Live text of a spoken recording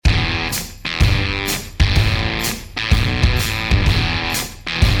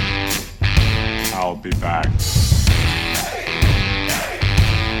be back.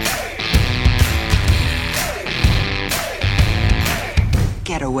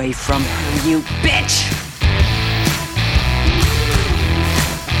 Get away from her, you bitch!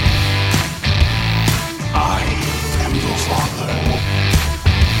 I am your father.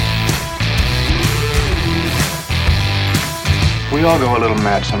 We all go a little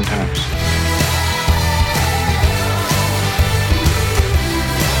mad sometimes.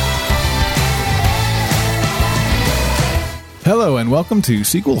 Hello and welcome to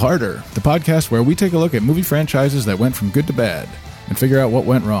Sequel Harder, the podcast where we take a look at movie franchises that went from good to bad and figure out what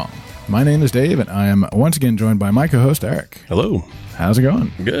went wrong. My name is Dave, and I am once again joined by my co-host Eric. Hello. How's it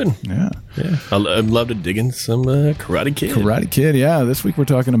going? Good. Yeah. I'd love to dig in some Karate Kid. Karate Kid, yeah. This week we're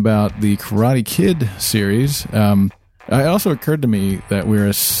talking about the Karate Kid series. It also occurred to me that we're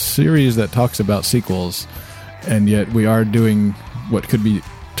a series that talks about sequels, and yet we are doing what could be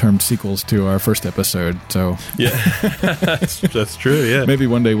termed sequels to our first episode. So Yeah, that's true, yeah. maybe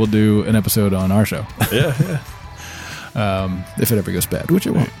one day we'll do an episode on our show. Yeah. If it ever goes bad, which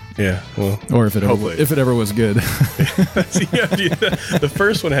it won't. Yeah, well. Or if it ever was good. The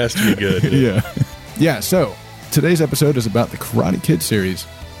first one has to be good. Yeah, so today's episode is about the Karate Kid series.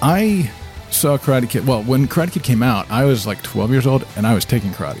 I saw Karate Kid, well, when Karate Kid came out, I was like 12 years old, and I was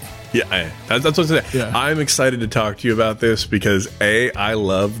taking karate. Yeah, that's what I'm saying. Yeah. I'm excited to talk to you about this because I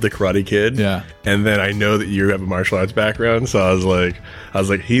love the Karate Kid. Yeah. And then I know that you have a martial arts background, so I was like,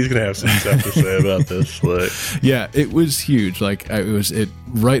 he's gonna have some stuff to say about this. Like, Yeah, it was huge. Like, it was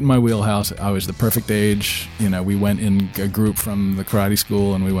right in my wheelhouse. I was the perfect age. You know, we went in a group from the karate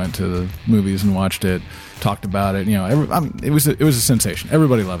school, and we went to the movies and watched it, talked about it. You know, it was a sensation.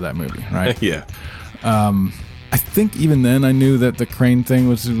 Everybody loved that movie, right? yeah. I think even then I knew that the crane thing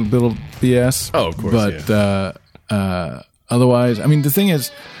was a little BS. Oh, of course, but otherwise, I mean, the thing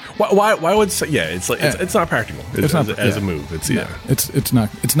is, Why would it's like it's not practical. It's not as a move. It's it's not.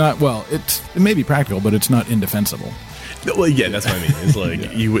 Well, it may be practical, but it's not indefensible. Well, yeah, that's what I mean. It's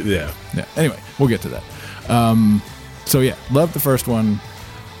like you would, yeah. Anyway, we'll get to that. So yeah, loved the first one.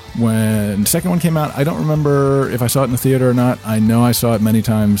 When the second one came out, I don't remember if I saw it in the theater or not. I know I saw it many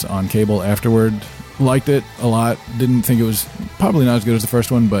times on cable afterward. Liked it a lot. Didn't think it was probably not as good as the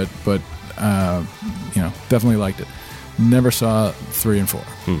first one, but definitely liked it. Never saw 3 and 4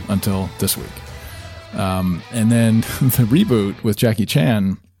 until this week. And then the reboot with Jackie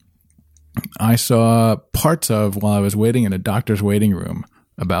Chan, I saw parts of while I was waiting in a doctor's waiting room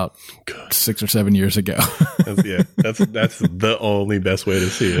about 6 or 7 years ago. That's the only best way to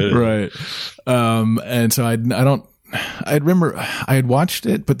see it. Right. And so I remember I had watched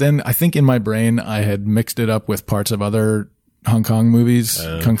it, but then I think in my brain I had mixed it up with parts of other Hong Kong movies,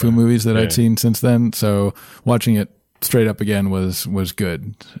 kung fu movies that I'd seen since then. So watching it straight up again was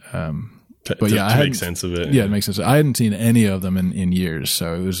good. But to yeah, make sense of it. Yeah, it makes sense. I hadn't seen any of them in years,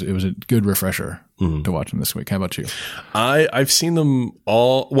 so it was a good refresher to watch them this week. How about you? I've seen them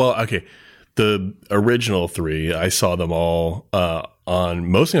all. Well, okay, the original 3, I saw them all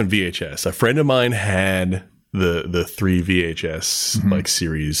mostly on VHS. A friend of mine had the 3 VHS like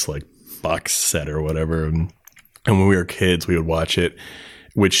series, like box set or whatever, and when we were kids, we would watch it,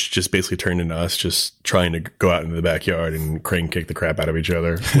 which just basically turned into us just trying to go out into the backyard and crane kick the crap out of each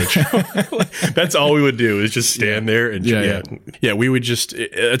other. Which that's all we would do is just stand there and we would just.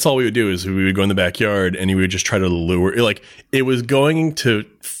 That's all we would do is we would go in the backyard and we would just try to lure. Like, it was going to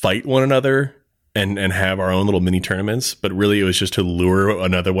fight one another and have our own little mini tournaments, but really it was just to lure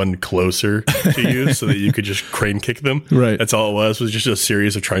another one closer to you so that you could just crane kick them. Right. That's all it was just a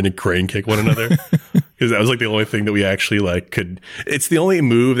series of trying to crane kick one another. Because that was like the only thing that we actually could. It's the only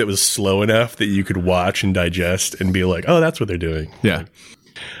move that was slow enough that you could watch and digest and be like, oh, that's what they're doing. Yeah.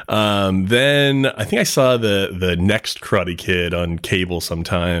 Then I think I saw the next Karate Kid on cable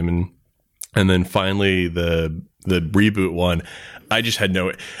sometime, and then finally the reboot one. I just had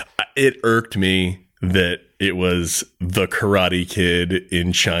it irked me that it was the Karate Kid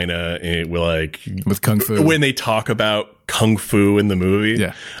in China, and with kung fu. When they talk about kung fu in the movie,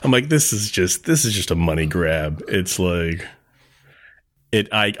 yeah, I'm like, this is just a money grab. It's like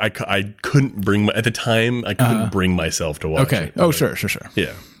I couldn't bring at the time I couldn't bring myself to watch it. Oh, sure.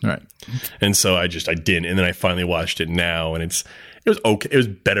 Yeah. All right. And so I didn't, and then I finally watched it now, and it was okay. It was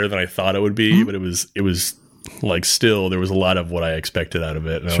better than I thought it would be, but it was like, still there was a lot of what I expected out of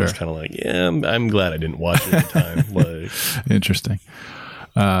it, and I was kind of like, yeah, I'm glad I didn't watch it at the time. Like, interesting.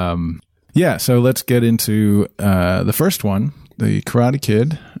 Yeah, so let's get into the first one, the Karate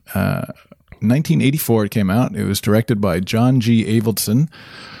Kid. 1984 it came out. It was directed by John G. Avildsen,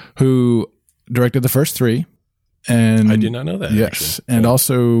 who directed the first 3. And I did not know that. Yes, actually. And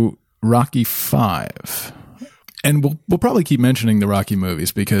also Rocky V. And we'll probably keep mentioning the Rocky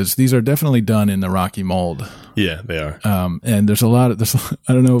movies because these are definitely done in the Rocky mold. Yeah, they are. And there's a lot of this.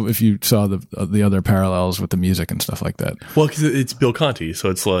 I don't know if you saw the other parallels with the music and stuff like that. Well, because it's Bill Conti, so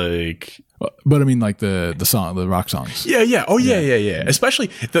it's like. But I mean, like the rock songs. Yeah. Oh, yeah.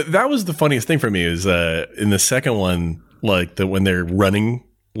 Especially that was the funniest thing for me is in the second one, like when they're running.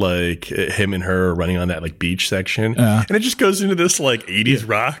 Like him and her are running on that like beach section, and it just goes into this like 80s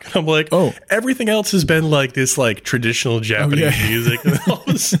rock. And I'm like, oh, everything else has been like this like traditional Japanese music, and all of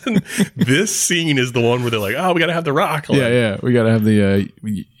a sudden, this scene is the one where they're like, oh, we gotta have the rock. Like, we gotta have the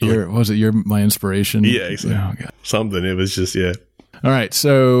you're my inspiration. Yeah, exactly. Something. It was just All right,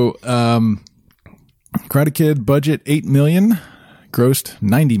 so Karate Kid budget $8 million, grossed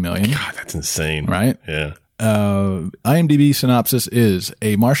 $90 million. God, that's insane, right? Yeah. IMDb synopsis is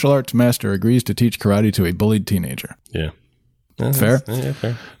a martial arts master agrees to teach karate to a bullied teenager. Yeah. Fair? Yeah,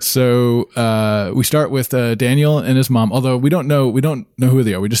 fair. So, we start with Daniel and his mom, although we don't know who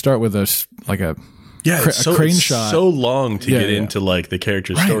they are. We just start with a crane shot. So long to get into like the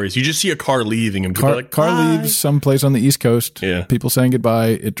character stories. You just see a car leaving and people are like, car leaves someplace on the East Coast. Yeah. People saying goodbye.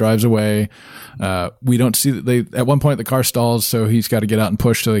 It drives away. We don't see that at one point the car stalls, so he's got to get out and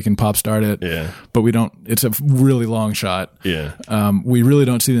push so they can pop start it. Yeah. But we don't, it's a really long shot. Yeah. We really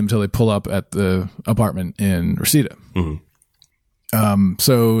don't see them until they pull up at the apartment in Reseda. Mm-hmm.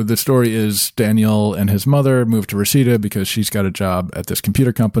 So the story is Daniel and his mother moved to Reseda because she's got a job at this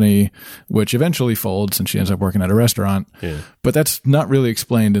computer company, which eventually folds and she ends up working at a restaurant. Yeah. But that's not really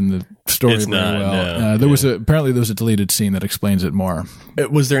explained in the story very well. No. Apparently there was a deleted scene that explains it more.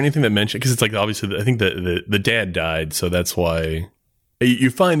 Was there anything that mentioned, because it's like obviously I think the dad died, so that's why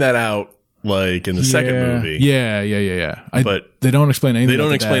you find that out like in the second movie. Yeah. But they don't explain anything. They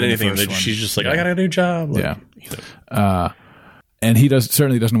don't explain anything. She's just like, I got a new job. Like, and he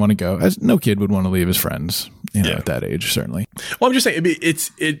certainly doesn't want to go, as no kid would want to leave his friends, at that age, certainly. Well, I'm just saying,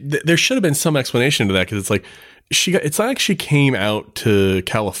 there should have been some explanation to that, because it's like, it's not like she came out to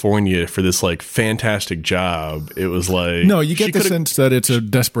California for this like fantastic job. It was like, no, you get the sense that it's a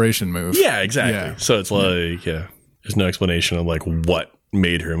desperation move. Yeah, exactly. Yeah. So it's like, there's no explanation of like what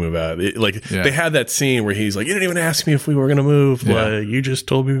made her move out. They had that scene where he's like, you didn't even ask me if we were going to move. Yeah. Like, you just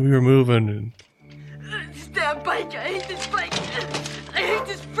told me we were moving. And this damn bike. I hate this bike. I hate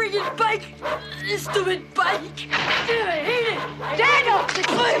this friggin' bike. This stupid bike. I hate it. Daniel, what's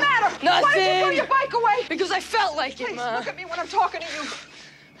the matter? Nothing. Why did you throw your bike away? Because I felt like it, Please, Ma. look at me when I'm talking to you.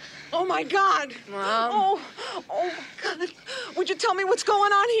 Oh, my God. Mom. Oh, my God. Would you tell me what's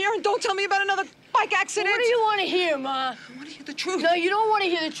going on here and don't tell me about another bike accident? What do you want to hear, Ma? I want to hear the truth. No, you don't want to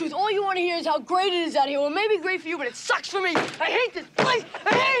hear the truth. All you want to hear is how great it is out here. Well, it may be great for you, but it sucks for me. I hate this place.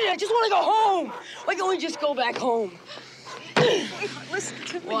 I hate it. I just want to go home. Why can't we just go back home? Listen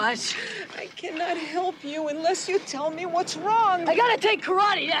to me. What? I cannot help you unless you tell me what's wrong. I gotta take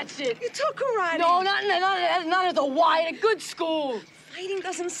karate, that's it. You took karate? No, not at the Y, at a good school. Fighting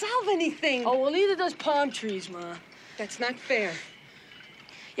doesn't solve anything. Oh, well, neither does palm trees, Ma. That's not fair.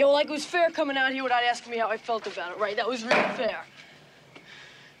 Yeah, well, like it was fair coming out here without asking me how I felt about it, right? That was really fair.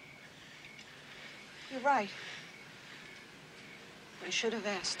 You're right. I should have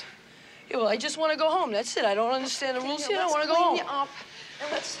asked. Yeah, well, I just want to go home. That's it. I don't understand the rules here. I want to go home. Let's clean you up,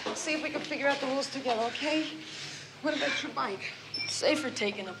 and let's see if we can figure out the rules together, okay? What about your bike? Safer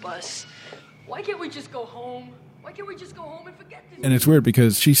taking a bus. Why can't we just go home? Why can't we just go home and forget this? And it's weird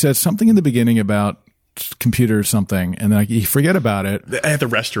because she says something in the beginning about computer or something, and then you forget about it. At the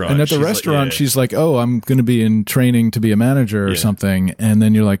restaurant. And at the restaurant, she's like, oh, I'm going to be in training to be a manager or something. And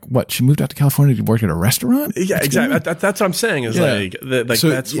then you're like, what? She moved out to California to work at a restaurant? Yeah, that's exactly. That's what I'm saying. Is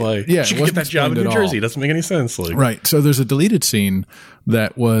that's why she could get that job in New Jersey. It doesn't make any sense. Like. Right. So there's a deleted scene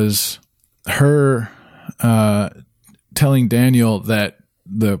that was her telling Daniel that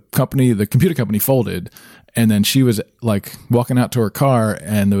the computer company folded, and then she was like walking out to her car,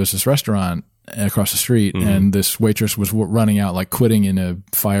 and there was this restaurant across the street, and this waitress was running out, like quitting in a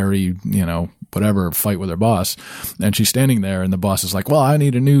fiery, whatever fight with her boss, and she's standing there, and the boss is like, well, I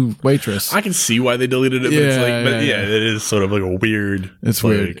need a new waitress. I can see why they deleted it, but it is sort of like a weird. It's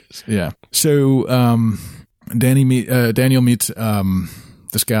weird. Yeah. So Daniel meets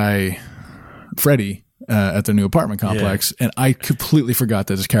this guy Freddie at their new apartment complex, and I completely forgot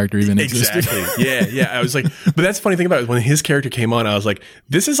that his character even existed. Exactly. Yeah. I was like, but that's the funny thing about it. When his character came on, I was like,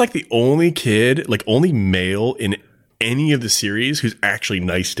 this is like the only kid, like only male in any of the series who's actually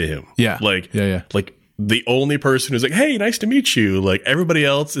nice to him. Yeah. Like the only person who's like, hey, nice to meet you. Like everybody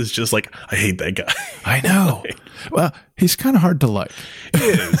else is just like, I hate that guy. I know. Well, he's kind of hard to like. He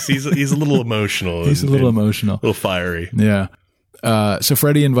is. He's a little emotional. He's a little emotional. A little fiery. Yeah. So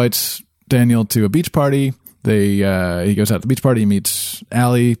Freddie invites Daniel to a beach party. He goes out to the beach party. He meets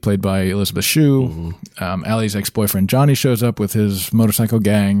Allie, played by Elizabeth Shue. Allie's ex-boyfriend Johnny shows up with his motorcycle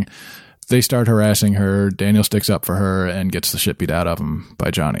gang. They start harassing her. Daniel sticks up for her and gets the shit beat out of him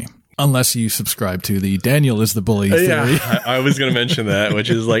by Johnny. Unless you subscribe to the Daniel is the bully theory. Yeah, I was going to mention that,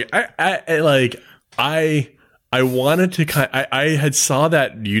 which is like I wanted to I had saw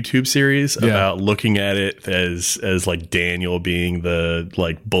that YouTube series about looking at it as like Daniel being the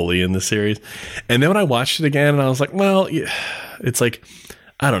like bully in the series. And then when I watched it again and I was like, well, it's like,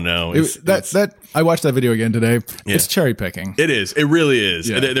 I don't know. I watched that video again today. Yeah. It's cherry picking. It is. It really is.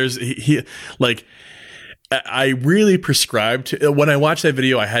 Yeah. There's like, I really prescribed to, when I watched that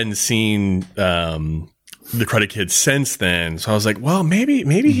video, I hadn't seen, the Karate Kid since then. So I was like, well, maybe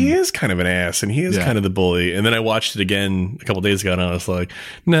he is kind of an ass and he is kind of the bully. And then I watched it again a couple days ago and I was like,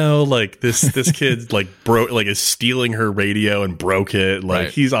 no, like this kid like is stealing her radio and broke it. Like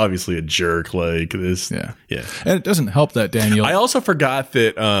he's obviously a jerk. Like this. Yeah. Yeah. And it doesn't help that Daniel. I also forgot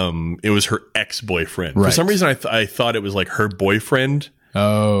that, it was her ex-boyfriend. For some reason I thought it was like her boyfriend.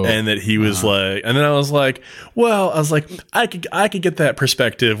 Oh, and that he was like, and then I was like, I could get that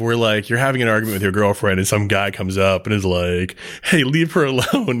perspective where like you're having an argument with your girlfriend and some guy comes up and is like, hey, leave her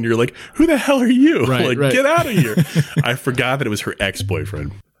alone. And you're like, who the hell are you? Get out of here. I forgot that it was her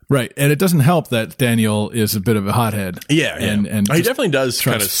ex-boyfriend. Right. And it doesn't help that Daniel is a bit of a hothead. Yeah. And he definitely does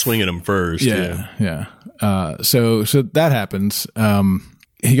kind of swing at him first. Yeah. So that happens.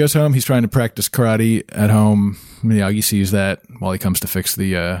 He goes home. He's trying to practice karate at home. Miyagi sees that while he comes to fix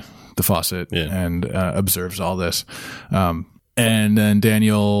the faucet and observes all this. And then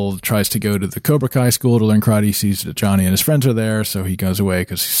Daniel tries to go to the Cobra Kai school to learn karate. He sees that Johnny and his friends are there, so he goes away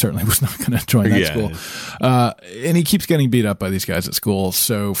because he certainly was not going to join that school. And he keeps getting beat up by these guys at school.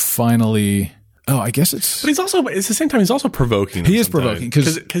 So finally... Oh, I guess it's... But it's the same time, he's also provoking. He is provoking.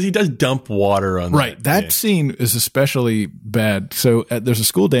 Because he does dump water on Right. That scene is especially bad. So there's a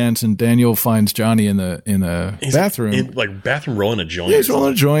school dance and Daniel finds Johnny in the bathroom. Bathroom rolling a joint. Yeah, he's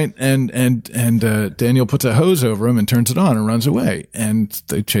rolling a joint and Daniel puts a hose over him and turns it on and runs away. And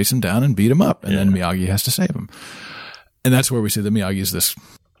they chase him down and beat him up. And then Miyagi has to save him. And that's where we see that Miyagi is this...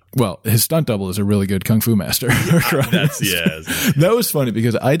 Well, his stunt double is a really good kung fu master. That was funny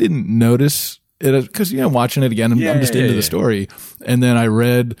because I didn't notice... Because, watching it again, I'm just into the story. And then I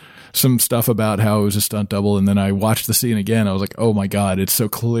read some stuff about how it was a stunt double. And then I watched the scene again. I was like, oh my God, it's so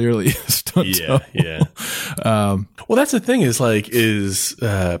clearly a stunt double. Yeah. Well, that's the thing is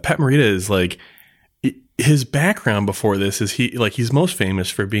Pat Morita is like, his background before this is he's most famous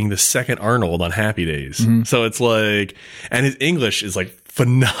for being the second Arnold on Happy Days. Mm-hmm. So it's like, and his English is like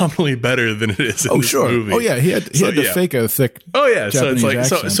phenomenally better than it is in this movie. Oh yeah, he had to fake a thick. Oh yeah, Japanese so it's like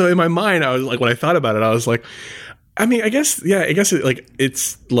accent. so in my mind, I was like, when I thought about it, I was like, I mean, I guess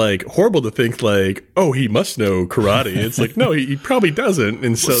it's like horrible to think like, oh, he must know karate. It's like, no, he probably doesn't.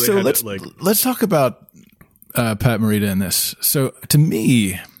 And so let's talk about Pat Morita in this. So to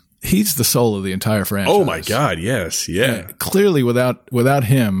me, he's the soul of the entire franchise. Oh my God, yes, yeah. Clearly, without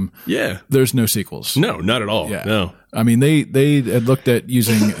him, there's no sequels. No, not at all. Yeah. No. I mean, they had looked at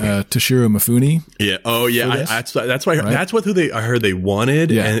using Toshiro Mifune. Yeah. Oh yeah. That's why. Right? That's I heard they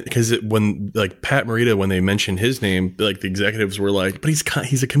wanted. Yeah. And because when like Pat Morita, when they mentioned his name, like the executives were like, but he's a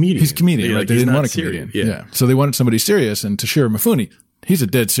comedian. He's a comedian. Right? They didn't want a comedian. Yeah. So they wanted somebody serious, and Toshiro Mifune. He's a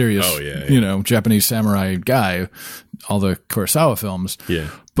dead serious, Japanese samurai guy, all the Kurosawa films. Yeah.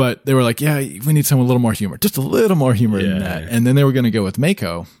 But they were like, yeah, we need someone a little more humor. Just a little more humor than that. And then they were going to go with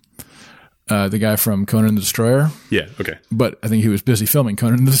Mako, the guy from Conan the Destroyer. Yeah, okay. But I think he was busy filming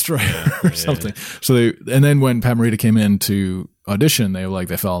Conan the Destroyer or something. So and then when Pat Morita came in to audition,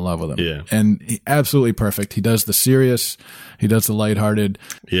 they fell in love with him. Yeah. And absolutely perfect. He does the serious. He does the lighthearted.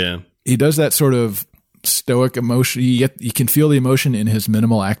 Yeah. He does that sort of stoic emotion. You can feel the emotion in his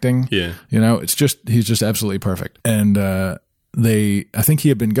minimal acting. Yeah. He's just absolutely perfect. And I think he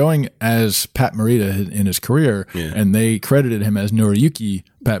had been going as Pat Morita in his career, and they credited him as Noriyuki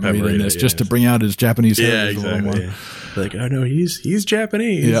Pat Morita in this just to bring out his Japanese heritage a little more. Yeah. Like, oh no, he's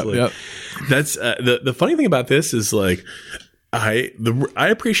Japanese. Yep. That's the funny thing about this is like I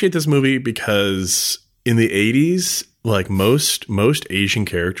appreciate this movie because in the 80s, like most Asian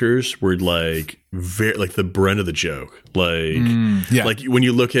characters were like very like the brunt of the joke. Like like when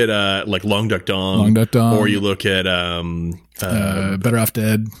you look at like Long Duck Dong, or you look at Better Off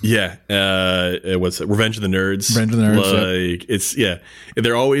Dead. Yeah. What's it? Revenge of the Nerds. Like it's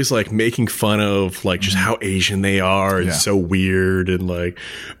they're always like making fun of like just how Asian they are and so weird and like,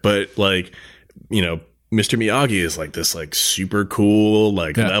 but like Mr. Miyagi is like this, like super cool,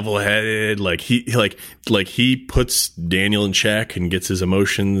 like level-headed, like he puts Daniel in check and gets his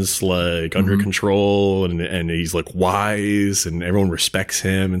emotions like under control, and he's like wise, and everyone respects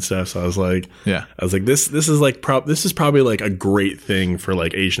him and stuff. So I was like, this is probably like a great thing for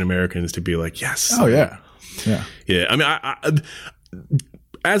like Asian Americans to be like, yes, yeah. I mean, I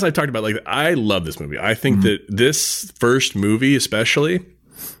as I talked about, like I love this movie. I think that this first movie, especially,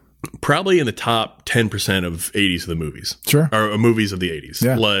 probably in the top 10% of 80s of the movies. Sure. Or movies of the 80s.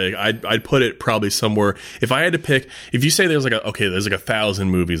 Yeah. Like I'd put it probably somewhere. If I had to pick, if you say there's like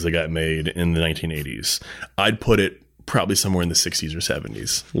 1,000 movies that got made in the 1980s, I'd put it probably somewhere in the 60s or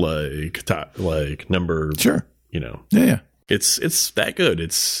 70s. Like number, sure. You know. Yeah. It's that good.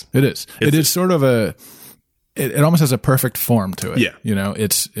 It is. It is sort of it almost has a perfect form to it. Yeah. You know,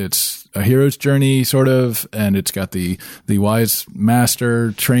 it's a hero's journey sort of, and it's got the wise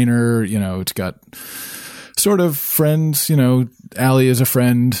master trainer, you know, it's got sort of friends, you know, Allie is a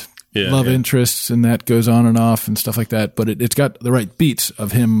friend, love interests, and that goes on and off and stuff like that. But it's got the right beats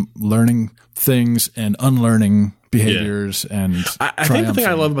of him learning things and unlearning behaviors and I think the thing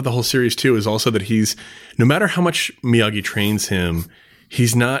I love about the whole series too is also that he's, no matter how much Miyagi trains him,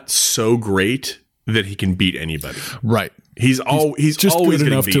 he's not so great that he can beat anybody. Right. He's just always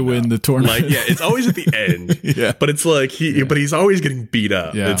good enough to win the tournament. Like, it's always at the end. But it's like but he's always getting beat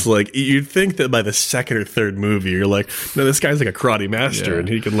up. Yeah. It's like you'd think that by the second or third movie, you're like, no, this guy's like a karate master, and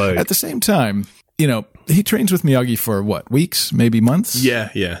he can like. At the same time, you know, he trains with Miyagi for what, weeks, maybe months?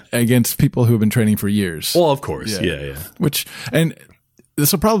 Yeah. Against people who have been training for years. Well, of course. Yeah. And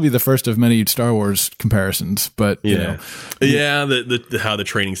this will probably be the first of many Star Wars comparisons, but you know, the how the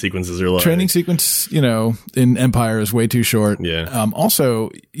training sequences are like. Training sequence, you know, in Empire is way too short. Yeah. Also,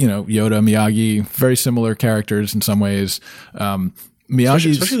 you know, Yoda, Miyagi, very similar characters in some ways.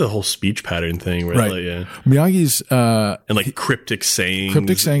 Miyagi's especially the whole speech pattern thing, right? Like, Miyagi's and like cryptic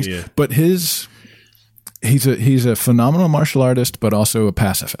sayings. Yeah. But he's a phenomenal martial artist, but also a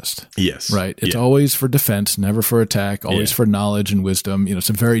pacifist. Yes. Right. It's always for defense, never for attack, always for knowledge and wisdom. You know, it's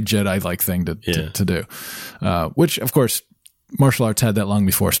a very Jedi-like thing to do. Which, of course, martial arts had that long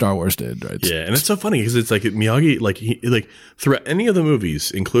before Star Wars did, right? Yeah, and it's so funny because it's like Miyagi, like throughout any of the movies,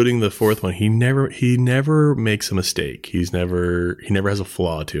 including the fourth one, he never makes a mistake. He never has a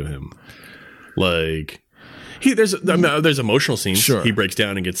flaw to him. Like there's emotional scenes. Sure. He breaks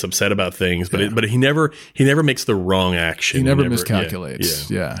down and gets upset about things, but he never makes the wrong action. He never miscalculates.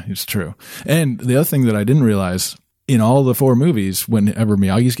 Yeah, it's true. And the other thing that I didn't realize, in all the four movies, whenever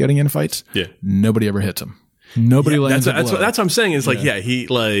Miyagi's getting in fights, nobody ever hits him. Nobody lands a blow. That's what I'm saying. Is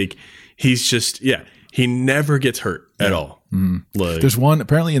he never gets hurt at all. Like, there's one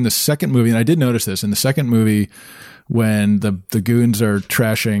apparently in the second movie, and I did notice this in the second movie when the goons are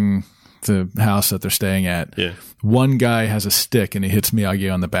trashing the house that they're staying at. Yeah. One guy has a stick and he hits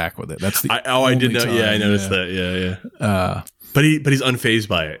Miyagi on the back with it. That's the I did know. Yeah, I noticed that. Yeah. But he's unfazed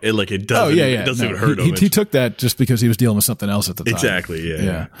by it. It doesn't. It doesn't even hurt him. He took that just because he was dealing with something else at the time. Exactly.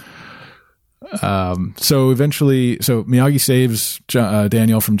 Yeah. So Miyagi saves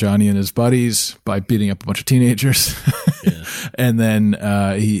Daniel from Johnny and his buddies by beating up a bunch of teenagers. And then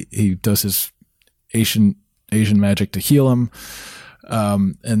he does his Asian magic to heal him.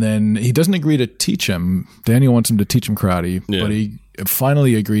 And then he doesn't agree to teach him. Daniel wants him to teach him karate, but he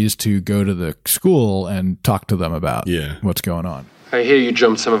finally agrees to go to the school and talk to them about what's going on. I hear you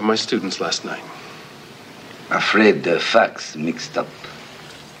jumped some of my students last night. Afraid the facts mixed up.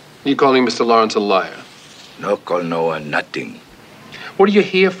 You calling Mr. Lawrence a liar? No call no one nothing. What are you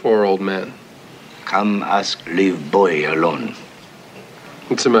here for, old man? Come ask leave boy alone.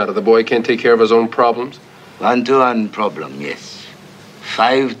 What's the matter? The boy can't take care of his own problems? 1-to-1 problem, yes.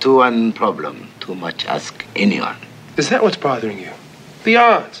 5-to-1 problem. Too much ask anyone. Is that what's bothering you? The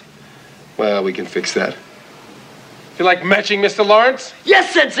odds? Well, we can fix that. You like matching, Mr. Lawrence?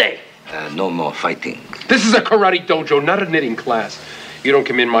 Yes, Sensei! No more fighting. This is a karate dojo, not a knitting class. You don't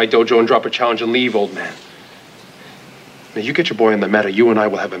come in my dojo and drop a challenge and leave, old man. Now, you get your boy on the matter, you and I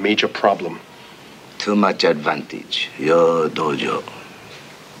will have a major problem. Too much advantage. Your dojo.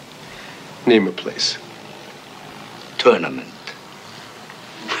 Name a place. Tournament.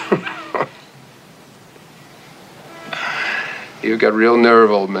 You got real nerve,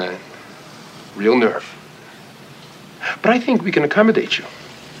 old man. Real nerve. But I think we can accommodate you.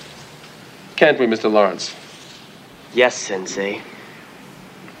 Can't we, Mr. Lawrence? Yes, Sensei.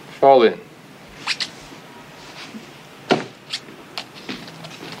 Fall in.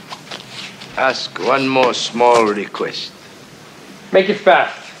 Ask one more small request. Make it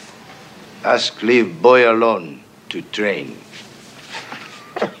fast. Ask leave boy alone to train.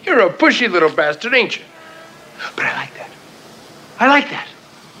 You're a pushy little bastard, ain't you? I like that.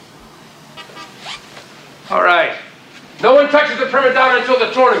 All right. No one touches the prima donna until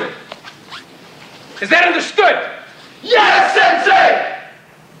the tournament. Is that understood? Yes, Sensei!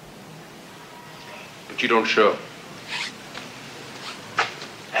 But you don't show.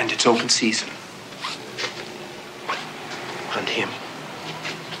 And it's open season. On him.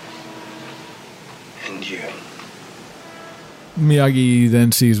 And you. Miyagi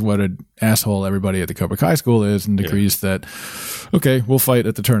then sees what an asshole everybody at the Cobra Kai school is and agrees that, okay, we'll fight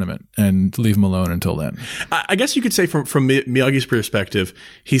at the tournament and leave him alone until then. I guess you could say from Miyagi's perspective,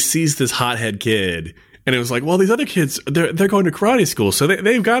 he sees this hothead kid and it was like, well, these other kids, they're going to karate school, so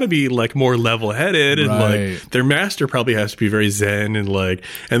they've got to be like more level-headed and like their master probably has to be very zen and like,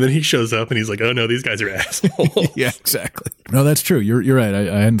 and then he shows up and he's like, oh no, these guys are assholes. Yeah, exactly. No, that's true. You're right.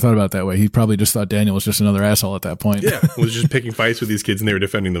 I hadn't thought about it that way. He probably just thought Daniel was just another asshole at that point. Yeah, was just picking fights with these kids and they were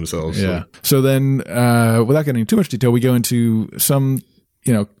defending themselves. Yeah. So then, without getting into too much detail, we go into some,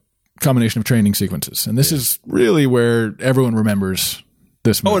 combination of training sequences, and this is really where everyone remembers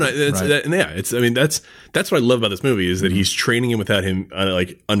this movie. That's what I love about this movie is that he's training him without him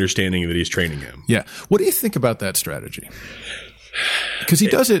like understanding that he's training him. Yeah. What do you think about that strategy? Because he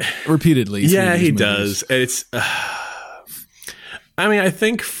does it repeatedly. Yeah, he does. It's. I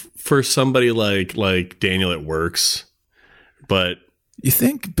think for somebody like Daniel, it works, but. You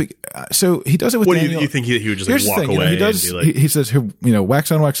think so? He does it with. What Daniel. Do you think he would just like walk away? He does. And be like, he says,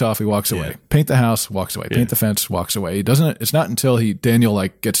 wax on, wax off. He walks away. Paint the house, walks away. Paint the fence, walks away. He doesn't. It's not until Daniel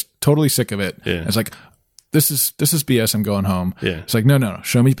like gets totally sick of it. Yeah. It's like this is BS. I'm going home. Yeah. It's like no.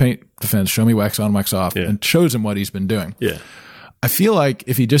 Show me paint the fence. Show me wax on, wax off, and shows him what he's been doing. Yeah. I feel like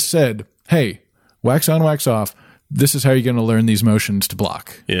if he just said, "Hey, wax on, wax off. This is how you're going to learn these motions to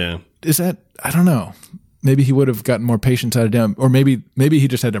block." Yeah. Is that? I don't know. Maybe he would have gotten more patience out of him, or maybe he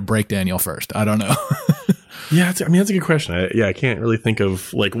just had to break Daniel first. I don't know. Yeah, that's a good question. I can't really think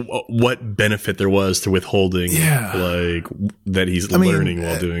of like what benefit there was to withholding, like that he's learning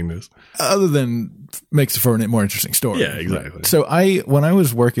while doing this, other than makes it for a more interesting story. Yeah, exactly. Right. So when I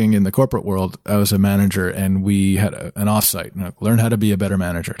was working in the corporate world, I was a manager, and we had an offsite, learn how to be a better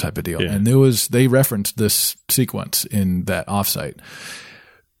manager type of deal, and they referenced this sequence in that offsite,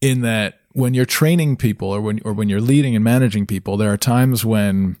 in that. When you're training people or when you're leading and managing people, there are times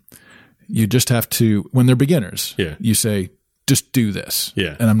when you just have to, when they're beginners, you say, just do this.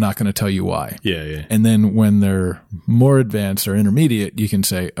 Yeah. And I'm not going to tell you why. Yeah. And then when they're more advanced or intermediate, you can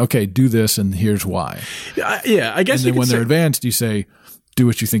say, okay, do this and here's why. Yeah. I guess. And then when they're advanced, you say, do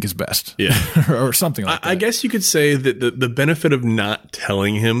what you think is best. Yeah. or something like that. I guess you could say that the benefit of not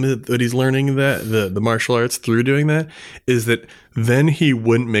telling him that he's learning the martial arts through doing that is that then he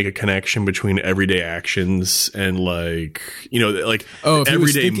wouldn't make a connection between everyday actions and like if everyday he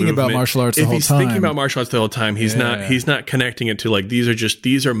was thinking movement. about martial arts the whole time. If he's thinking about martial arts the whole time, he's not connecting it to like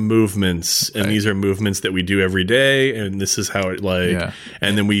these are movements and these are movements that we do every day and this is how it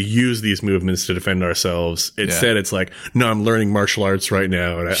and then we use these movements to defend ourselves. Instead it's like, no, I'm learning martial arts right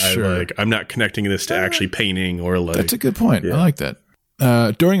now and I'm not connecting this to actually painting or like. That's a good point. I like that.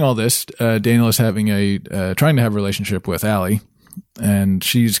 During all this, Daniel is having trying to have a relationship with Allie. And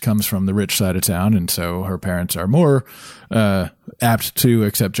she comes from the rich side of town, and so her parents are more apt to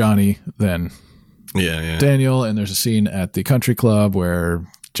accept Johnny than Daniel. And there's a scene at the country club where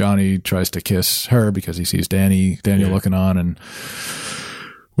Johnny tries to kiss her because he sees Daniel looking on, and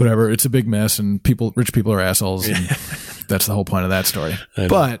whatever. It's a big mess, and rich people are assholes, and that's the whole point of that story.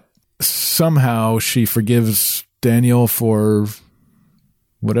 But somehow she forgives Daniel for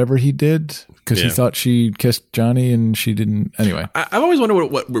whatever he did because he thought she kissed Johnny and she didn't. Anyway, I've always wondered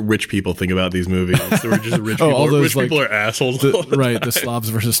what rich people think about these movies. They were just rich people. All those, rich people are assholes. The slobs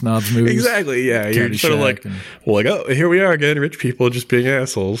versus snobs movies. Exactly. Yeah, you're sort of like, here we are again, rich people just being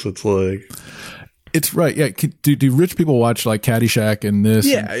assholes. It's like. It's right. Yeah. Do rich people watch like Caddyshack and this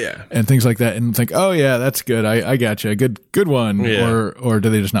and things like that and think, oh yeah, that's good. I got you. Good one. Yeah. Or do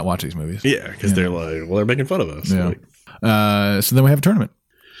they just not watch these movies? Yeah. Because they're like, well, they're making fun of us. Yeah. So then we have a tournament.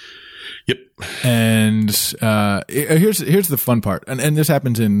 Yep. And here's the fun part. And this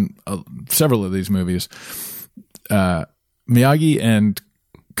happens in several of these movies. Miyagi and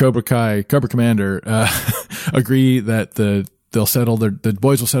Cobra Commander agree that the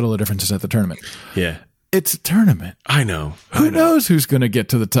boys will settle the differences at the tournament. Yeah. It's a tournament. I know. Who knows who's going to get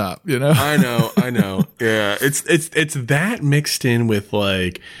to the top, I know. Yeah. It's that mixed in with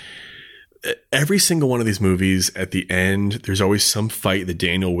like every single one of these movies at the end, there's always some fight that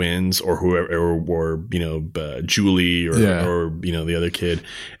Daniel wins or whoever, or Julie or the other kid.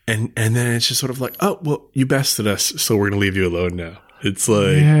 And then it's just sort of like, oh, well, you bested us, so we're going to leave you alone now. It's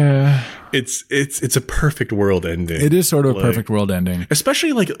like, yeah, it's a perfect world ending. it is sort of a perfect world ending.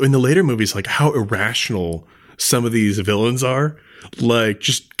 Especially like in the later movies, like how irrational some of these villains are, like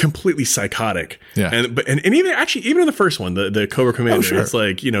just completely psychotic. Yeah. And even in the first one, the Cobra Commander, it's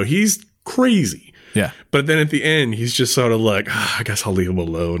like, you know, he's crazy. Yeah. But then at the end, he's just sort of like, I guess I'll leave him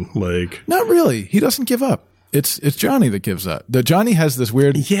alone. Like, Not really. He doesn't give up. It's Johnny that gives up. Johnny has this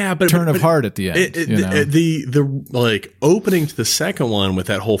weird turn of heart at the end. The like opening to the second one with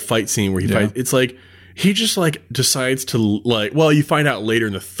that whole fight scene where he fights, it's like he just like decides to like, well, you find out later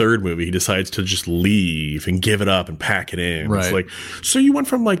in the third movie, he decides to just leave and give it up and pack it in. Right. It's like, so you went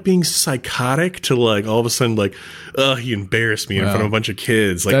from like being psychotic to like all of a sudden like, he embarrassed me in front of a bunch of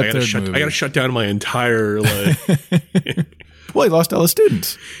kids. Like I gotta shut down my entire like. Well, he lost all his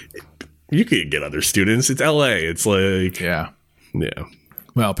students. You could get other students. It's LA. It's like, yeah.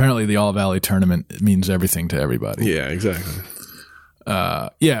 Well, apparently the All Valley tournament means everything to everybody. Yeah, exactly.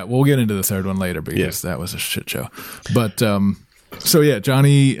 We'll get into the third one later because that was a shit show. But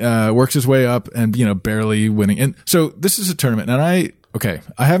Johnny works his way up and barely winning. And so this is a tournament, and I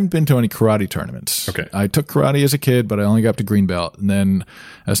haven't been to any karate tournaments. Okay, I took karate as a kid, but I only got up to green belt, and then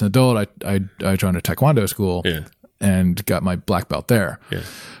as an adult, I joined a taekwondo school and got my black belt there. Yeah.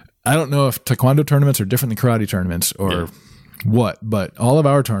 I don't know if taekwondo tournaments are different than karate tournaments or what, but all of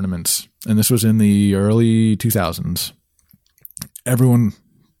our tournaments, and this was in the early 2000s, everyone,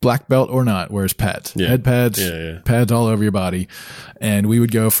 black belt or not, wears pads, head pads, pads all over your body. And we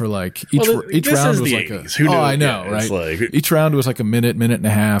would go for like each round was like 80s. Who knew? I know, right? Like, each round was like a minute and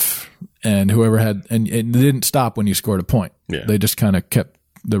a half, and whoever had, and it didn't stop when you scored a point. Yeah. They just kind of kept,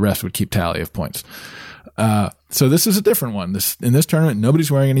 the rest would keep tally of points. So this is a different one. In this tournament, nobody's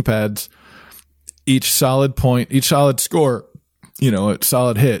wearing any pads. Each solid score, a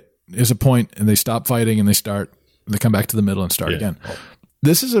solid hit is a point, and they stop fighting and they come back to the middle and start again.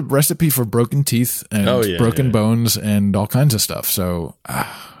 This is a recipe for broken teeth and broken bones and all kinds of stuff. So I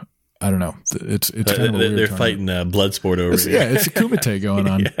don't know. It's kind of a weird they're tournament. fighting blood sport over here. Yeah, it's a kumite going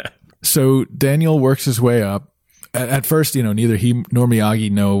on. So Daniel works his way up. At first, neither he nor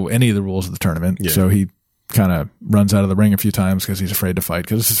Miyagi know any of the rules of the tournament. Yeah. So he kind of runs out of the ring a few times because he's afraid to fight,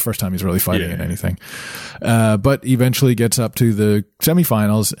 because this is the first time he's really fighting in anything. But eventually gets up to the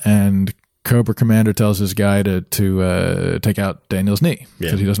semifinals, and Cobra Commander tells his guy to take out Daniel's knee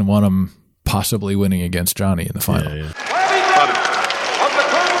because he doesn't want him possibly winning against Johnny in the final. I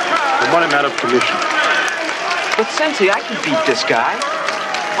want him out of commission. But Sensei, I can beat this guy.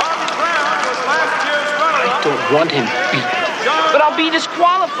 I don't want him beaten. But I'll be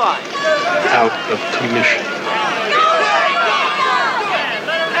disqualified. Out of commission.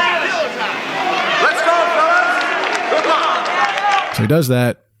 Let's go, fellas. Good luck. So he does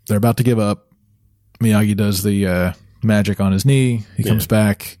that. They're about to give up. Miyagi does the magic on his knee. He comes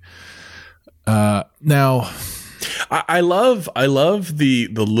back. Now, I love the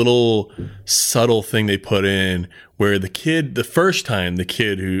little subtle thing they put in where the first time the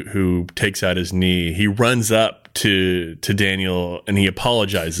kid who takes out his knee, he runs up to Daniel and he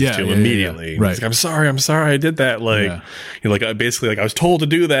apologizes to him immediately. Right. He's like, I'm sorry I did that. Like, basically like I was told to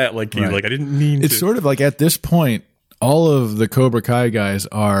do that. Like, like I didn't mean to. It's sort of like at this point, all of the Cobra Kai guys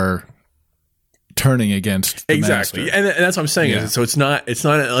are turning against the exactly master. and that's what I'm saying. So it's not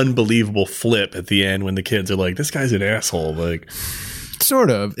an unbelievable flip at the end when the kids are like, this guy's an asshole. Like, sort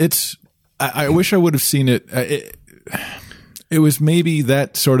of. I wish I would have seen it. It was maybe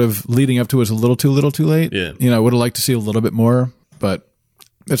that sort of leading up to it was a little too late. I would have liked to see a little bit more, but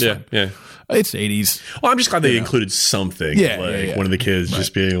it's fine. It's 80s. Well, I'm just glad they included something. One of the kids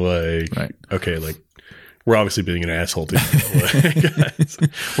just being like, okay, like, we're obviously being an asshole to you.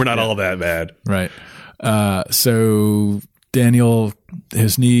 We're not all that bad. Right. So Daniel,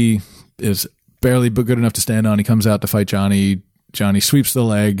 his knee is barely good enough to stand on. He comes out to fight Johnny. Johnny sweeps the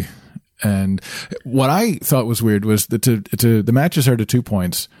leg. And what I thought was weird was that the matches are to 2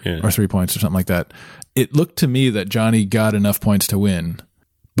 points or 3 points or something like that. It looked to me that Johnny got enough points to win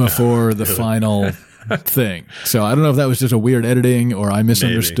before the final thing. So I don't know if that was just a weird editing or I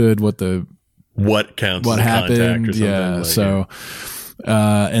misunderstood what counts what as happened. Contact or something. Yeah. So,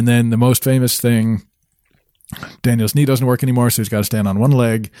 and then the most famous thing, Daniel's knee doesn't work anymore, so he's got to stand on one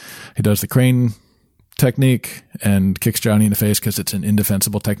leg. He does the crane technique and kicks Johnny in the face because it's an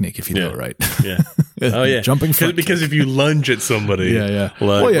indefensible technique if you do it right. Jumping front because if you lunge at somebody,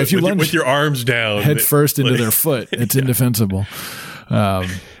 like, if you lunge with your arms down head first into their foot, it's indefensible.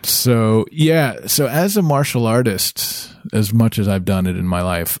 So as a martial artist, as much as I've done it in my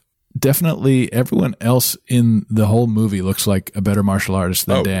life, definitely everyone else in the whole movie looks like a better martial artist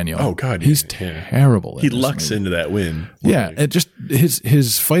than Daniel. Oh God, he's terrible. He lucks into that win. Yeah, and just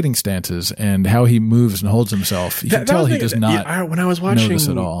his fighting stances and how he moves and holds himself. You can tell he does not. When I was watching know this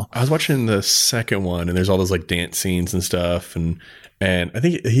at all. I was watching the second one, and there's all those like dance scenes and stuff, and I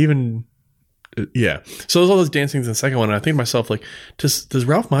think he even. Yeah. So there's all those dance scenes in the second one, and I think to myself, like, does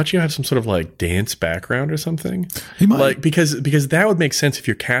Ralph Macchio have some sort of like dance background or something? He might. Like, because that would make sense if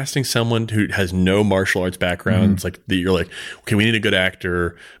you're casting someone who has no martial arts background. It's like you're like, okay, we need a good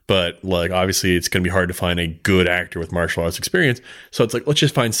actor, but like obviously it's going to be hard to find a good actor with martial arts experience. So it's like, let's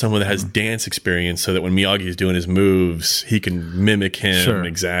just find someone that has dance experience so that when Miyagi is doing his moves, he can mimic him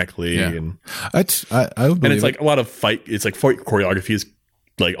exactly. Yeah. And I would believe it's like a lot of fight. It's like fight choreography is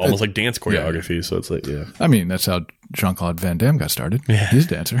like almost like dance choreography. Yeah. So it's like, I mean, that's how Jean-Claude Van Damme got started. Yeah. He's a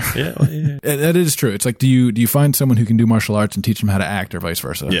dancer. Yeah. And that is true. It's like, do you find someone who can do martial arts and teach them how to act, or vice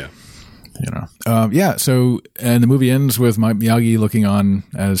versa? Yeah. You know. So, and the movie ends with Miyagi looking on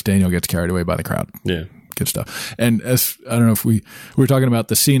as Daniel gets carried away by the crowd. Yeah. Good stuff. And as I don't know if we were talking about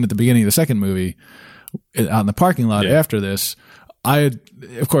the scene at the beginning of the second movie out in the parking lot after this.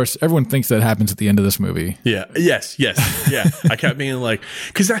 Of course, everyone thinks that happens at the end of this movie. Yeah. Yes. Yeah. I kept being like,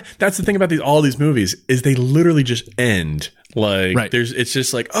 because that's the thing about all these movies is they literally just end. Like, it's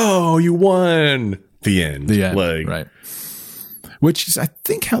just like, oh, you won. The end. Like, right. Which is, I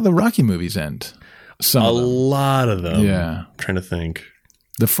think, how the Rocky movies end. A lot of them. Yeah. I'm trying to think.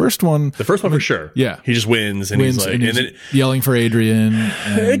 The first one for sure. Yeah. He just wins and he's like, and then yelling for Adrian.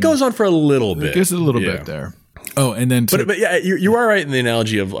 It goes on for a little bit. It goes a little bit there. Oh, and then but yeah, you are right in the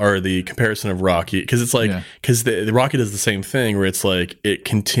analogy or the comparison of Rocky, because it's like because the Rocky does the same thing where it's like it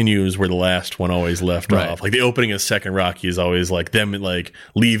continues where the last one always left off. Like the opening of second Rocky is always like them like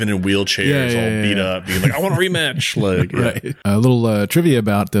leaving in wheelchairs, all beat up, being like, "I want a rematch." Like, right. A little trivia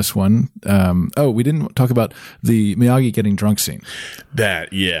about this one. We didn't talk about the Miyagi getting drunk scene.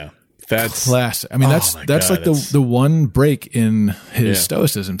 That's classic. I mean, that's like the one break in his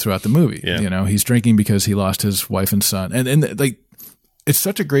stoicism throughout the movie. Yeah. You know, he's drinking because he lost his wife and son, and like it's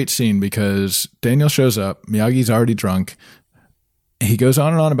such a great scene because Daniel shows up, Miyagi's already drunk. He goes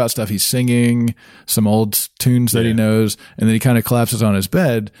on and on about stuff. He's singing some old tunes that he knows, and then he kind of collapses on his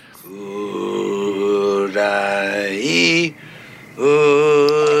bed. I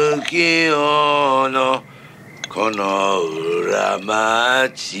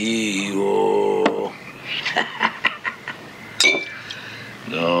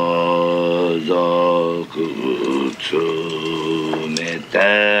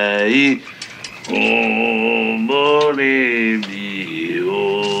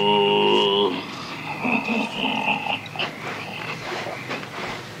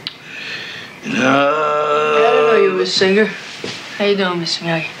didn't know you were a singer. How you doing, Miss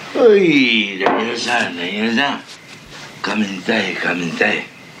Miyagi? Oi, Daniel-san. Come inside.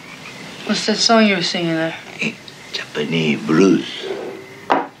 What's that song you were singing there? Japanese blues.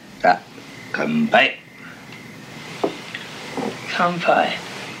 Kanpai. Kanpai.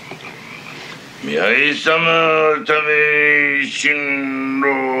 Miyagi-sama tame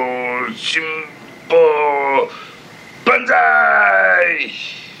shinro shimpo banzai.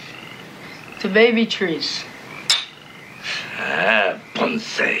 To baby trees.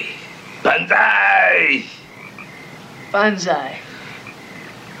 Bonsai. Banzai. Banzai.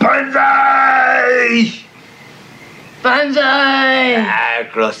 Banzai. Banzai.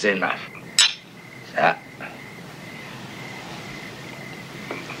 Close enough.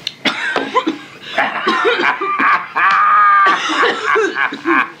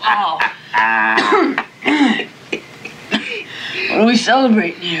 Wow. What are we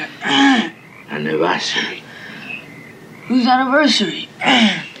celebrating here? Anniversary. Whose anniversary?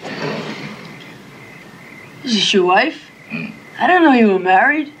 Is this your wife? I didn't know you were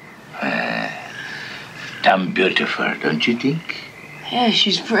married. Damn beautiful, don't you think? Yeah,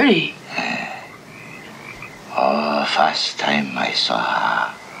 she's pretty. First time I saw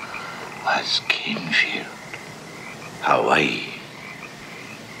her was Kingfield, Hawaii.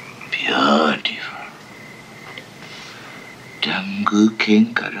 Beautiful. Dangu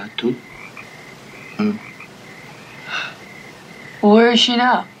ken kara to. Well, where is she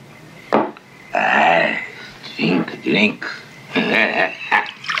now? Drink.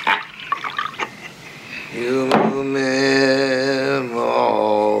 Yume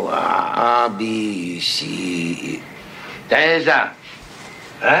mo abishi. Daniel-san.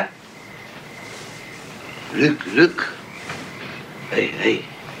 Huh? Look. Hey.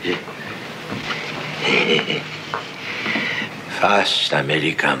 First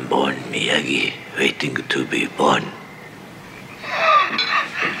American-born Miyagi waiting to be born.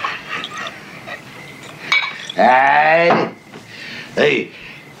 Hey,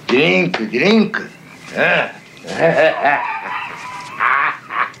 drink.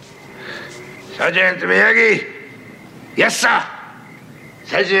 Sergeant Miyagi? Yes, sir.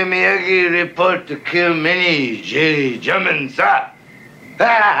 Sergeant Miyagi report to kill many German, sir.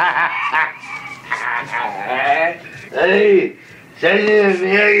 Hey, Sergeant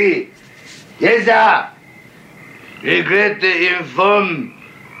Miyagi. Yes, sir. Regret to inform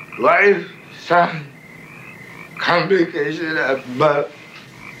wife, son, complication of birth,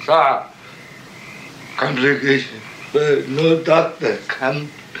 sir. Complication, but no doctor come.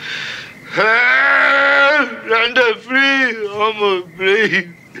 Run free, almost free.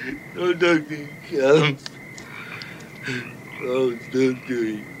 No doctor come. No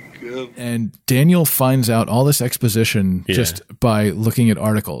doctor come. And Daniel finds out all this exposition just by looking at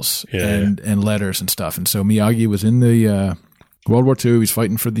articles and letters and stuff. And so Miyagi was in the World War II. He's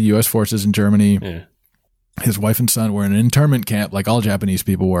fighting for the U.S. forces in Germany. Yeah. His wife and son were in an internment camp, like all Japanese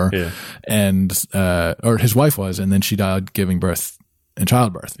people were. Yeah. And or his wife was, and then she died giving birth in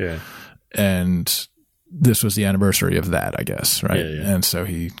childbirth. Yeah. And this was the anniversary of that, I guess, right? Yeah, yeah. And so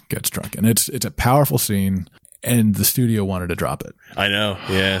he gets drunk, and it's a powerful scene. And the studio wanted to drop it. I know.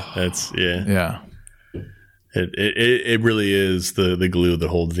 Yeah. Yeah. It really is the glue that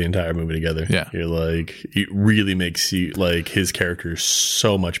holds the entire movie together. Yeah. You're like, it really makes you like his character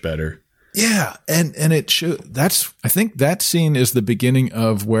so much better. Yeah. And it I think that scene is the beginning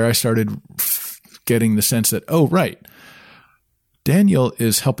of where I started getting the sense that, oh, right, Daniel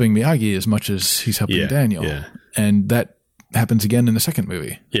is helping Miyagi as much as he's helping Daniel. Yeah. And that happens again in the second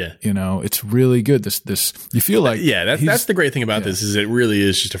movie. Yeah. You know, it's really good. This you feel like that's the great thing about this is it really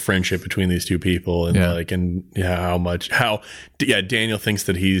is just a friendship between these two people and Daniel thinks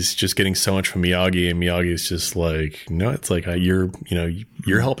that he's just getting so much from Miyagi and Miyagi is just like, no, it's like you're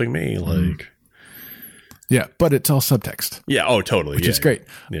helping me like. Yeah, but it's all subtext. Yeah, oh totally. Which is great.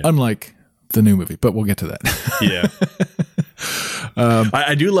 Yeah. Unlike the new movie, but we'll get to that. Yeah.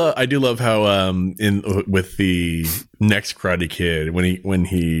 I do love how with the next Karate Kid when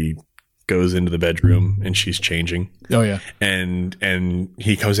he goes into the bedroom and she's changing. Oh yeah, and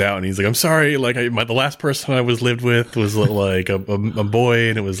he comes out and he's like, I'm sorry, like the last person I was lived with was like a boy,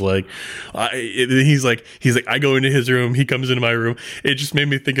 and it was like he's like I go into his room, he comes into my room. It just made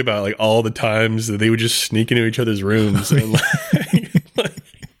me think about like all the times that they would just sneak into each other's rooms and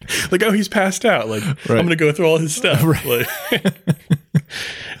like, oh, he's passed out. Like, right. I'm going to go through all his stuff. Right. Like,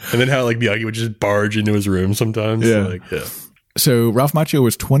 and then how like Miyagi would just barge into his room sometimes. Yeah. Like, yeah. So Ralph Macchio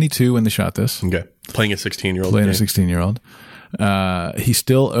was 22 when they shot this. Okay. Playing a 16-year-old. Playing a 16-year-old. He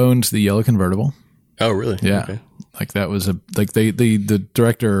still owns the yellow convertible. Oh, really? Yeah. Okay. Like that was the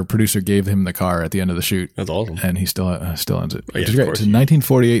director or producer gave him the car at the end of the shoot. That's awesome. And he still owns it. Which is great. It's a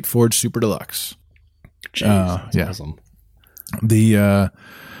 1948 Ford Super Deluxe. Jeez, that's awesome.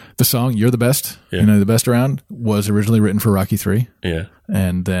 The song "You're the Best," the best around, was originally written for Rocky III. Yeah,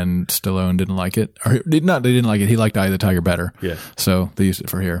 and then Stallone didn't like it, or they didn't like it. He liked "Eye of the Tiger" better. Yeah, so they used it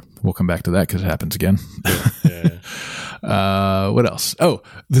for here. We'll come back to that because it happens again. Yeah. What else? Oh,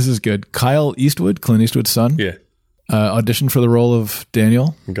 this is good. Kyle Eastwood, Clint Eastwood's son. Yeah, auditioned for the role of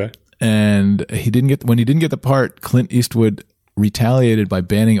Daniel. Okay, and when he didn't get the part, Clint Eastwood retaliated by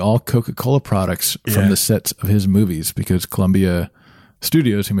banning all Coca-Cola products from the sets of his movies because Columbia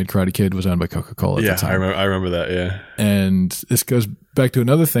Studios, who made Karate Kid, was owned by Coca-Cola at the time. I remember that, yeah. And this goes back to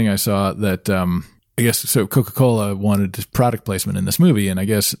another thing I saw that I guess so Coca-Cola wanted product placement in this movie, and I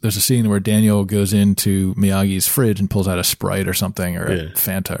guess there's a scene where Daniel goes into Miyagi's fridge and pulls out a Sprite or something, or a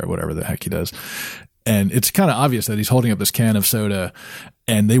Fanta or whatever the heck he does. And it's kind of obvious that he's holding up this can of soda,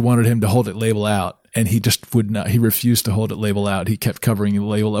 and they wanted him to hold it label out. And he just would not. He refused to hold it label out. He kept covering the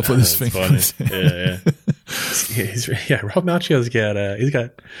label up with his finger. Ralph Macchio's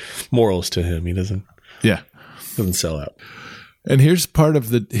got morals to him. He doesn't sell out. And here's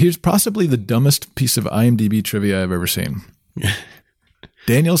possibly the dumbest piece of IMDb trivia I've ever seen.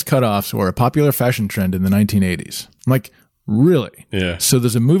 Daniel's cutoffs were a popular fashion trend in the 1980s. I'm like, really? Yeah. So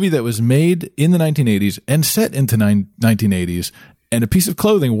there's a movie that was made in the 1980s and set into 1980s. And a piece of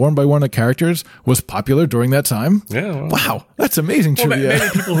clothing worn by one of the characters was popular during that time. Yeah. Well, wow. That's amazing trivia. Many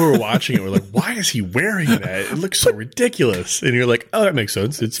people who were watching it were like, why is he wearing that? It looks so ridiculous. And you're like, oh, that makes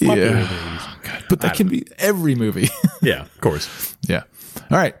sense. It's popular. Oh, God. But that can be every movie. Yeah, of course. Yeah.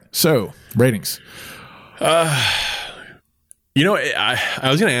 All right. So, ratings. I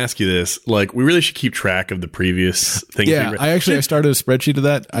was going to ask you this. Like, we really should keep track of the previous things. Yeah, I started a spreadsheet of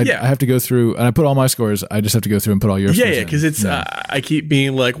that. I have to go through, and I put all my scores. I just have to go through and put all your scores. Yeah, because it's. I keep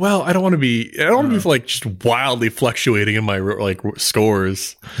being like, well, I don't want to be like just wildly fluctuating in my like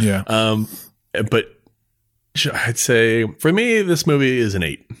scores. Yeah. But I'd say for me, this movie is an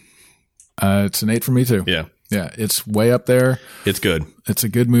 8. It's an 8 for me too. Yeah. Yeah. It's way up there. It's good. It's a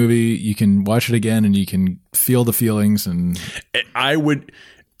good movie. You can watch it again and you can feel the feelings. And I would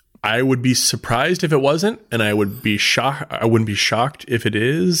be surprised if it wasn't, and I would be shocked. I wouldn't be shocked if it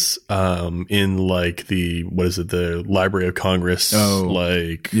is. In like the Library of Congress,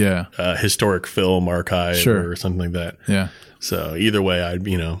 historic film archive or something like that. Yeah. So either way,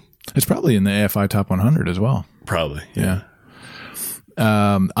 it's probably in the AFI Top 100 as well. Probably. Yeah.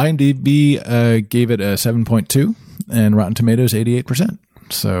 IMDb gave it a 7.2 and Rotten Tomatoes 88%.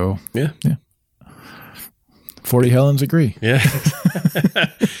 So yeah. 40 Helens agree. Yeah.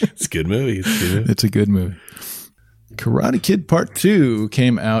 It's a good movie. It's a good movie. Karate Kid Part 2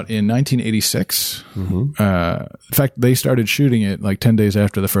 came out in 1986. Mm-hmm. In fact, they started shooting it like 10 days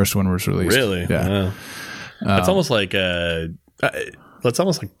after the first one was released. Really? Yeah. Wow. That's almost like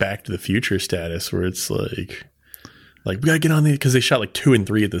Back to the Future status, where it's like we gotta get on the, because they shot like 2 and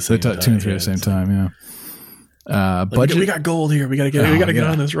 3 at the same time. 2 and 3 at the same time, yeah. Budget, we got gold here. We gotta get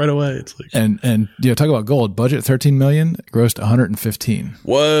on this right away. It's like and talk about gold. Budget $13 million, grossed $115.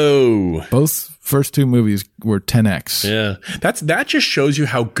 Whoa! Both first 2 movies were 10x. Yeah, that just shows you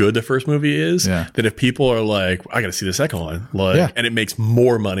how good the first movie is. Yeah. That if people are like, I gotta see the second one, and it makes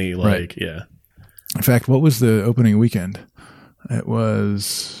more money. Right. Yeah. In fact, what was the opening weekend? It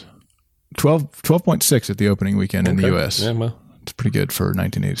was 12.6 at the opening weekend in the U.S. Yeah, well, it's pretty good for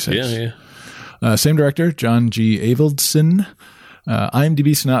 1986. Yeah. Same director, John G. Avildsen.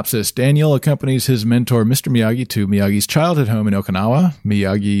 IMDb synopsis: Daniel accompanies his mentor, Mr. Miyagi, to Miyagi's childhood home in Okinawa.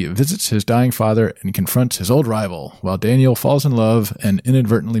 Miyagi visits his dying father and confronts his old rival, while Daniel falls in love and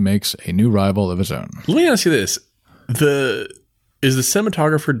inadvertently makes a new rival of his own. Let me ask you this. Is the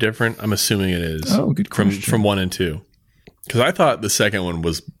cinematographer different? I'm assuming it is. Oh, good question. From 1 and 2. Because I thought the second one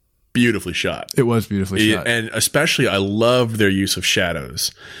was beautifully shot. It was beautifully shot. And especially, I loved their use of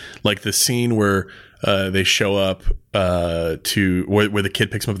shadows. Like the scene where they show up to where the kid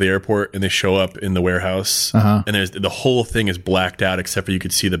picks them up at the airport, and they show up in the warehouse. Uh-huh. And the whole thing is blacked out except for you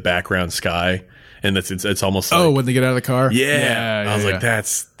could see the background sky. And it's almost like, when they get out of the car? Yeah. I was like,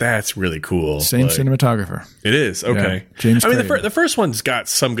 that's really cool. Same cinematographer. It is. Okay. Yeah. James Craig. The first one's got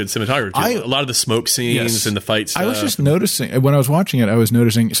some good cinematography too. A lot of the smoke scenes and the fight stuff. I was just noticing, when I was watching it,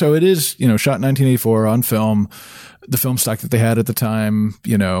 so it is, shot in 1984 on film, the film stock that they had at the time,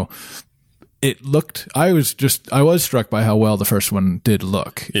 it looked, I was struck by how well the first one did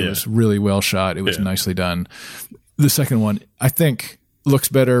look. It was really well shot. It was nicely done. The second one, I think, looks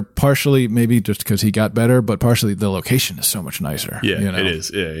better, partially maybe just because he got better, but partially the location is so much nicer. Yeah, it is.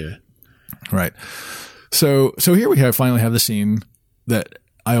 Yeah. Right. So here we finally have the scene that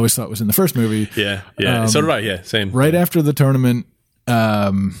I always thought was in the first movie. Yeah. So did I. Yeah, same. Right after the tournament,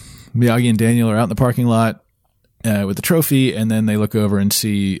 Miyagi and Daniel are out in the parking lot with the trophy, and then they look over and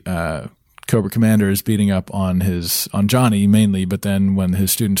see Cobra Commander is beating up on Johnny mainly, but then when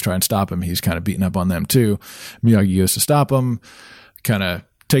his students try and stop him, he's kind of beating up on them too. Miyagi goes to stop him, kind of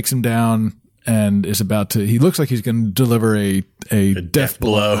takes him down, and is about to, he looks like he's going to deliver a death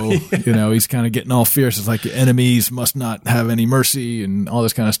blow. He's kind of getting all fierce. It's like enemies must not have any mercy and all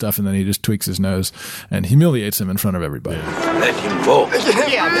this kind of stuff. And then he just tweaks his nose and humiliates him in front of everybody. Let him go.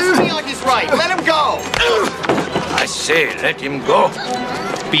 Yeah, Mr. Miyagi is right. Let him go. I say, let him go.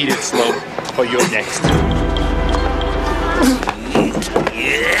 Beat it, Slope, or you're next.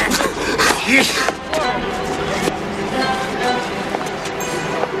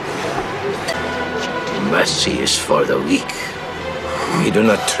 Mercy is for the weak. We do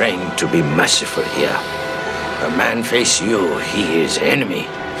not train to be merciful here. A man face you, he is enemy.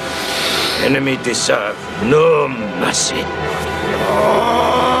 Enemy deserve no mercy.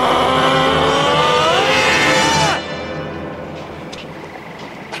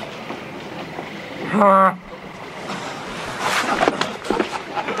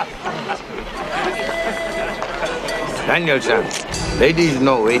 Daniel-san, ladies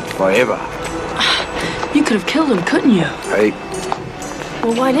no wait forever. You could have killed him, couldn't you?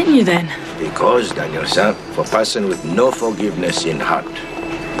 Well, why didn't you then? Because, Daniel-san, for person with no forgiveness in heart,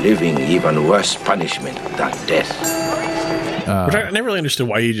 living even worse punishment than death. Which I never really understood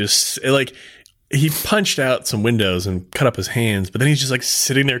why he just, he punched out some windows and cut up his hands, but then he's just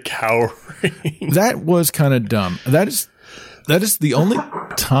sitting there cowering. That was kind of dumb. That is the only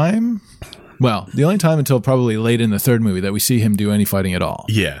time, the only time until probably late in the third movie that we see him do any fighting at all.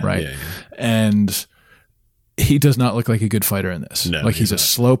 Yeah. Right. Yeah. And he does not look like a good fighter in this. No, he's a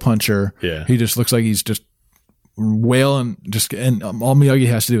slow puncher. Yeah. He just looks like he's just wailing, and all Miyagi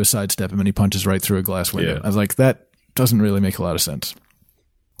has to do is sidestep him and he punches right through a glass window. Yeah. I was like, that doesn't really make a lot of sense.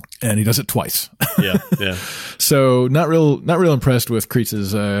 and he does it twice. Yeah. So not real impressed with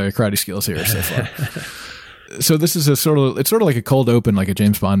Kreetz's karate skills here so far. So this is it's sort of like a cold open, like a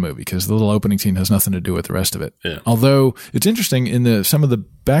James Bond movie, because the little opening scene has nothing to do with the rest of it. Yeah. Although it's interesting in some of the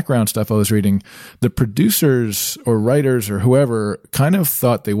background stuff I was reading, the producers or writers or whoever kind of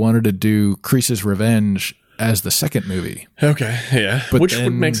thought they wanted to do Kreetz's Revenge as the second movie. Okay, yeah. But which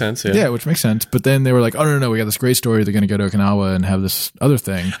would make sense, yeah. Yeah, which makes sense. But then they were like, oh, no, we got this great story. They're going to go to Okinawa and have this other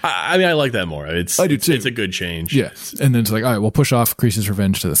thing. I mean, I like that more. I do too. It's a good change. Yeah. And then it's like, all right, we'll push off Kreetz's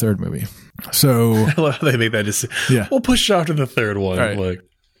Revenge to the third movie. So I love how they make that decision. Yeah. We'll push it off to the third one. Right.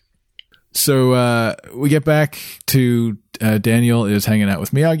 So we get back to Daniel is hanging out with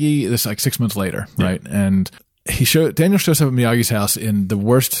Miyagi. This is like 6 months later, right? And Daniel shows up at Miyagi's house in the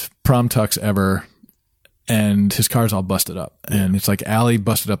worst prom tux ever. And his car's all busted up. And it's like Allie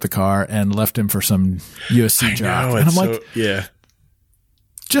busted up the car and left him for some USC job. And I'm like,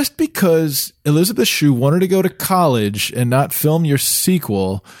 just because Elizabeth Shue wanted to go to college and not film your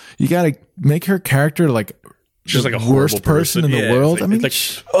sequel, you got to make her character like she's like a worst person in the world. Like,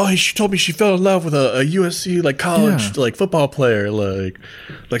 I mean, she told me she fell in love with a USC like college like football player. Like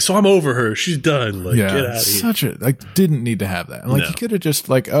so I'm over her. She's done. Like get out of here. Didn't need to have that. Like you could have just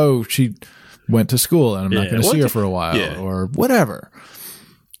like, oh, she went to school and I'm not going to see her for a while or whatever.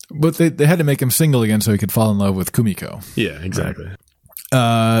 But they had to make him single again so he could fall in love with Kumiko. Yeah, exactly.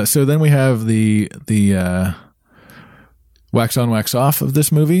 Right? So then we have the wax on, wax off of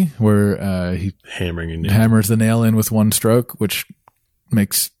this movie where he hammers the nail in with one stroke, which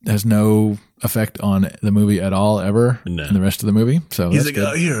has no effect on the movie at all ever in the rest of the movie. So he's like,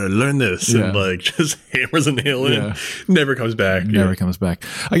 oh, here, learn this. And like just hammers a nail in. Never comes back. Never comes back.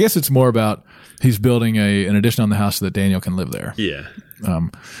 I guess it's more about he's building an addition on the house so that Daniel can live there. Yeah.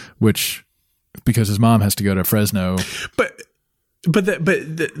 Which, because his mom has to go to Fresno. Because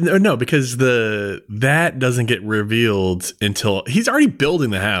that doesn't get revealed until he's already building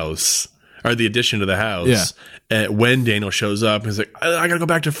the house or the addition to the house. Yeah. And when Daniel shows up, he's like, I gotta go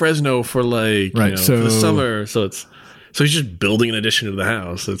back to Fresno for for the summer. So he's just building an addition to the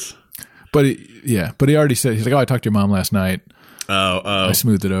house. But he already said, he's like, oh, I talked to your mom last night. I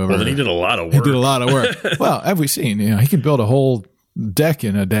smoothed it over. Well, then he did a lot of work. Well, have we seen? He can build a whole deck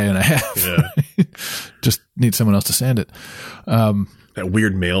in a day and a half. Yeah. Just need someone else to sand it. That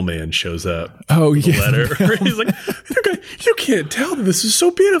weird mailman shows up. Oh, yeah. Letter. He's like, you can't tell that this is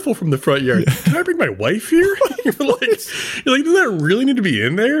so beautiful from the front yard. Can I bring my wife here? You're like, does that really need to be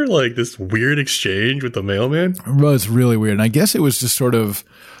in there? Like this weird exchange with the mailman? Well, it's really weird. And I guess it was just sort of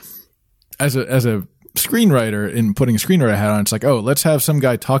as a screenwriter, in putting a screenwriter hat on, it's like, oh, let's have some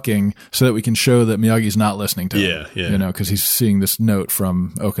guy talking so that we can show that Miyagi's not listening to him. Yeah. Because he's seeing this note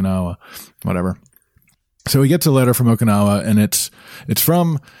from Okinawa, whatever. So he gets a letter from Okinawa, and it's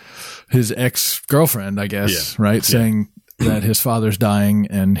from his ex-girlfriend, I guess, right? Saying that his father's dying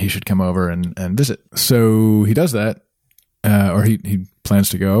and he should come over and visit. So he does that, or he plans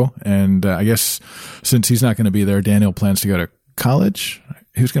to go. And I guess since he's not going to be there, Daniel plans to go to college.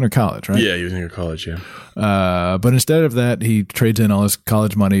 He was going to college, right? Yeah, he was going to college, yeah. But instead of that, he trades in all his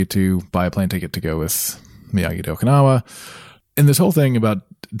college money to buy a plane ticket to go with Miyagi to Okinawa. And this whole thing about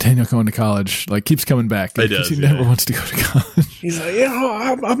Daniel going to college keeps coming back because he never wants to go to college. He's like,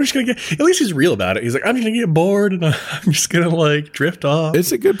 I'm just going to get, at least he's real about it. He's like, I'm just going to get bored and I'm just going to drift off.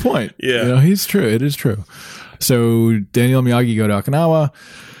 It's a good point. Yeah. He's true. It is true. So Daniel and Miyagi go to Okinawa.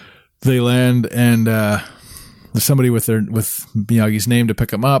 They land and, there's somebody with Miyagi's name to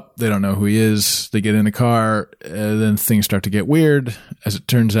pick him up. They don't know who he is. They get in a car. Then things start to get weird. As it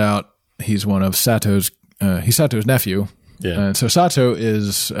turns out, he's one of Sato's nephew. Yeah. So Sato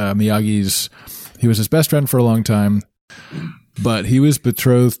is he was his best friend for a long time, but he was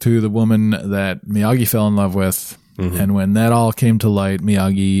betrothed to the woman that Miyagi fell in love with. Mm-hmm. And when that all came to light,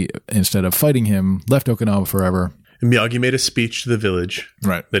 Miyagi, instead of fighting him, left Okinawa forever. And Miyagi made a speech to the village,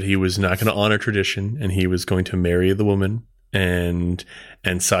 right? That he was not going to honor tradition and he was going to marry the woman. And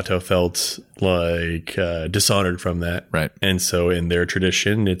Sato felt dishonored from that, right? And so in their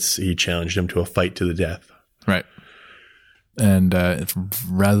tradition, he challenged him to a fight to the death, right? And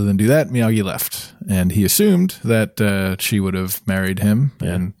rather than do that, Miyagi left, and he assumed that she would have married him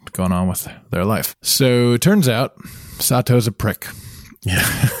and gone on with their life. So it turns out Sato's a prick.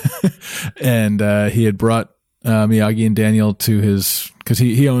 Yeah, and he had brought Miyagi and Daniel to because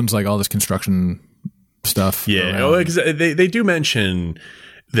he owns all this construction stuff. Yeah, because they do mention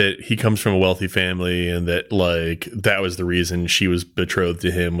that he comes from a wealthy family and that that was the reason she was betrothed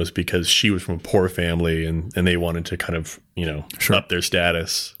to him, was because she was from a poor family and they wanted to kind of, up their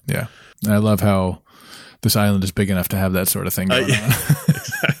status. Yeah. And I love how this island is big enough to have that sort of thing going on.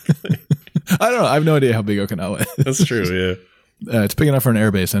 Exactly. I don't know. I have no idea how big Okinawa is. That's true. Yeah. It's big enough for an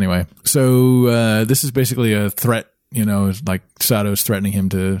airbase anyway. So this is basically a threat. You know, it's like Sato's threatening him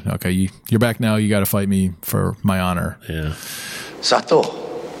to, okay, you're back now. You got to fight me for my honor. Yeah. Sato.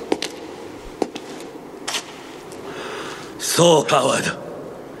 So, coward.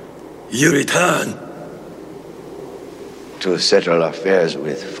 You return to settle affairs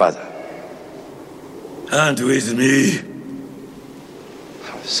with father. And with me.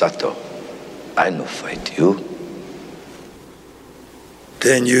 Sato, I no fight you.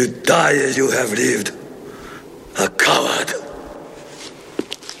 Then you die as you have lived. A coward.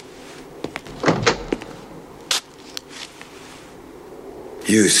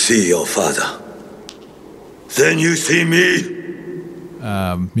 You see your father. Then you see me.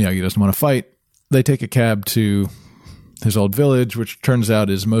 Miyagi doesn't want to fight. They take a cab to his old village, which turns out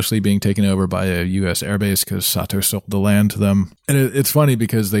is mostly being taken over by a U.S. airbase because Sato sold the land to them. And it's funny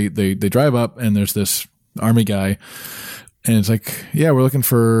because they drive up and there's this army guy. And it's like, yeah, we're looking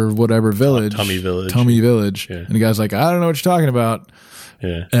for whatever village. Tommy Village. Yeah. And the guy's like, I don't know what you're talking about.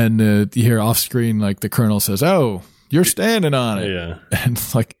 Yeah. And you hear off screen, like the colonel says, oh, you're standing on it. Yeah. And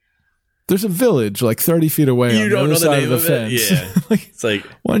it's like, there's a village like 30 feet away You on the don't other know the side name of the of it? fence. Yeah. Like, It's like,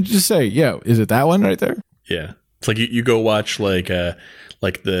 why don't you just say, yeah, is it that one right there? yeah. It's like you go watch like the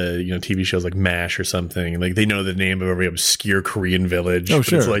TV shows like MASH or something. Like they know the name of every obscure Korean village. Oh, but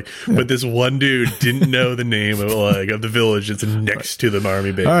sure. It's like, but this one dude didn't know the name of the village that's next to the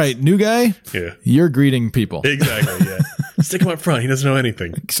army base. All right, new guy. Yeah. You're greeting people. Exactly. Yeah. Stick him up front. He doesn't know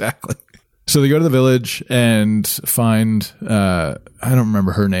anything. Exactly. So they go to the village and find, I don't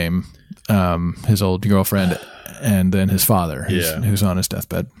remember her name, his old girlfriend, and then his father, who's on his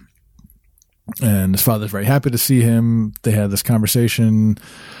deathbed. And his father's very happy to see him. They had this conversation.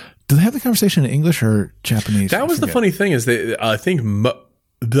 Do they have the conversation in English or Japanese? That was the funny thing is I think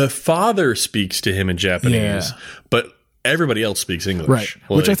the father speaks to him in Japanese, but everybody else speaks English. Right.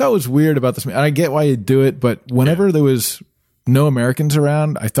 Like, which I thought was weird about this. I get why you do it, but whenever there was no Americans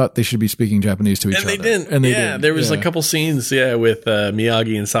around, I thought they should be speaking Japanese to each other. They didn't. And they didn't. There was a couple scenes, with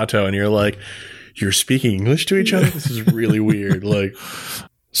Miyagi and Sato, and you're like, you're speaking English to each other? This is really weird. Like,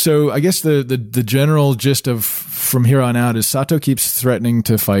 so I guess the general gist of from here on out is Sato keeps threatening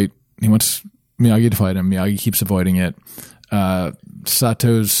to fight. He wants Miyagi to fight him. Miyagi keeps avoiding it.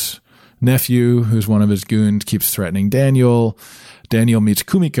 Sato's nephew, who's one of his goons, keeps threatening Daniel. Daniel meets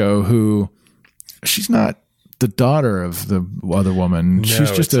Kumiko, who she's not the daughter of the other woman. No,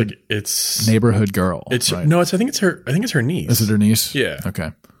 she's just it's neighborhood girl. It's right? no, I think it's her niece. Is it her niece? Yeah.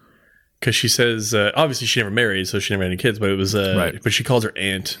 Okay. Because she says, obviously she never married, so she never had any kids, but it was, right. But she calls her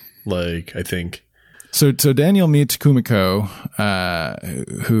aunt, like, I think. So Daniel meets Kumiko,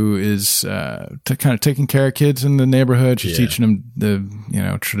 who is kind of taking care of kids in the neighborhood. She's teaching them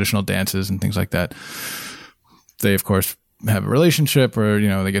the traditional dances and things like that. They of course have a relationship, or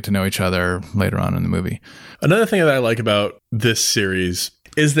they get to know each other later on in the movie. Another thing that I like about this series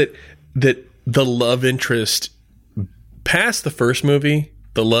is that the love interest past the first movie,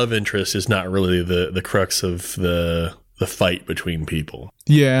 the love interest is not really the crux of the fight between people.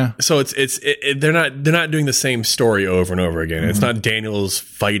 Yeah. So they're not doing the same story over and over again. Mm-hmm. It's not Daniel's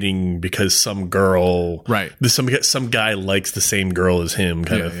fighting because some girl, right? Some guy likes the same girl as him,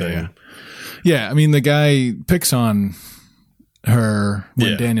 kind of thing. Yeah, I mean the guy picks on her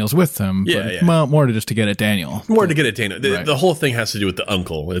when Daniel's with him. But well, more just to get at Daniel. More to get at Daniel. The whole thing has to do with the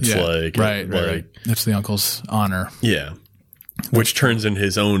uncle. It's right. It's the uncle's honor. Yeah. Which turns in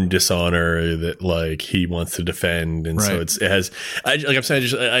his own dishonor that like he wants to defend, and so it has. I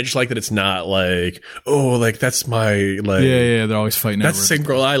just like that it's not like, oh, like that's my like they're always fighting. That's the same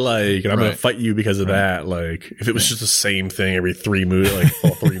girl I like, and I'm gonna fight you because of that. Like if it was just the same thing every three movies, like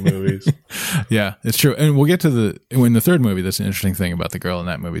all three movies. Yeah, it's true, and we'll get to in the third movie. That's an interesting thing about the girl in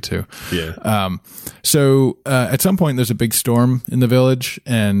that movie too. Yeah. So at some point, there's a big storm in the village,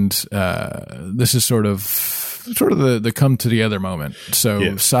 and this is sort of the come together moment.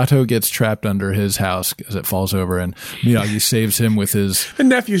 So Sato gets trapped under his house as it falls over, and Miyagi saves him with his. The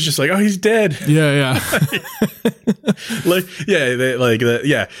nephew's just like, oh, he's dead. Yeah.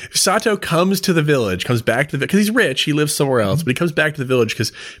 Sato comes to the village, comes back to because he's rich. He lives somewhere else, but he comes back to the village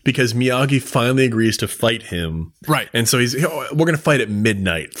because Miyagi finally agrees to fight him. Right. And so we're going to fight at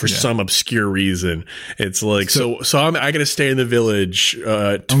midnight for some obscure reason. It's like, so I got to stay in the village,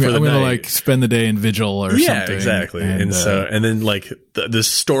 I'm going to like spend the day in vigil or something. Exactly. And then like the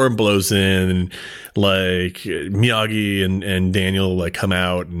storm blows in, and like Miyagi and Daniel like come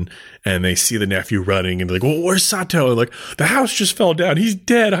out and they see the nephew running, and they're like, well, where's Sato? And like, the house just fell down. He's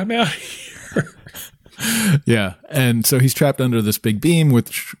dead. I'm out here. Yeah. And so he's trapped under this big beam,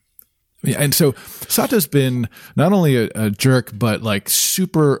 which Yeah, and so Sato's been not only a jerk, but like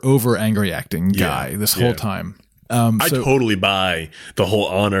super over angry acting guy this whole time. I totally buy the whole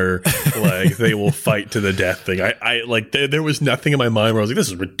honor, like they will fight to the death thing. I like there was nothing in my mind where I was like, this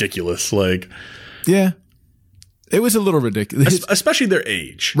is ridiculous. Like, yeah, it was a little ridiculous, especially their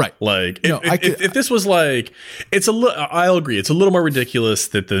age, right? Like, if this was like, I'll agree, it's a little more ridiculous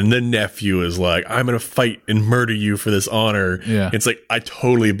that the nephew is like, I'm gonna fight and murder you for this honor. Yeah, it's like I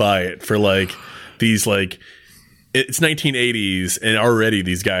totally buy it for like these like. It's 1980s, and already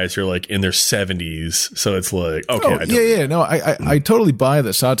these guys are like in their 70s. So it's like, okay, no, I totally buy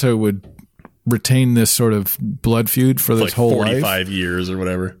that Sato would retain this sort of blood feud for this like whole 45 years or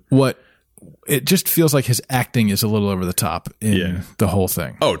whatever. It just feels like his acting is a little over the top in the whole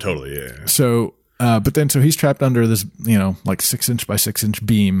thing. Oh, totally, yeah. So, but then he's trapped under this, like 6-inch by 6-inch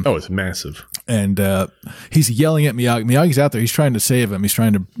beam. Oh, it's massive. And he's yelling at Miyagi. Miyagi's out there. He's trying to save him. He's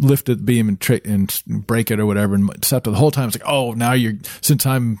trying to lift the beam and break it or whatever. And Sato the whole time it's like, oh, now since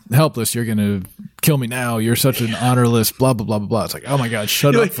I'm helpless, you're going to kill me now. You're such an honorless, blah, blah, blah, blah, blah. It's like, oh my God,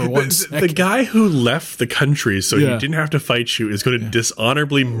 shut up for 1 second. The guy who left the country so he didn't have to fight you is going to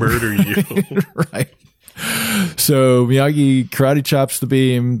dishonorably murder you. Right. So Miyagi karate chops the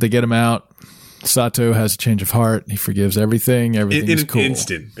beam. They get him out. Sato has a change of heart. He forgives everything. Everything's cool. In an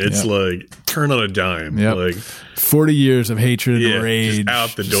instant. It's like turn on a dime. Yep. Like 40 years of hatred and rage. Just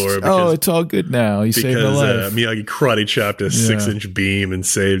out the door. Because, it's all good now. He saved my life. Miyagi karate chopped a 6-inch beam and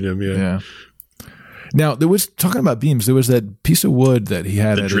saved him. Yeah. Now, there was, talking about beams, there was that piece of wood that he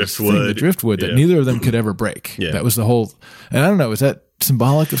had the at driftwood. The driftwood that neither of them could ever break. Yeah. That was the whole, and I don't know, is that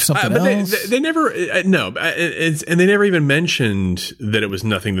symbolic of something else? They never, no, and they never even mentioned that it was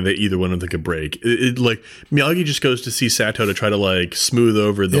nothing that either one of them could break. Like, Miyagi just goes to see Sato to try to like smooth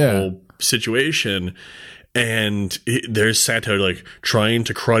over the whole situation. And there's Sato like trying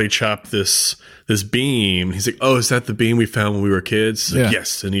to karate chop this beam. He's like, "Oh, is that the beam we found when we were kids?" Like,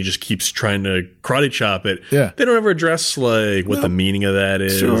 yes, and he just keeps trying to karate chop it. Yeah, they don't ever address like what the meaning of that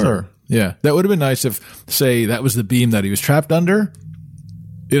is. Sure, yeah, that would have been nice if, say, that was the beam that he was trapped under.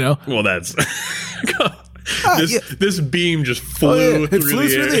 Well, that's. This beam just flew through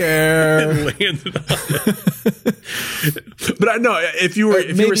the air and landed on it. But I know if you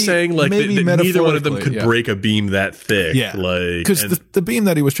were saying like that neither one of them could break a beam that thick, because the beam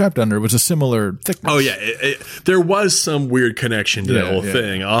that he was trapped under was a similar thickness. Oh yeah, there was some weird connection to that whole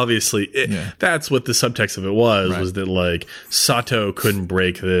thing. Obviously, that's what the subtext of it was that like Sato couldn't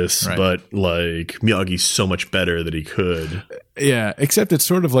break this, but like Miyagi's so much better that he could. Yeah, except it's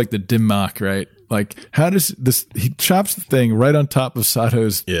sort of like the Dimmak, right? Like, how does this? He chops the thing right on top of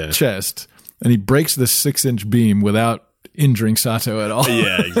Sato's chest, and he breaks this 6-inch beam without injuring Sato at all.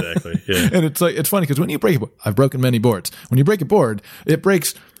 Yeah, exactly. Yeah. And it's like, it's funny because when you break I've broken many boards. When you break a board, it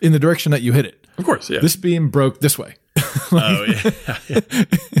breaks in the direction that you hit it. Of course, yeah. This beam broke this way.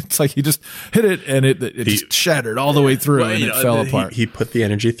 It's like he just hit it and it just shattered all the way through and it fell apart. He put the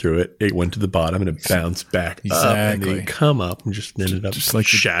energy through it. It went to the bottom and it bounced back up and then come up and just ended up just like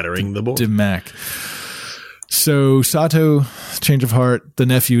shattering the board. Dimmak. So Sato, change of heart. The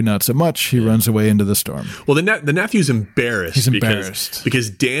nephew, not so much. He runs away into the storm. Well, the nephew's embarrassed. He's embarrassed because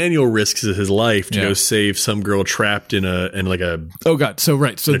Daniel risks his life to go save some girl trapped in a oh god. So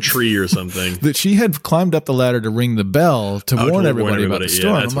a tree or something. That she had climbed up the ladder to ring the bell to warn everybody about the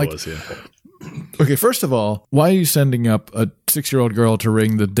storm. Yeah, that's I'm what like, it was, okay, first of all, why are you sending up a 6-year-old girl to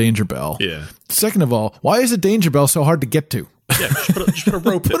ring the danger bell? Yeah. Second of all, why is a danger bell so hard to get to? Yeah, just put a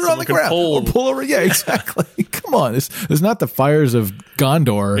rope. Put it on the ground. Or pull over. Yeah, exactly. Come on, it's not the fires of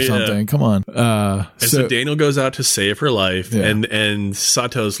Gondor or something. Come on. So Daniel goes out to save her life, and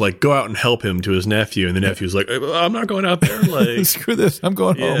Sato's like, "Go out and help him," to his nephew, and the nephew's like, "I'm not going out there. Like, screw this. I'm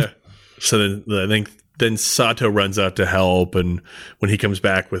going home." So then I think. Then Sato runs out to help, and when he comes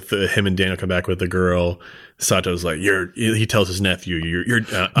back with him and Daniel come back with the girl, Sato's like, he tells his nephew,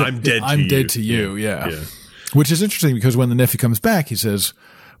 I'm dead to you. Yeah. Which is interesting because when the nephew comes back, he says,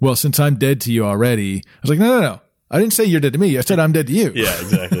 well, since I'm dead to you already, I was like, no. I didn't say you're dead to me. I said I'm dead to you. Yeah,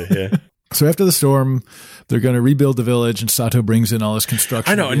 exactly. Yeah. So after the storm, they're going to rebuild the village, and Sato brings in all his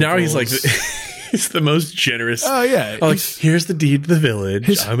construction. I know. And now he's like, he's the most generous. Oh yeah. Like, here's the deed to the village.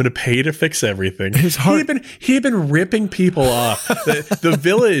 I'm going to pay you to fix everything. His heart. He had been ripping people off. The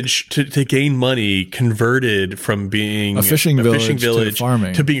village to gain money converted from being a fishing village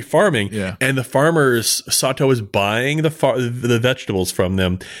to being farming. Yeah. And the farmers, Sato was buying the vegetables from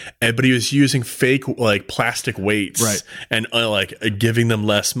them, but he was using fake like plastic weights, right, and like giving them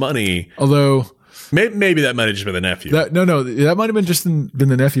less money. Although Maybe that might have just been the nephew. That might have been just been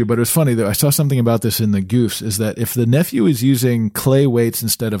the nephew, but it was funny though. I saw something about this in the Goofs, is that if the nephew is using clay weights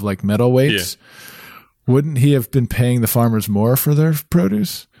instead of like metal weights, wouldn't he have been paying the farmers more for their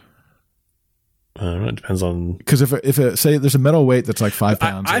produce? I don't know. It depends on, because if say there's a metal weight that's like 5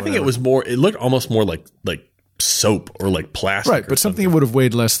 pounds. I think it was more. It looked almost more like soap or like plastic, right? But something would have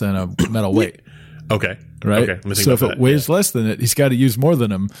weighed less than a metal weight. Okay. Right. Okay. So if it weighs less than it, he's got to use more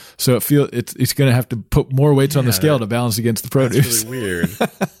than them. So he's going to have to put more weights on the scale to balance against the produce. That's really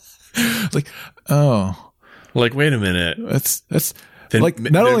weird. Like, wait a minute. That's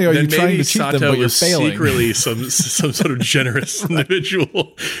not only are you trying to cheat them, but you're failing. Secretly some sort of generous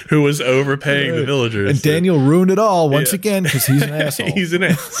individual who was overpaying the villagers. And Daniel ruined it all once again because he's an asshole. He's an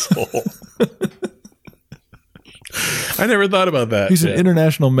asshole. I never thought about that. He's an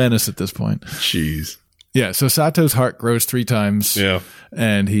international menace at this point. Jeez. Yeah, so Sato's heart grows 3 times. Yeah.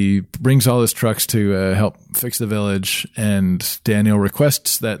 And he brings all his trucks to help fix the village. And Daniel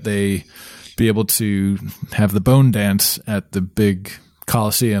requests that they be able to have the bone dance at the big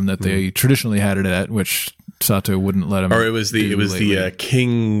Coliseum that they traditionally had it at, which Sato wouldn't let him. Or it was the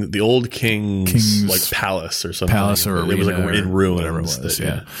old king's like palace or something. Palace or arena. It was like in ruins. Whatever it was,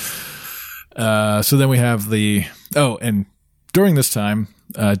 yeah. So then we have and during this time,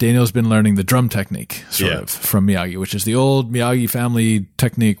 Daniel's been learning the drum technique, sort of, from Miyagi, which is the old Miyagi family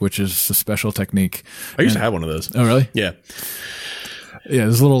technique, which is a special technique. I used to have one of those. Oh, really? Yeah. Yeah,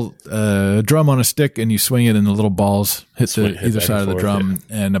 there's a little drum on a stick, and you swing it, and the little balls hit either side of the drum.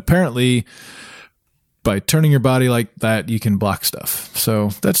 Yeah. And apparently, by turning your body like that, you can block stuff. So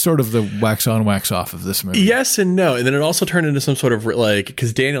that's sort of the wax on, wax off of this movie. Yes and no. And then it also turned into some sort of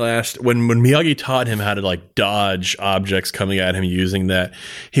because Daniel asked when Miyagi taught him how to like dodge objects coming at him using that,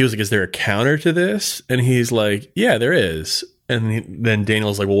 he was like, is there a counter to this? And he's like, yeah, there is. And then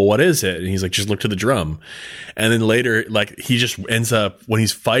Daniel's like, well, what is it? And he's like, just look to the drum. And then later, like, he just ends up, when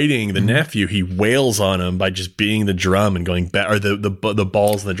he's fighting the nephew, he wails on him by just being the drum and going back, or the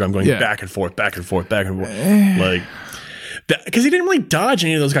balls of the drum going back and forth, back and forth, back and forth. Like, because he didn't really dodge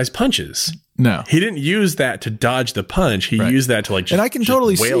any of those guys' punches. No. He didn't use that to dodge the punch. He used that to, like, just, and I can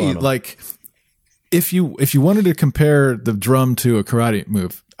totally see, like, if you wanted to compare the drum to a karate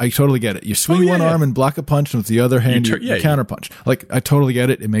move, I totally get it. You swing one arm and block a punch, and with the other hand, you counter punch. Like, I totally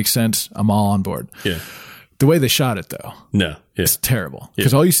get it. It makes sense. I'm all on board. Yeah. The way they shot it, though, it's terrible.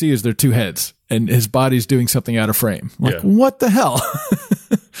 Because all you see is their 2 heads, and his body's doing something out of frame. Like, what the hell?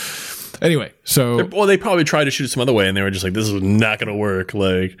 Anyway, so they probably tried to shoot it some other way, and they were just like, "This is not going to work."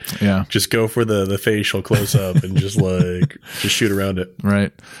 Like, just go for the facial close up and just shoot around it.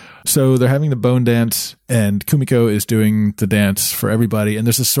 Right. So they're having the bone dance, and Kumiko is doing the dance for everybody. And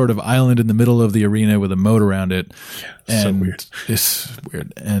there's this sort of island in the middle of the arena with a moat around it. Yeah, so weird. It's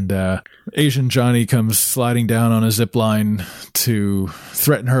weird. And Asian Johnny comes sliding down on a zip line to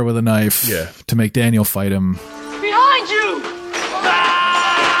threaten her with a knife to make Daniel fight him. Behind you!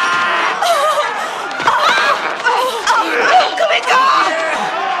 Kumiko!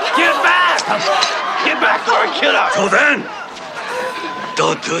 Get back! Get back or I kill her! So then,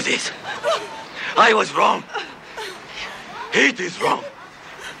 don't do this. I was wrong. Hate is wrong.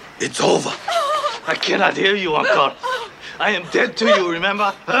 It's over. I cannot hear you, Uncle. I am dead to you,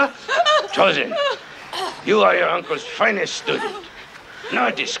 remember? Huh? Chosen, you are your uncle's finest student.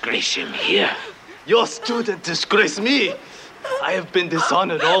 Now disgrace him here. Your student disgraced me. I have been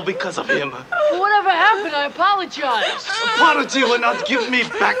dishonored all because of him. Whatever happened, I apologize. Apology will not give me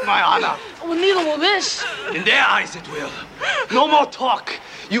back my honor. Well, neither will this. In their eyes it will. No more talk.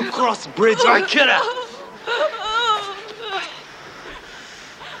 You cross bridge, I kill her.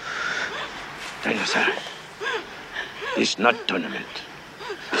 Daniel, sir. It's not tournament.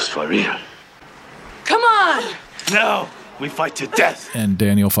 It's for real. Come on! No, we fight to death. And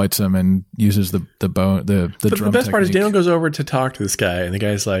Daniel fights him and uses the drum The best part is technique. Daniel goes over to talk to this guy, and the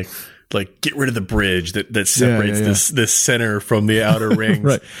guy's like get rid of the bridge that separates this center from the outer rings.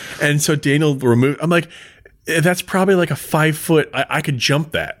 Right. And so Daniel I'm like, that's probably like a 5 foot. I could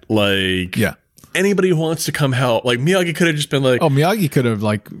jump that. Like, anybody who wants to come help, like Miyagi could have just been like, Miyagi could have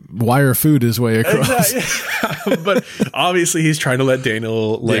like wire food his way across. Exactly. But obviously he's trying to let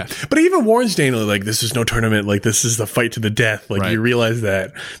Daniel but he even warns Daniel, like, this is no tournament. Like, this is the fight to the death. Like, you realize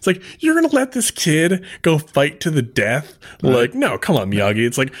that it's like, you're going to let this kid go fight to the death. Right. Like, no, come on, Miyagi.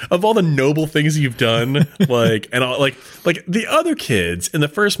 It's like, of all the noble things you've done, like, and all, like the other kids in the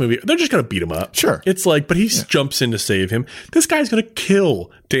first movie, they're just going to beat him up. Sure. It's like, but he jumps in to save him. This guy's going to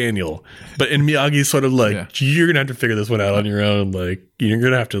kill Daniel. But in Miyagi's sort of like, you're going to have to figure this one out on your own. Like, you're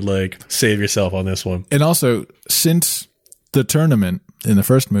going to have to like save yourself on this one. And also, since the tournament in the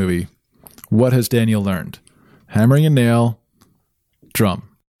first movie, What has Daniel learned? Hammering a nail,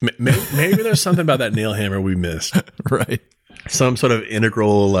 drum. Maybe there's something about that nail hammer we missed. Right. Some sort of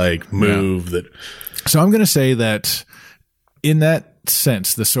integral like move that. So I'm going to say that in that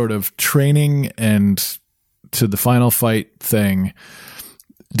sense, the sort of training and to the final fight thing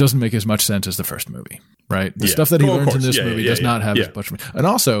doesn't make as much sense as the first movie, right? The stuff that he learns in this movie does not have as much. And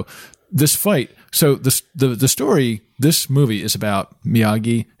also this fight. So the story, this movie is about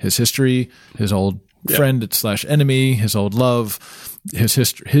Miyagi, his history, his old friend / enemy, his old love, his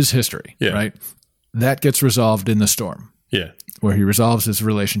history, right? That gets resolved in the storm. Yeah. Where he resolves his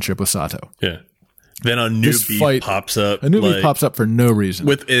relationship with Sato. Yeah. Then a new beef pops up. A new beef pops up for no reason.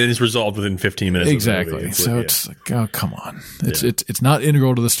 And it's resolved within 15 minutes. Exactly. It's like, oh, come on. It's not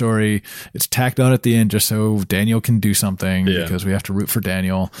integral to the story. It's tacked on at the end just so Daniel can do something because we have to root for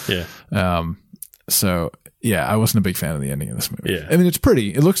Daniel. Yeah. So, yeah, I wasn't a big fan of the ending of this movie. Yeah. I mean, it's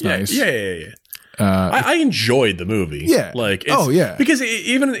pretty. It looks nice. Yeah. I enjoyed the movie. Yeah. Like, because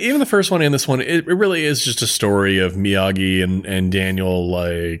even the first one and this one, it really is just a story of Miyagi and Daniel,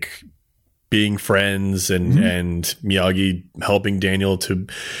 like, being friends and Miyagi helping Daniel to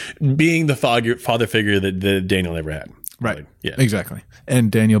being the father figure that Daniel never had. Right. Like, yeah. Exactly.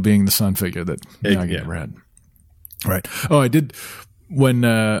 And Daniel being the son figure that Miyagi never had. Right. Oh, I did. When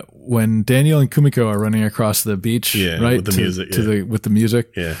Daniel and Kumiko are running across the beach, right, with the music, with the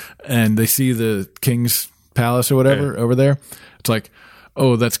music, and they see the king's palace or whatever over there, it's like,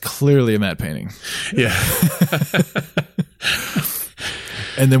 oh, that's clearly a matte painting. Yeah.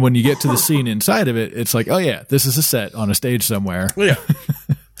 And then when you get to the scene inside of it, it's like, oh yeah, this is a set on a stage somewhere. Yeah.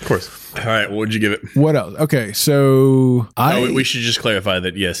 Of course. All right. What would you give it? What else? Okay. So we should just clarify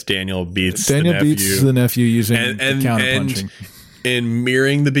that, yes, Daniel beats the nephew using counterpunching. In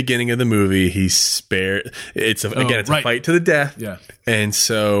mirroring the beginning of the movie, he's spared. It's a fight to the death. Yeah. And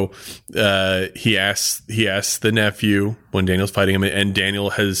so he asks the nephew when Daniel's fighting him, and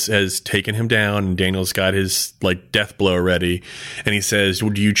Daniel has taken him down, and Daniel's got his like death blow ready, and he says,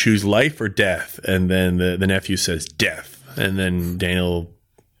 "Do you choose life or death?" And then the nephew says, "Death." And then Daniel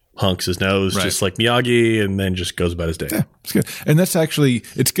hunks his nose just like Miyagi, and then just goes about his day. Yeah, it's good. And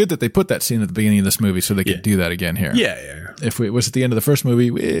it's good that they put that scene at the beginning of this movie so they could do that again here. Yeah. If it was at the end of the first movie,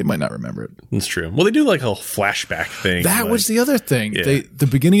 we might not remember it. That's true. Well, they do like a flashback thing. That was the other thing. Yeah. The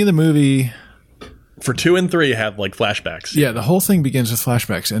beginning of the movie for 2 and 3 have like flashbacks. Yeah, the whole thing begins with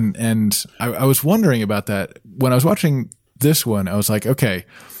flashbacks, and I was wondering about that when I was watching this one. I was like, okay,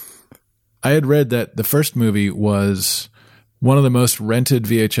 I had read that the first movie was one of the most rented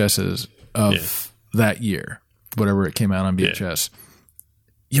VHSs of that year, whatever it came out on VHS.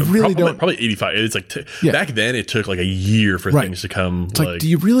 You really don't. Probably 85. It's like back then it took like a year for things to come. It's like, do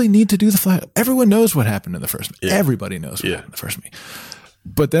you really need to do the flash? Everyone knows what happened in the first movie. Everybody knows what happened in the first movie.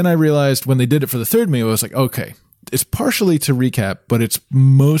 But then I realized when they did it for the third movie, I was like, okay, it's partially to recap, but it's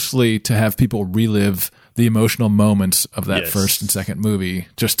mostly to have people relive the emotional moments of that first and second movie,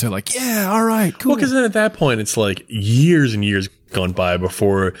 just to like, all right, cool. Well, because then at that point, it's like years and years gone by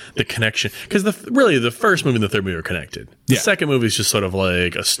before the connection. Because the first movie and the third movie are connected. The second movie is just sort of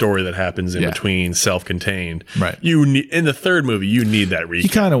like a story that happens in between, self-contained. Right. In the third movie, you need that recap. You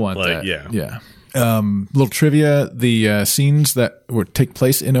kind of want that. Yeah. Little trivia: the scenes that take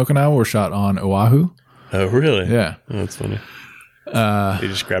place in Okinawa were shot on Oahu. Oh, really? Yeah. Oh, that's funny. They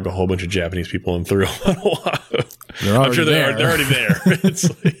just grabbed a whole bunch of Japanese people and threw them on Oahu. I'm sure they're already there. It's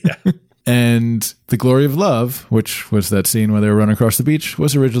like, And The Glory of Love, which was that scene where they were running across the beach,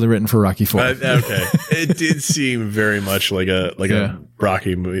 was originally written for Rocky IV. Okay. It did seem very much like a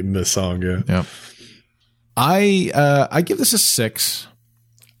Rocky movie, the song. Yeah. I give this a 6.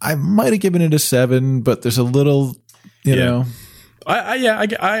 I might have given it a 7, but there's a little, you know. I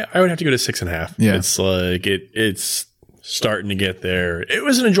would have to go to 6.5. Yeah. It's like it's starting to get there. It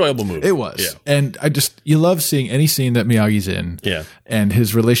was an enjoyable movie. It was. Yeah. And you love seeing any scene that Miyagi's in. Yeah. And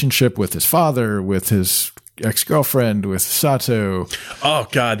his relationship with his father, with his ex-girlfriend, with Sato. Oh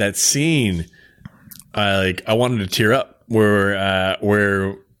God, that scene. I wanted to tear up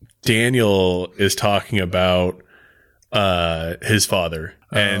where Daniel is talking about his father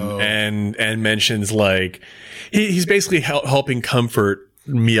and mentions like he's basically helping comfort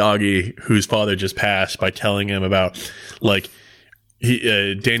Miyagi, whose father just passed, by telling him about like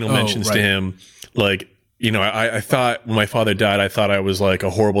Daniel mentions to him like I thought when my father died, I thought I was like a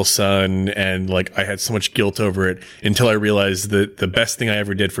horrible son and like I had so much guilt over it until I realized that the best thing I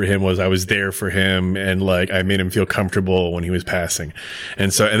ever did for him was I was there for him and like I made him feel comfortable when he was passing.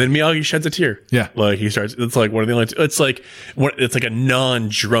 And then Miyagi sheds a tear. Yeah. Like it's like one of the only, it's like a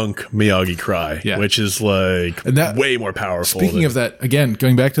non-drunk Miyagi cry, which is like way more powerful. Speaking of that, again,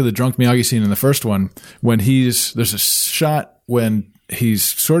 going back to the drunk Miyagi scene in the first one, when there's a shot when he's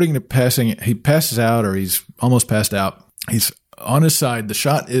sorting he passes out or he's almost passed out. He's on his side. The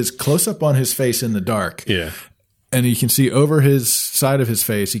shot is close up on his face in the dark. Yeah. And you can see over his side of his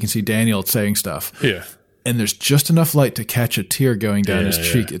face, you can see Daniel saying stuff. Yeah. And there's just enough light to catch a tear going down his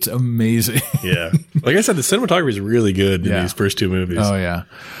cheek. It's amazing. Yeah. Like I said, the cinematography is really good in these first two movies. Oh, yeah.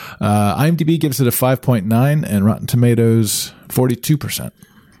 IMDb gives it a 5.9 and Rotten Tomatoes 42%.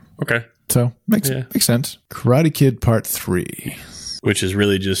 Okay. So makes sense. Karate Kid Part 3. Which is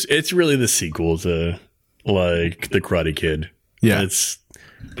really it's really the sequel to like the Karate Kid. Yeah. It's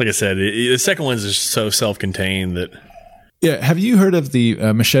like I said, the second one's just so self-contained that. Yeah. Have you heard of the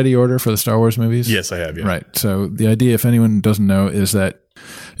machete order for the Star Wars movies? Yes, I have. Yeah. Right. So the idea, if anyone doesn't know, is that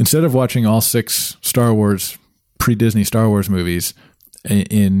instead of watching all 6 Star Wars, pre-Disney Star Wars movies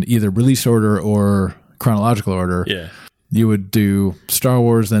in either release order or chronological order, you would do Star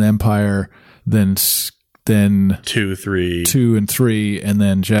Wars, then Empire, then 2, and 3, and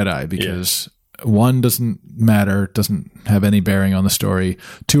then Jedi, because 1 doesn't matter, doesn't have any bearing on the story.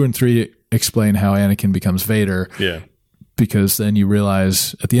 2 and 3 explain how Anakin becomes Vader. Yeah. Because then you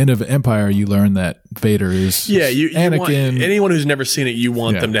realize at the end of Empire, you learn that Vader is Anakin. Anyone who's never seen it, you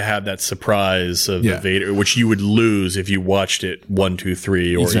want them to have that surprise of the Vader, which you would lose if you watched it 1, 2,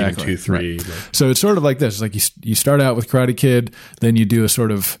 3, or even 2, 3. Right. So it's sort of like this. It's like you start out with Karate Kid, then you do a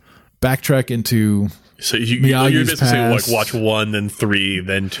sort of backtrack into. So you're basically saying like watch 1, then 3,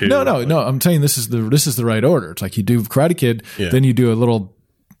 then 2. No. I'm saying this is the right order. It's like you do Karate Kid, then you do a little.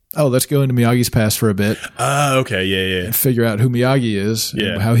 Oh, let's go into Miyagi's past for a bit. Okay, yeah. And figure out who Miyagi is,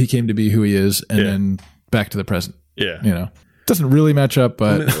 and how he came to be who he is, and then back to the present. Yeah, doesn't really match up,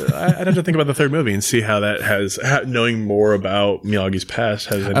 but I'd have to think about the third movie and see how that knowing more about Miyagi's past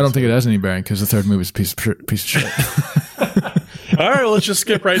has. I don't think it has any bearing because the third movie is a piece of shit. All right, well, let's just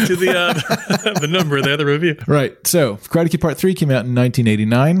skip right to the number there, the review. Right. So, Karate Kid Part 3 came out in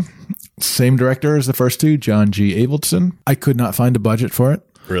 1989. Same director as the first two, John G. Avildsen. I could not find a budget for it.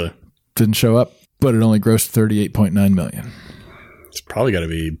 Really? Didn't show up, but it only grossed $38.9 million. It's probably got to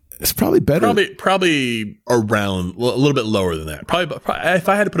be. It's probably better. Probably around a little bit lower than that. Probably if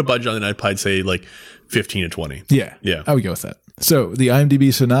I had to put a budget on it, I'd probably say like 15 to 20. Yeah. I would go with that. So the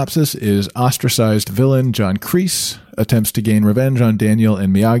IMDb synopsis is ostracized villain John Kreese attempts to gain revenge on Daniel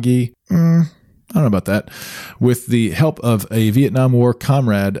and Miyagi. I don't know about that. With the help of a Vietnam War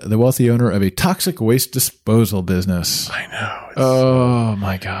comrade, the wealthy owner of a toxic waste disposal business. I know. Oh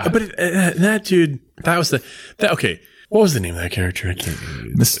my God. But that dude, okay. What was the name of that character? I can't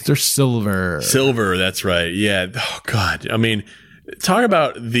remember. Mr. Silver. Silver, that's right. Yeah. Oh God. I mean, talk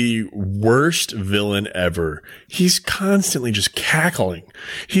about the worst villain ever. He's constantly just cackling.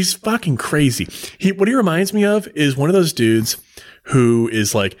 He's fucking crazy. What he reminds me of is one of those dudes who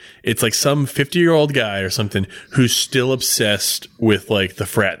is like, it's like some 50-year-old guy or something who's still obsessed with like the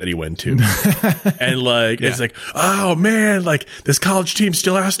frat that he went to. And like, it's like, oh man, like this college team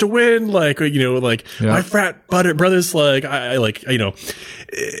still has to win. Like, my frat brothers, like, I like, the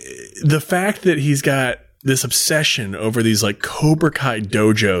fact that he's got this obsession over these like Cobra Kai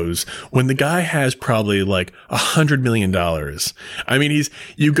dojos when the guy has probably like $100 million. I mean,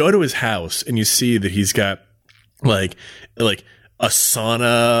 you go to his house and you see that he's got like a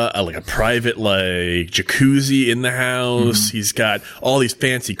sauna, like a private like jacuzzi in the house. He's got all these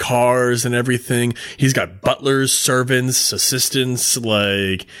fancy cars and everything. He's got butlers, servants, assistants.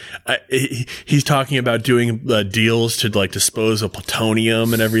 Like he's talking about doing deals to like dispose of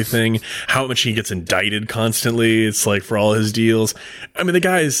plutonium and everything. How much he gets indicted constantly. It's like for all his deals. I mean, the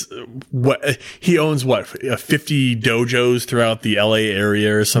guy's he owns 50 dojos throughout the LA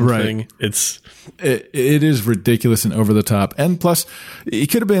area or something. Right. It is ridiculous and over the top. And plus,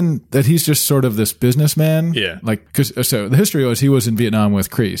 it could have been that he's just sort of this businessman. Yeah. So the history was he was in Vietnam with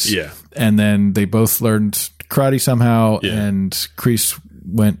Kreese. Yeah. And then they both learned karate somehow. Yeah. And Kreese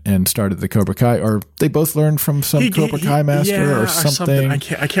went and started the Cobra Kai, or they both learned from some Cobra Kai master or something. I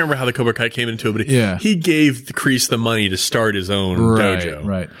can't remember how the Cobra Kai came into it, but he gave Kreese the money to start his own dojo.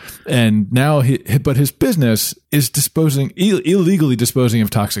 Right. And now but his business is illegally disposing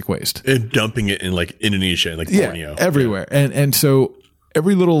of toxic waste and dumping it in like Indonesia and like Borneo. Everywhere. Yeah. And so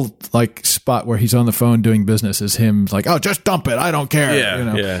every little like spot where he's on the phone doing business is him like, oh, just dump it. I don't care.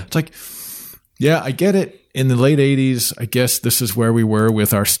 Yeah. It's like, Yeah, I get it. In the late 80s, I guess this is where we were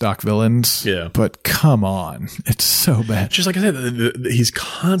with our stock villains. Yeah. But come on. It's so bad. Just like I said, he's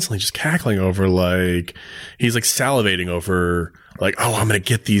constantly just cackling over, like, he's like salivating over, like, oh, I'm going to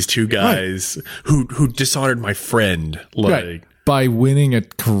get these two guys who dishonored my friend. Like, by winning a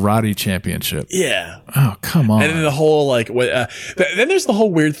karate championship. Yeah. Oh, come on. And then the whole, like, then there's the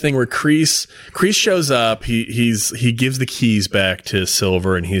whole weird thing where Kreese shows up. He gives the keys back to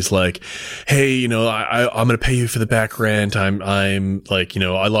Silver, and he's like, hey, you know, I'm going to pay you for the back rent. I'm like, you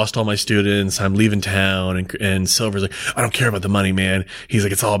know, I lost all my students. I'm leaving town. And Silver's like, I don't care about the money, man. He's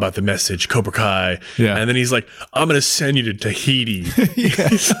like, it's all about the message, Cobra Kai. Yeah. And then he's like, I'm going to send you to Tahiti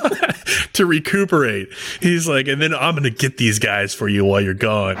to recuperate. He's like, and then I'm going to get these guys for you while you're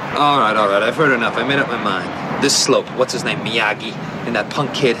gone. All right. I've heard enough. I made up my mind. This Slope, what's his name, Miyagi, and that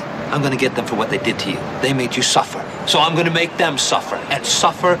punk kid, I'm going to get them for what they did to you. They made you suffer. So I'm going to make them suffer and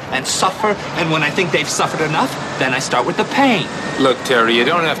suffer and suffer. And when I think they've suffered enough, then I start with the pain. Look, Terry, you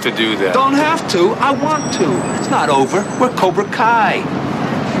don't have to do that. Don't have to. I want to. It's not over. We're Cobra Kai.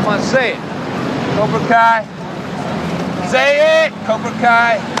 Come on, say it. Cobra Kai. Say it. Cobra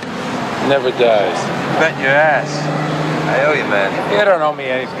Kai. Never dies. Bet your ass. I owe you, man. You don't owe me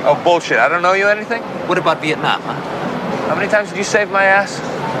anything. Oh, bullshit. I don't owe you anything? What about Vietnam, huh? How many times did you save my ass?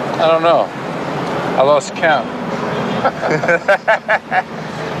 I don't know. I lost count.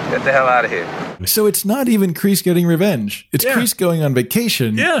 Get the hell out of here. So it's not even Kreese getting revenge. It's Kreese going on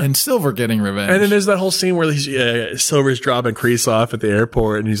vacation and Silver getting revenge. And then there's that whole scene where Silver's dropping Kreese off at the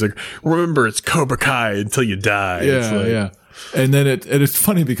airport, and he's like, remember, it's Cobra Kai until you die. Yeah, it's like, yeah. And then it's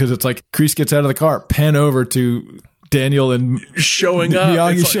funny because it's like Kreese gets out of the car, pan over to Daniel and showing up.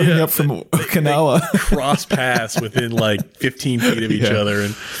 Miyagi showing up from Okinawa. They cross paths within like 15 feet of each other.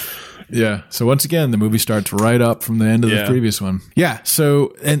 And yeah. So once again, the movie starts right up from the end of the previous one. Yeah.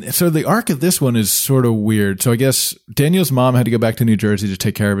 So the arc of this one is sort of weird. So I guess Daniel's mom had to go back to New Jersey to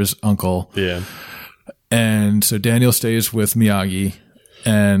take care of his uncle. Yeah. And so Daniel stays with Miyagi.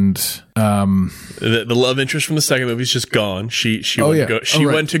 And the love interest from the second movie is just gone. She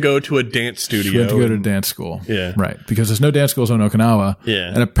went to go to a dance studio. She went to go to dance school. Yeah. Right. Because there's no dance schools on Okinawa. Yeah.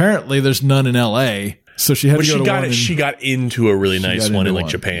 And apparently there's none in LA. So she had to go to one. She got into a really nice one in like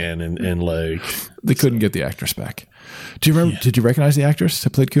Japan and like they couldn't get the actress back. Do you remember? Did you recognize the actress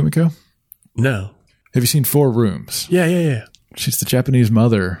that played Kumiko? No. Have you seen 4 Rooms? Yeah. She's the Japanese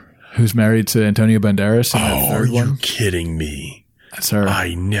mother who's married to Antonio Banderas in that third one. Are you kidding me? That's her.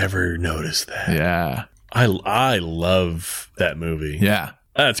 I never noticed that. Yeah. I love that movie. Yeah.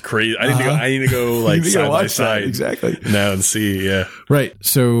 That's crazy. I need to go like side by side. Exactly. Now and see. Yeah. Right.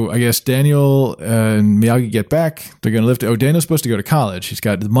 So I guess Daniel and Miyagi get back. They're going to live. Daniel's supposed to go to college. He's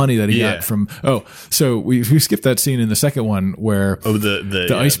got the money that he got from. So we skipped that scene in the second one where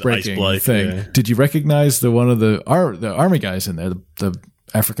the ice breaking thing. Yeah. Did you recognize one of the army guys in there? The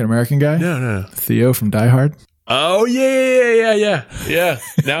African American guy? No. Theo from Die Hard. Oh yeah.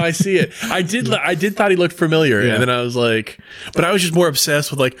 Now I see it. I did thought he looked familiar, and then I was like, but I was just more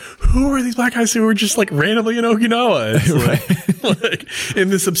obsessed with like, who are these black guys who were just like randomly in Okinawa? It's like in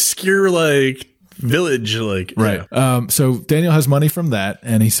this obscure like village, like right. Yeah. So Daniel has money from that,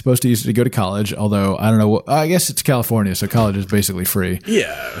 and he's supposed to use it to go to college. Although I don't know. I guess it's California, so college is basically free.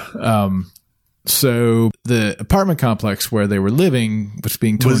 Yeah. So the apartment complex where they were living was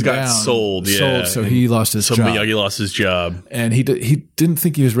being torn down. Sold. So he lost his job. So Miyagi lost his job. And he didn't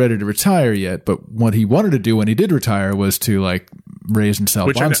think he was ready to retire yet, but what he wanted to do when he did retire was to like raise and sell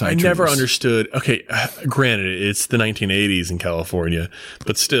bonsai trees. I never understood. Okay, granted, it's the 1980s in California,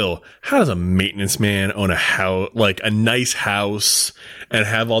 but still, how does a maintenance man own a house, like a nice house, and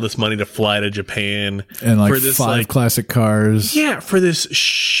have all this money to fly to Japan and like for this, 5 classic cars? Yeah, for this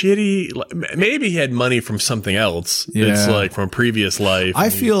shitty. Maybe he had money from something else. Yeah. It's like from a previous life. I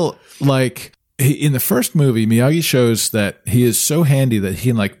feel like in the first movie, Miyagi shows that he is so handy that he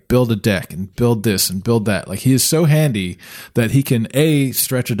can like build a deck and build this and build that. Like he is so handy that he can A,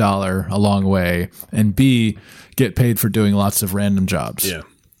 stretch $1 a long way, and B, get paid for doing lots of random jobs. Yeah.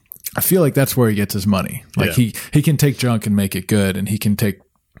 I feel like that's where he gets his money. Like he can take junk and make it good, and he can take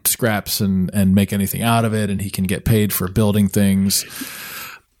scraps and make anything out of it, and he can get paid for building things.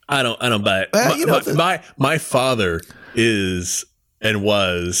 I don't buy it. My father is and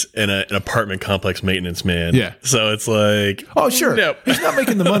was an apartment complex maintenance man. Yeah. So it's like, oh sure, no. He's not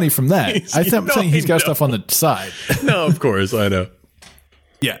making the money from that. I'm saying he's got stuff on the side. No, of course I know.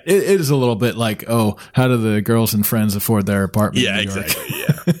 Yeah, it is a little bit like, oh, how do the girls and friends afford their apartment? Yeah, in New York? exactly.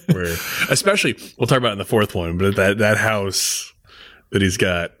 Yeah, especially we'll talk about it in the fourth one, but that house that he's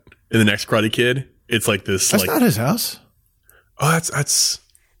got in the next Karate Kid, it's like this. That's not his house. Oh, that's.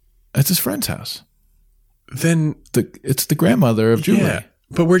 It's his friend's house. Then it's the grandmother of Julie. Yeah,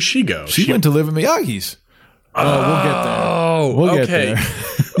 but where'd she go? She went to live in Miyagi's. Oh, we'll get okay. there.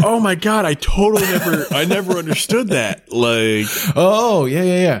 Oh my God, I never understood that. Like, oh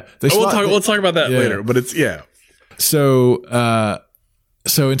yeah. We'll talk about that later. But it's So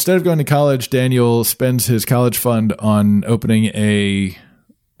instead of going to college, Daniel spends his college fund on opening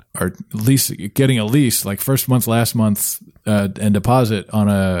getting a lease, like first month, last month, and deposit on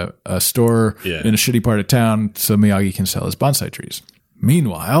a store in a shitty part of town so Miyagi can sell his bonsai trees.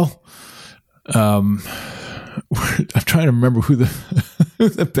 Meanwhile, I'm trying to remember who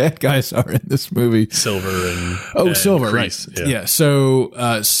the bad guys are in this movie. Silver and Silver, Kreese, right? Yeah.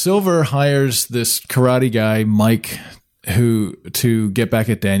 So Silver hires this karate guy, Mike, to get back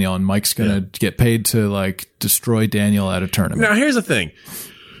at Daniel, and Mike's gonna get paid to like destroy Daniel at a tournament. Now here's the thing.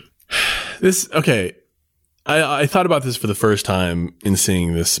 I thought about this for the first time in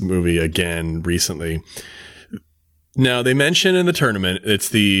seeing this movie again recently. Now they mention in the tournament it's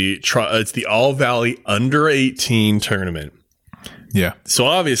the All Valley under 18 tournament. Yeah. So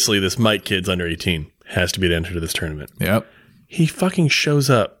obviously this Mike kid's under 18 has to be entered to this tournament. Yep. He fucking shows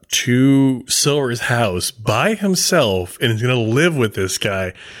up to Silver's house by himself and is going to live with this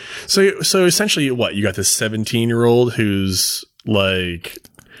guy. So essentially what? You got this 17-year-old who's like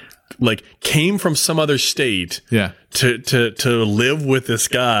came from some other state to live with this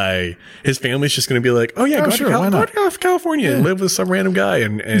guy. His family's just going to be like, oh yeah, go to California and live with some random guy.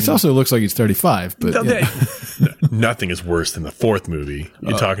 And he also looks like he's 35, but nothing is worse than the fourth movie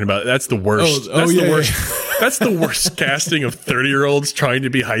you're talking about. That's the worst. The worst. That's the worst casting of 30-year-olds trying to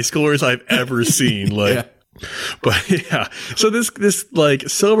be high schoolers I've ever seen. But yeah, so this like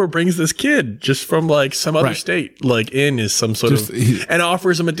Silver brings this kid just from like some other state, like in is some sort of, and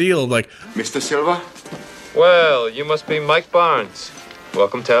offers him a deal like, Mr. Silva? Well, you must be Mike Barnes.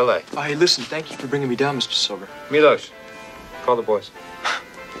 Welcome to LA. Oh, hey, listen, thank you for bringing me down, Mr. Silver. Milos, call the boys.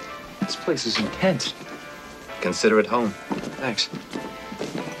 This place is intense. Consider it home. Thanks.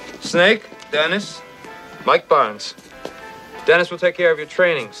 Snake, Dennis, Mike Barnes. Dennis will take care of your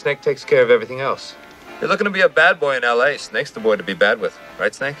training. Snake takes care of everything else. You're looking to be a bad boy in L.A. Snake's the boy to be bad with.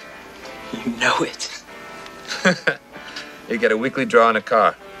 Right, Snake? You know it. You get a weekly draw in a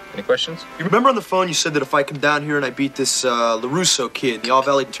car. Any questions? You remember on the phone you said that if I come down here and I beat this LaRusso kid in the All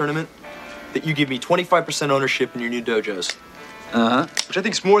Valley tournament, that you give me 25% ownership in your new dojos? Uh-huh. Which I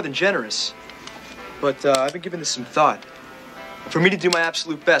think is more than generous. But I've been giving this some thought. For me to do my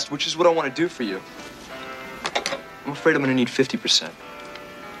absolute best, which is what I want to do for you, I'm afraid I'm going to need 50%.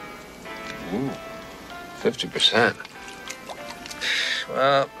 Ooh. 50%.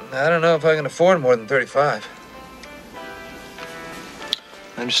 Well, I don't know if I can afford more than 35.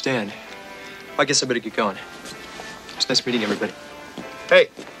 I understand. I guess I better get going. It's nice meeting everybody. Hey.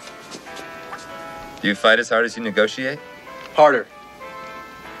 Do you fight as hard as you negotiate? Harder.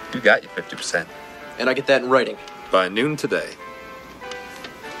 You got your 50%. And I get that in writing. By noon today.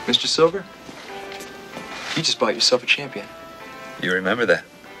 Mr. Silver, you just bought yourself a champion. You remember that.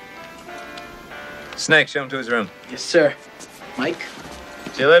 Snake, show him to his room. Yes, sir. Mike?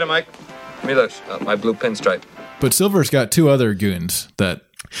 See you later, Mike. Milos, my blue pinstripe. But Silver's got two other goons that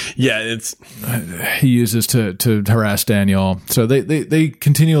he uses to harass Daniel. So they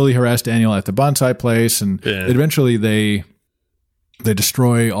continually harass Daniel at the bonsai place, and eventually they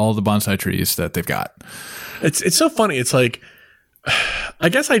destroy all the bonsai trees that they've got. It's so funny. It's like, I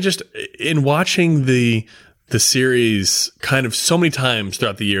guess I just, in watching the series kind of so many times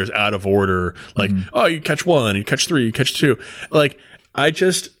throughout the years out of order, like, oh, you catch one, you catch three, you catch two. Like, I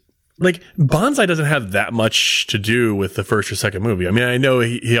just, like, bonsai doesn't have that much to do with the first or second movie. I mean, I know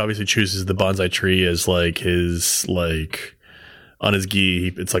he obviously chooses the bonsai tree as like his, like, on his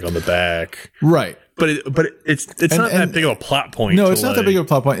gi, it's like on the back. Right. But it's not that big of a plot point. No, it's not that big of a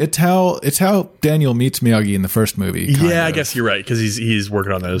plot point. It's how Daniel meets Miyagi in the first movie. Yeah, I guess you're right, because he's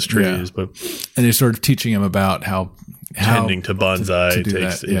working on those trees, but and he's sort of teaching him about how tending to bonsai to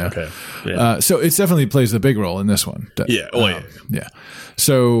takes. Yeah. Okay. Yeah. So it definitely plays the big role in this one. Yeah.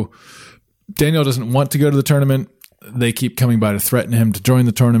 So Daniel doesn't want to go to the tournament. They keep coming by to threaten him to join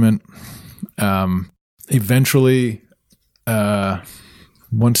the tournament. Eventually,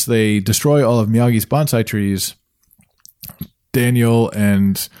 once they destroy all of Miyagi's bonsai trees, Daniel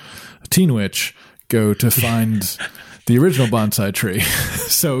and Teen Witch go to find the original bonsai tree.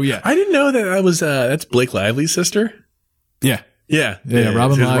 So, yeah. I didn't know that was that's Blake Lively's sister. Yeah. Yeah.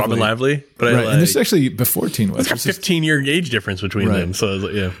 Robin Lively. Robin Lively. But right. And this is actually before Teen Witch. It's got 15-year age difference between them. So,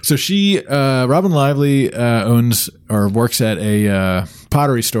 yeah. So Robin Lively owns or works at a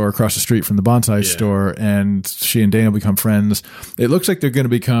pottery store across the street from the bonsai store, and she and Daniel become friends. It looks like they're going to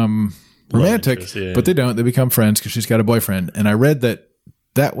become romantic, but they don't. They become friends because she's got a boyfriend. And I read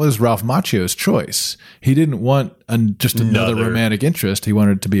that was Ralph Macchio's choice. He didn't want just another romantic interest. He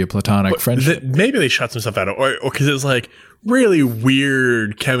wanted it to be a platonic friendship. Maybe they shot some stuff out of, or because it was like really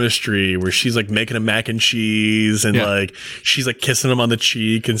weird chemistry where she's like making a mac and cheese and like she's like kissing him on the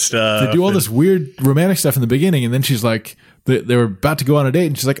cheek and stuff. They do all this weird romantic stuff in the beginning, and then she's like, they were about to go on a date,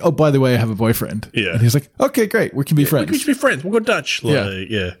 and she's like, "Oh, by the way, I have a boyfriend." Yeah, and he's like, "Okay, great, we can be friends. We can be friends. We'll go Dutch."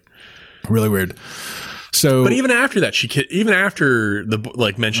 Yeah, really weird. So, but even after that, even after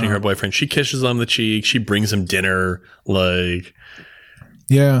the mentioning her boyfriend, she kisses him on the cheek. She brings him dinner. That's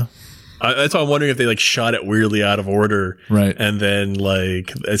why I'm wondering if they shot it weirdly out of order, right? And then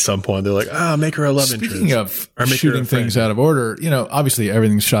at some point they're like, make her a love interest. Speaking of shooting things out of order, obviously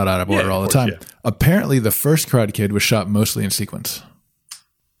everything's shot out of order all the time. Yeah. Apparently, the first Karate Kid was shot mostly in sequence.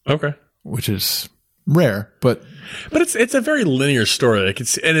 Okay, which is rare, but it's a very linear story.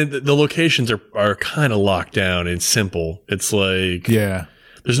 The locations are kind of locked down and simple. It's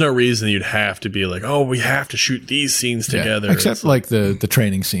there's no reason you'd have to be like, oh, we have to shoot these scenes together. Except the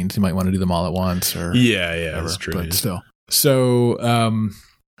training scenes, you might want to do them all at once, or whatever, that's true. But still, so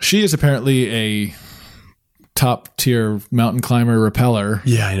she is apparently a top tier mountain climber rappeller.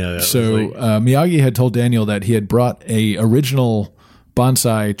 Yeah, I know that. So Miyagi had told Daniel that he had brought a original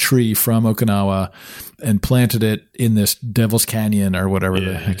bonsai tree from Okinawa and planted it in this Devil's Canyon or whatever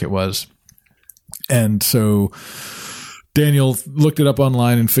the heck it was. And so Daniel looked it up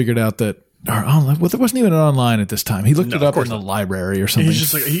online and figured out that, there wasn't even online at this time. He looked it up in the library or something.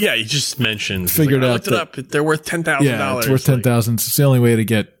 He's just he just mentioned, figured out, I looked it up. They're worth $10,000. Yeah, it's worth $10,000. It's the only way to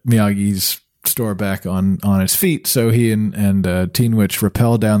get Miyagi's store back on its feet. So he and Teen Witch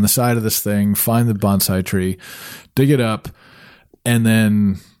rappel down the side of this thing, find the bonsai tree, dig it up, and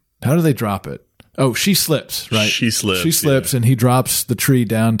then how do they drop it? Oh, she slips, right? She slips, and he drops the tree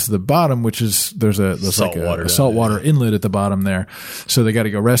down to the bottom, which is there's a saltwater inlet at the bottom there. So they got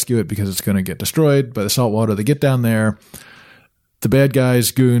to go rescue it because it's going to get destroyed by the saltwater. They get down there. The bad guys,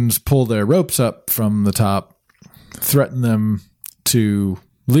 goons, pull their ropes up from the top, threaten them to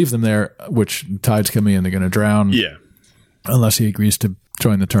leave them there, which tide's coming in. They're going to drown. Yeah, unless he agrees to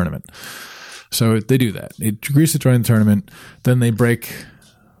join the tournament. So they do that. He agrees to join the tournament. Then they break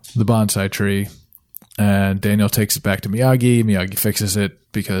the bonsai tree. And Daniel takes it back to Miyagi. Miyagi fixes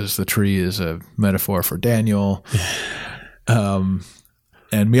it because the tree is a metaphor for Daniel. And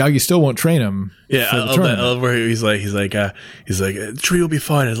Miyagi still won't train him. Yeah, I love where he's like, the tree will be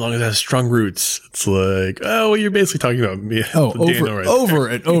fine as long as it has strong roots. It's like, oh, well, you're basically talking about me. Oh, over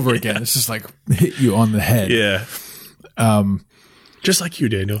and over again. It's just like hit you on the head. Yeah. Just like you,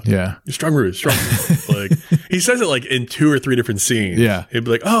 Daniel. Yeah. You're strong roots. He says it in 2 or 3 different scenes. Yeah. He'd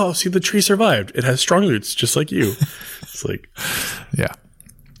be like, oh, see, the tree survived. It has strong roots, just like you. It's like. Yeah.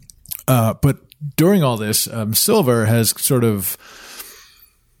 But during all this, Silver has sort of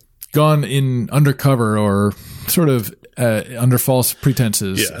gone in undercover or sort of under false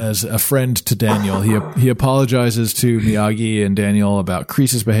pretenses as a friend to Daniel. He apologizes to Miyagi and Daniel about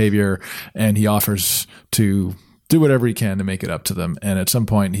Kreese's behavior, and he offers to do whatever he can to make it up to them. And at some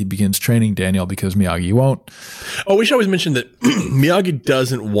point, he begins training Daniel because Miyagi won't. Oh, we should always mention that Miyagi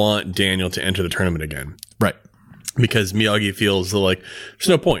doesn't want Daniel to enter the tournament again. Right. Because Miyagi feels there's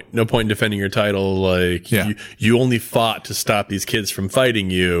no point in defending your title. You only fought to stop these kids from fighting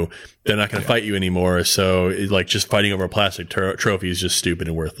you. They're not going to fight you anymore. So just fighting over a plastic trophy is just stupid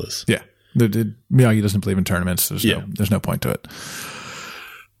and worthless. Yeah. Miyagi doesn't believe in tournaments. There's no point to it.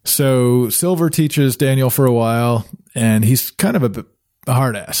 So Silver teaches Daniel for a while, and he's kind of a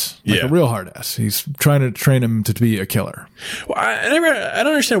hard ass, a real hard ass. He's trying to train him to be a killer. Well, I don't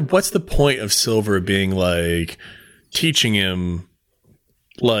understand what's the point of Silver being teaching him,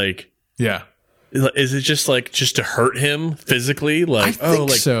 yeah. Is it just to hurt him physically? I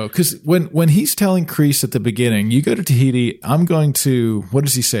think so. Because when he's telling Kreese at the beginning, you go to Tahiti, I'm going to, what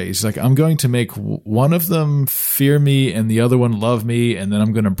does he say? He's like, I'm going to make one of them fear me and the other one love me, and then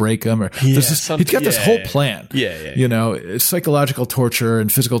I'm going to break them. He's got this whole plan. Yeah. Psychological torture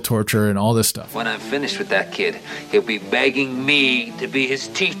and physical torture and all this stuff. When I'm finished with that kid, he'll be begging me to be his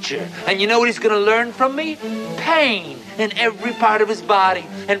teacher. And you know what he's going to learn from me? Pain in every part of his body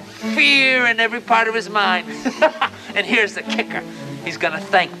and fear in every part of his mind. And here's the kicker. He's going to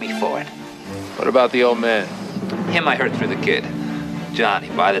thank me for it. What about the old man? Him I heard through the kid. Johnny.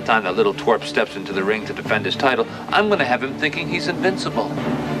 By the time that little twerp steps into the ring to defend his title, I'm going to have him thinking he's invincible.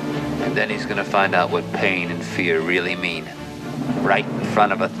 And then he's going to find out what pain and fear really mean. Right in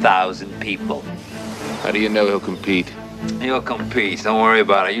front of 1,000 people. How do you know he'll compete? He'll compete. Don't worry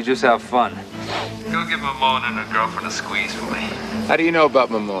about it. You just have fun. Go give Mamona and her girlfriend a squeeze for me. How do you know about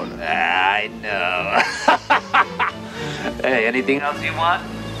Mamona? I know. Hey, anything else you want?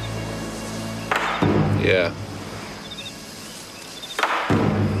 Yeah.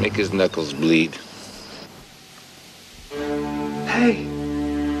 Make his knuckles bleed. Hey.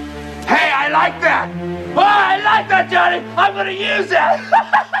 Hey, I like that! Oh, I like that, Johnny! I'm gonna use that!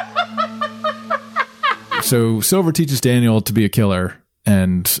 So Silver teaches Daniel to be a killer,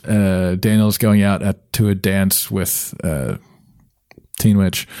 and Daniel's going out to a dance with Teen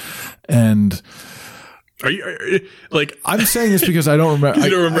Witch. And Are you like? I'm saying this because I don't remember.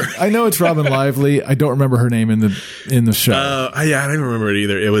 You don't remember? I know it's Robin Lively. I don't remember her name in the show. Yeah, I don't remember it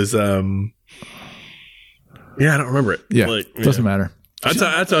either. It was yeah, I don't remember it. Yeah, doesn't matter. That's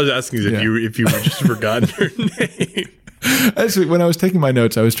what I was asking, is if you just forgotten her name. Actually, when I was taking my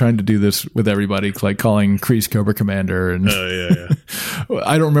notes, I was trying to do this with everybody, like calling Kreese Cobra Commander, and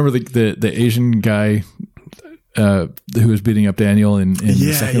I don't remember the Asian guy who was beating up Daniel in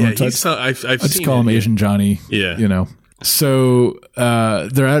the second one. I've just seen call him Asian Johnny. Yeah, you know. So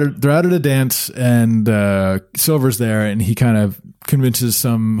they're out at a dance, and Silver's there, and he kind of convinces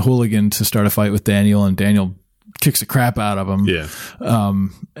some hooligan to start a fight with Daniel, and Daniel kicks the crap out of him. Yeah.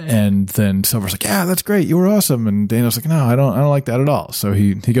 And then Silver's like, "Yeah, that's great. You were awesome." And Daniel's like, "No, I don't like that at all." So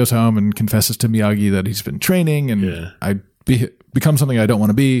he goes home and confesses to Miyagi that he's been training, and I become something I don't want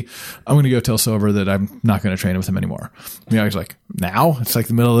to be. I'm going to go tell Silver that I'm not going to train with him anymore. Miyagi's like, "Now?" It's like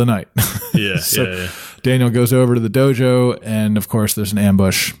the middle of the night. Yeah. So Daniel goes over to the dojo, and of course there's an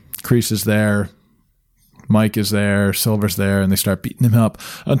ambush. Kreese is there. Mike is there. Silver's there, and they start beating him up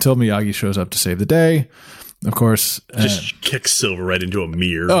until Miyagi shows up to save the day. Of course, just kicks Silver right into a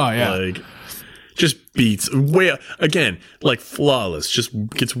mirror. Oh yeah, like just beats way again, like flawless. Just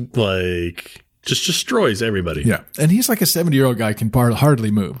gets like just destroys everybody. Yeah, and he's like a 70-year-old guy can hardly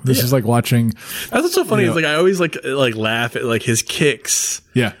move. This is like watching. That's what's so funny. Is like I always like laugh at like his kicks.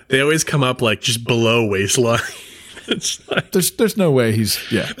 Yeah, they always come up like just below waistline. It's like, there's no way he's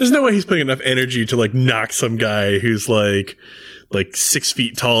There's no way he's putting enough energy to like knock some guy who's like 6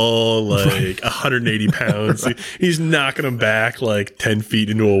 feet tall, like 180 pounds. Right. He's knocking him back like 10 feet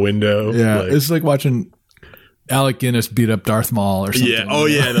into a window. Yeah. It's like watching Alec Guinness beat up Darth Maul or something. Yeah. Oh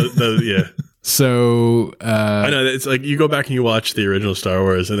yeah. Yeah. So, I know it's like you go back and you watch the original Star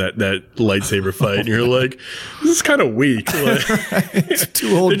Wars and that lightsaber fight and you're like, this is kind of weak. Like, it's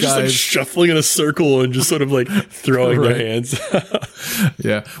two old they're just guys like shuffling in a circle and just sort of like throwing their hands.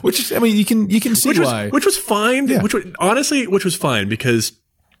 Yeah. Which is, I mean, you can see why. Which was fine. Yeah. Which was fine because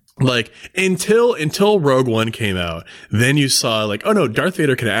like until Rogue One came out, then you saw like, oh no, Darth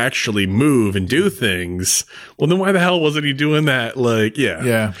Vader can actually move and do things. Well, then why the hell wasn't he doing that? Like,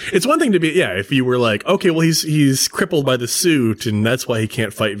 yeah. It's one thing to be, if you were like, okay, well he's crippled by the suit and that's why he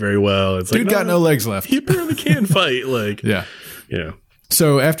can't fight very well. It's dude like, got no legs left. He apparently can fight. Like, yeah.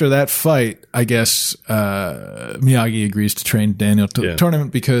 So after that fight, I guess Miyagi agrees to train Daniel to the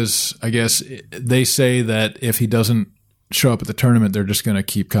tournament because I guess they say that if he doesn't show up at the tournament, they're just going to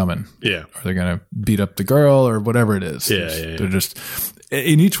keep coming. Yeah. Or they're going to beat up the girl or whatever it is. Yeah. They're just,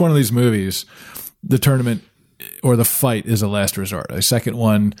 in each one of these movies, the tournament or the fight is a last resort. A second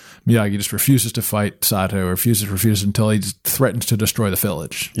one, Miyagi just refuses to fight Sato, refuses until he threatens to destroy the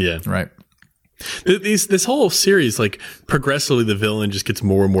village. Yeah. Right. This whole series, like progressively the villain just gets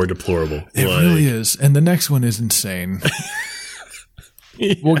more and more deplorable. It really is. And the next one is insane.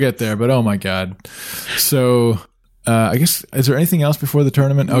 We'll get there, but oh my God. So, I guess, is there anything else before the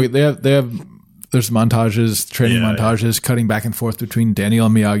tournament? Oh, there's montages, training montages, cutting back and forth between Daniel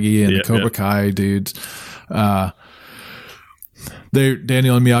and Miyagi and the Cobra Kai dudes. Daniel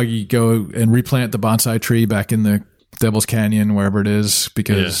and Miyagi go and replant the bonsai tree back in the Devil's Canyon, wherever it is,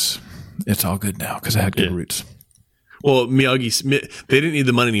 because it's all good now because it had good roots. Well, they didn't need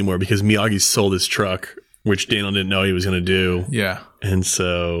the money anymore because Miyagi sold his truck, which Daniel didn't know he was going to do. Yeah. And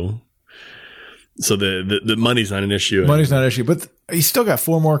so the money's not an issue. Money's not an issue, but he's still got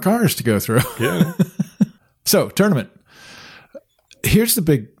 4 more cars to go through. Yeah. So, tournament. Here's the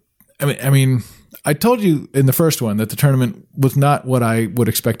big, I mean, I told you in the first one that the tournament was not what I would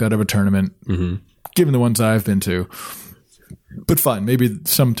expect out of a tournament, given the ones I've been to. But fine, maybe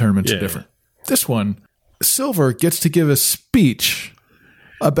some tournaments are different. This one, Silver gets to give a speech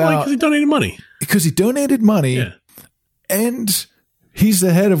about... because he donated money. Because he donated money, and he's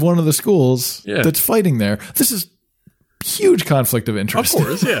the head of one of the schools that's fighting there. This is huge conflict of interest. Of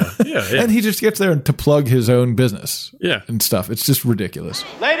course, yeah. And he just gets there to plug his own business. Yeah. And stuff. It's just ridiculous.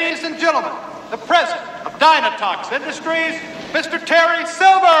 Ladies and gentlemen, the president of Dynatox Industries, Mr. Terry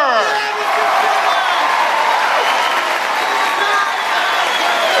Silver.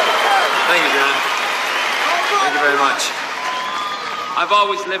 Thank you, John. Thank you very much. I've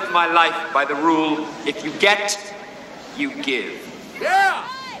always lived my life by the rule, if you get, you give. Yeah!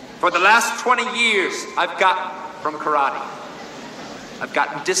 For the last 20 years, I've gotten from karate. I've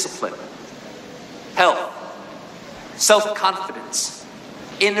gotten discipline, health, self-confidence,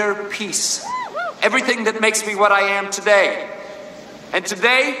 inner peace, everything that makes me what I am today. And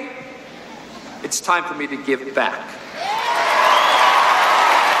today, it's time for me to give back.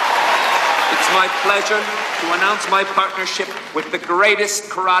 It's my pleasure to announce my partnership with the greatest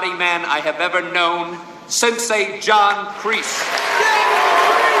karate man I have ever known, Sensei John Kreese.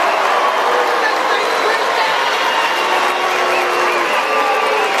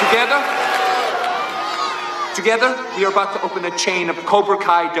 Together, we are about to open a chain of Cobra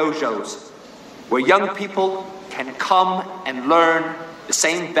Kai dojos, where young people can come and learn the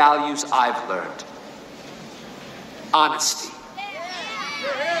same values I've learned. Honesty,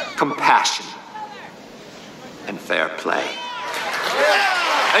 compassion, and fair play.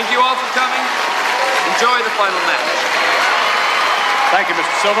 Thank you all for coming. Enjoy the final match. Thank you,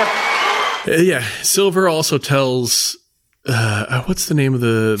 Mr. Silver. Yeah, Silver also tells what's the name of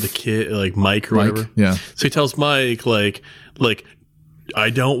the kid, like Mike or whatever. Yeah. So he tells Mike like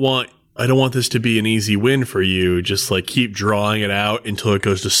I don't want this to be an easy win for you. Just like keep drawing it out until it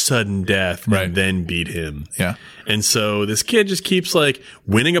goes to sudden death, and then beat him. Yeah. And so this kid just keeps like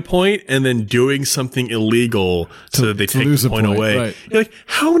winning a point and then doing something illegal so that they take the point away. Right. You're like,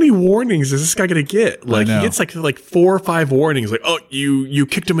 how many warnings is this guy going to get? Like he gets like 4 or 5 warnings. Like, oh, you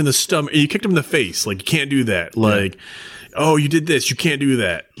kicked him in the stomach. You kicked him in the face. Like you can't do that. Like, oh, you did this. You can't do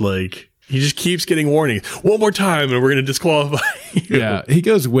that. Like he just keeps getting warnings. One more time and we're going to disqualify you. Yeah. He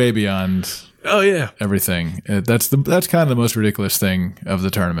goes way beyond. Oh yeah, everything. That's kind of the most ridiculous thing of the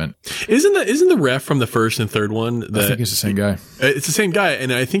tournament. Isn't the ref from the first and third one? I think it's the same guy. It's the same guy,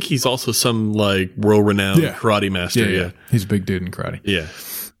 and I think he's also some like world renowned karate master. Yeah, he's a big dude in karate. Yeah.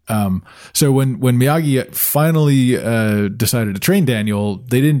 So when Miyagi finally decided to train Daniel,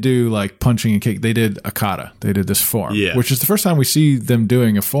 they didn't do like punching and kick. They did a kata. They did this form, which is the first time we see them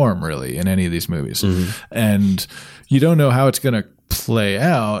doing a form really in any of these movies. Mm-hmm. And you don't know how it's going to play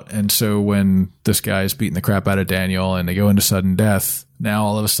out. And so when this guy's beating the crap out of Daniel and they go into sudden death, now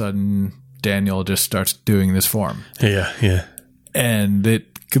all of a sudden Daniel just starts doing this form. Yeah. And the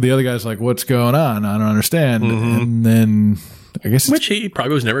other guy's like, what's going on? I don't understand. Mm-hmm. And then I guess which he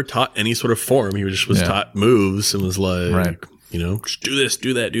probably was never taught any sort of form. He was taught moves and was like, just do this,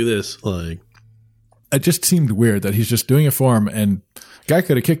 do that, do this. Like, it just seemed weird that he's just doing a form and guy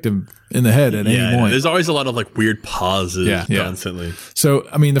could have kicked him in the head at any point. There's always a lot of like weird pauses constantly. So,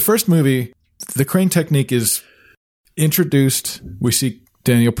 I mean, the first movie, the crane technique is introduced. We see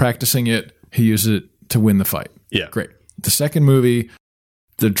Daniel practicing it. He uses it to win the fight. Yeah. Great. The second movie,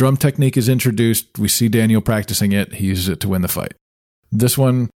 the drum technique is introduced. We see Daniel practicing it. He uses it to win the fight. This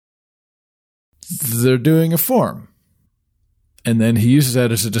one, they're doing a form. And then he uses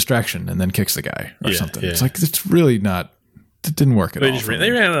that as a distraction and then kicks the guy or something. Yeah. It's like, it's really not, it didn't work at all.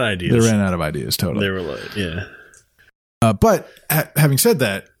 They ran out of ideas. They ran out of ideas, totally. They were like, yeah. But having said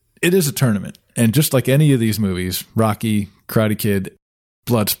that, it is a tournament. And just like any of these movies, Rocky, Karate Kid,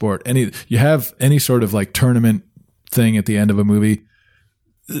 Bloodsport, you have any sort of like tournament thing at the end of a movie,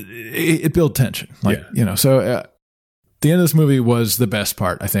 it builds tension. So the end of this movie was the best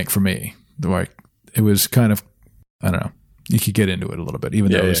part, I think, for me. It was kind of, I don't know, you could get into it a little bit,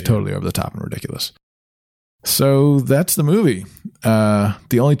 even though it was totally over the top and ridiculous. So that's the movie.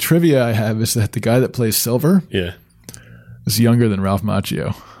 The only trivia I have is that the guy that plays Silver is younger than Ralph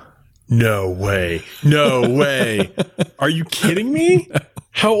Macchio. No way. Are you kidding me?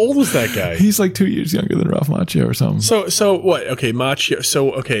 How old was that guy? He's like 2 years younger than Ralph Macchio or something. So what? Okay, Macchio.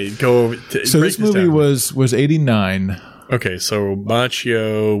 So, okay, go. So this movie was 89. Okay, so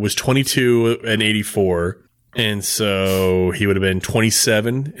Macchio was 22 and 84. And so he would have been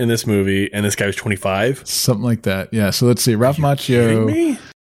 27 in this movie, and this guy was 25? Something like that, yeah. So let's see. Ralph Macchio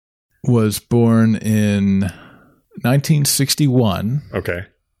was born in 1961. Okay.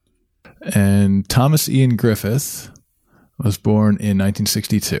 And Thomas Ian Griffith was born in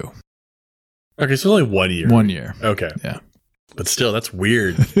 1962. Okay, so only 1 year. 1 year. Okay. Yeah. But still, that's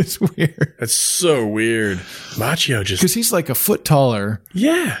weird. It's weird. That's so weird. Machio just... Because he's like a foot taller.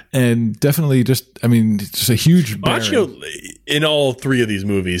 Yeah. And definitely just a huge bearing. Machio, in all three of these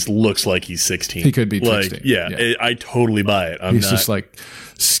movies, looks like he's 16. He could be 16. Like, yeah. I totally buy it. He's just like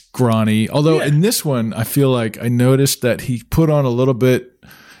scrawny. Although in this one, I feel like I noticed that he put on a little bit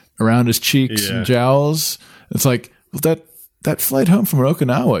around his cheeks and jowls. It's like, well, that flight home from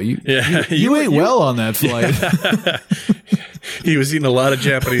Okinawa, you ate well on that flight. He was eating a lot of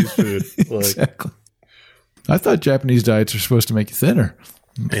Japanese food. Exactly. I thought Japanese diets are supposed to make you thinner.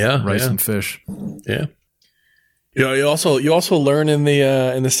 Yeah, rice and fish. Yeah. You also learn in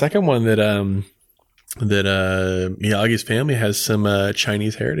the second one that Miyagi's family has some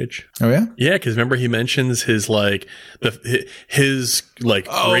Chinese heritage. Oh yeah, yeah. Because remember he mentions his great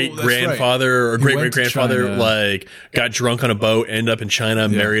grandfather or great grandfather got drunk on a boat, ended up in China,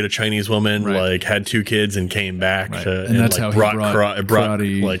 married a Chinese woman, had 2 kids, and came back. And that's how he brought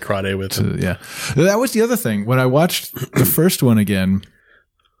karate with him. Yeah, that was the other thing. When I watched the first one again,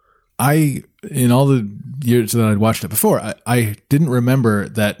 in all the years that I'd watched it before, I didn't remember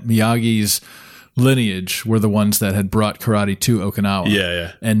that Miyagi's lineage were the ones that had brought karate to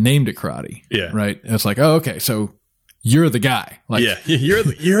Okinawa and named it karate. Yeah. Right. And it's like, oh, okay. So you're the guy. Like, yeah. You're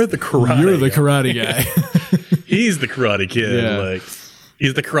the karate You're the karate guy. He's the karate kid. Yeah. Like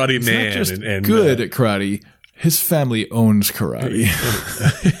he's the karate he's man. Not just good at karate. His family owns karate.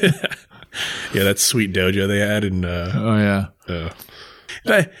 Yeah. That sweet dojo they had in,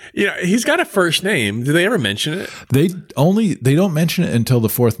 he's got a first name. Did they ever mention it? They don't mention it until the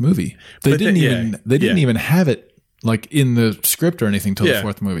 4th movie. They didn't even have it like in the script or anything till the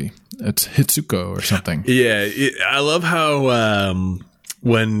 4th movie. It's Hitsuko or something. Yeah, I love how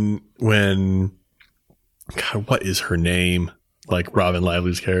when God, what is her name? Like Robin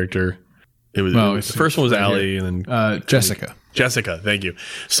Lively's character. The first one was Allie, and then Jessica. Jessica, thank you.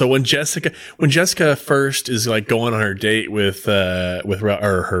 So when Jessica first is like going on her date with her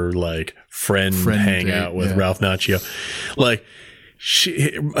like friend hangout with Ralph Macchio, like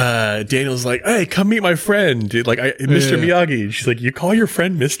Daniel's like, hey, come meet my friend, dude. Like Mr. Miyagi. She's like, you call your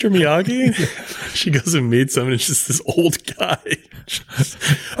friend Mr. Miyagi? She goes and meets him, and it's just this old guy.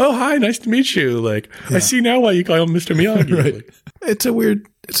 Oh, hi, nice to meet you. Like, I see now why you call him Mr. Miyagi. Right. Like, it's a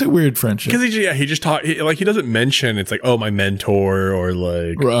weird friendship. Because he just talk he doesn't mention it's like, oh, my mentor or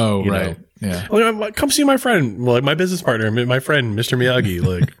like, oh, right. Know. Yeah. Like, come see my friend, like my business partner, my friend, Mr. Miyagi.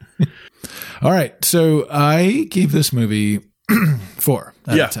 Like, all right. So I gave this movie 4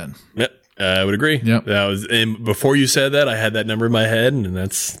 out of 10. Yep. I would agree. Yep. And before you said that, I had that number in my head, and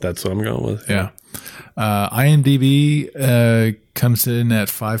that's what I'm going with. Yeah. IMDb comes in at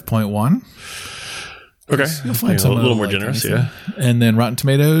 5.1. Okay. You'll find some a little more generous, anything. And then Rotten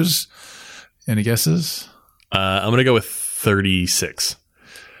Tomatoes, any guesses? I'm going to go with 36.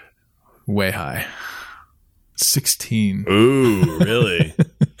 Way high. 16. Ooh, really?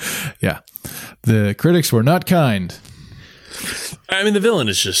 Yeah. The critics were not kind. I mean, the villain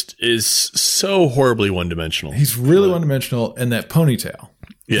is so horribly one-dimensional. He's really one-dimensional, and that ponytail.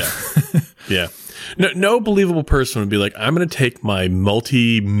 Yeah. Yeah. No believable person would be like, I'm going to take my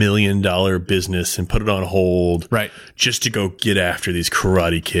multi-million-dollar business and put it on hold, right? Just to go get after these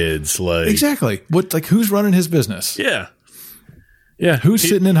karate kids. Like, exactly. Who's running his business? Yeah, yeah. Who's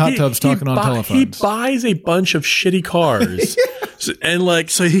sitting in hot tubs talking on telephones? He buys a bunch of shitty cars, and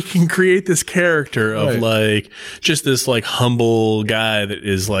so he can create this character of like just this like humble guy that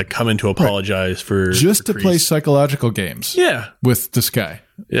is like coming to apologize for play psychological games. Yeah, with this guy.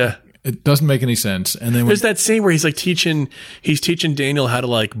 Yeah. It doesn't make any sense. And then there's that scene where he's like teaching Daniel how to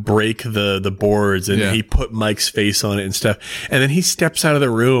like break the boards, and he put Mike's face on it and stuff. And then he steps out of the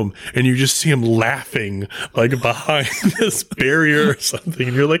room, and you just see him laughing like behind this barrier or something.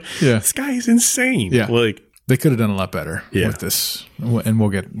 And you're like, this guy is insane. Yeah. Like, they could have done a lot better with this. And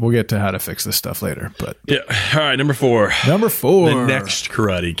we'll get to how to fix this stuff later. But yeah. All right. Number 4. The Next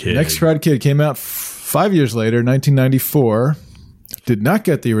Karate Kid. Next Karate Kid came out 5 years later, 1994. Did not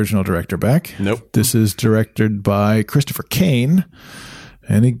get the original director back. Nope. This is directed by Christopher Kane.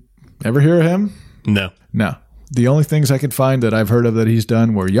 Ever hear of him? No. No. The only things I could find that I've heard of that he's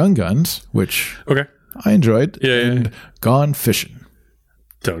done were Young Guns, which I enjoyed, and Gone Fishing.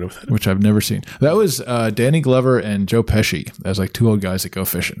 Don't know what that is. Which I've never seen. That was Danny Glover and Joe Pesci as like 2 old guys that go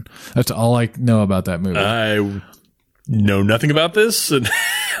fishing. That's all I know about that movie. I know nothing about this, and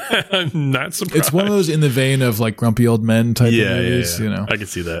I'm not surprised. It's one of those in the vein of like Grumpy Old Men type of movies. Yeah. You know, I can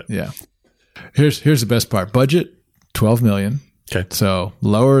see that. Yeah. Here's the best part. Budget $12 million. Okay, so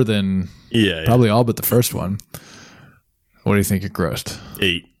lower than probably all but the first one. What do you think it grossed?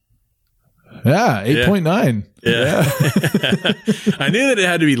 8. Yeah, 8.9. Yeah. I knew that it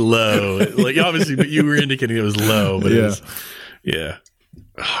had to be low. Like, obviously, but you were indicating it was low. But it was, yeah.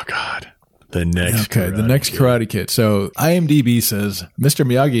 Oh, God. The next Karate Kid. So IMDb says, Mr.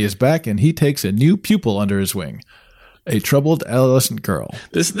 Miyagi is back and he takes a new pupil under his wing. A troubled adolescent girl.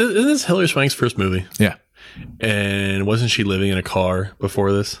 Isn't this Hilary Swank's first movie? Yeah. And wasn't she living in a car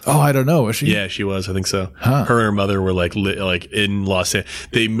before this? Oh, I don't know. Was she? Yeah, she was. I think so. Huh. Her and her mother were like in Los Angeles.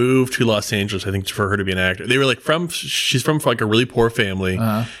 They moved to Los Angeles, I think, for her to be an actor. They were like she's from like a really poor family,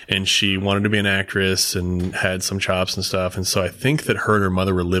 and she wanted to be an actress and had some chops and stuff. And so I think that her and her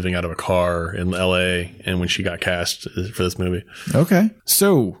mother were living out of a car in LA. And when she got cast for this movie, okay,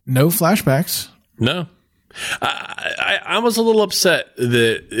 so no flashbacks. No, I was a little upset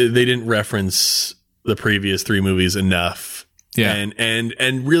that they didn't reference the previous 3 movies enough. Yeah.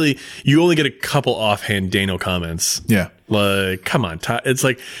 And really, you only get a couple offhand Daniel comments. Yeah. Like, come on. It's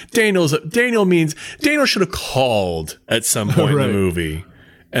like Daniel should have called at some point in the movie.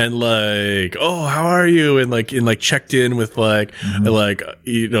 And like, oh, how are you? And checked in with Miyagi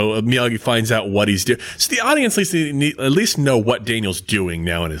finds out what he's doing. So the audience at least know what Daniel's doing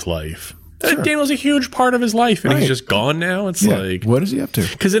now in his life. Sure. Daniel's a huge part of his life, and he's just gone now. It's like, what is he up to?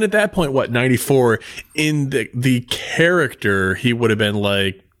 Because then at that point, 94, in the character, he would have been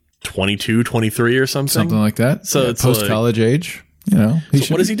like 22, 23 or something. Something like that. So it's post-college age, you know.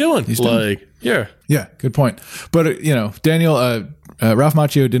 So what is he doing? He's like, yeah, good point. But, Daniel, Ralph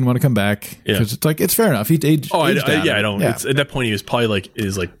Macchio didn't want to come back because it's like, it's fair enough. He aged down. I don't. Yeah. At that point, he was probably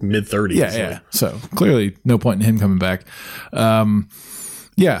mid 30s. Yeah. So clearly no point in him coming back.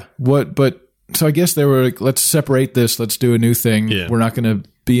 So I guess they were like, let's separate this. Let's do a new thing. Yeah. We're not going to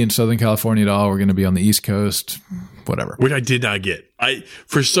be in Southern California at all. We're going to be on the East Coast, whatever. Which I did not get. I,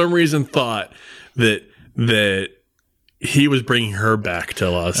 for some reason, thought that he was bringing her back to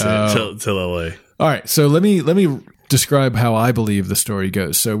LA. All right. So let me describe how I believe the story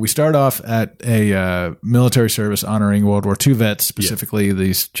goes. So we start off at a military service honoring World War II vets, specifically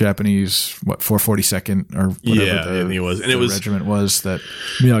these Japanese 442nd or whatever the regiment was that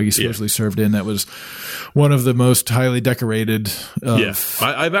Miyagi supposedly served in. That was one of the most highly decorated.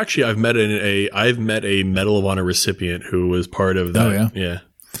 I've met a Medal of Honor recipient who was part of that. Oh yeah.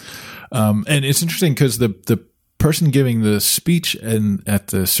 And it's interesting because the person giving the speech at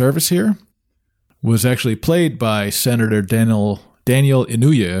the service here was actually played by Senator Daniel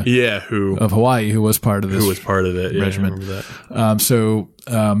Inouye, of Hawaii, who was part of this regiment. I remember that. So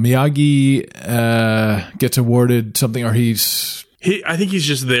Miyagi gets awarded something, or I think he's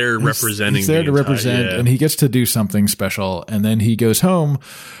just there representing. He's there to represent, and he gets to do something special. And then he goes home,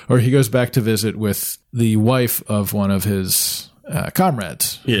 or he goes back to visit with the wife of one of his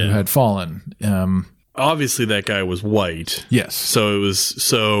comrades who had fallen. Obviously, that guy was white. Yes. So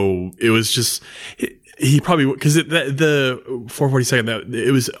it was just he probably because the 442nd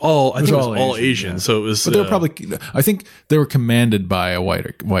it was all Asian. Yeah. So it was. But they were probably. I think they were commanded by a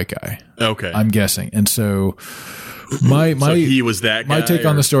white guy. Okay, I'm guessing, and so. So he was that guy. My take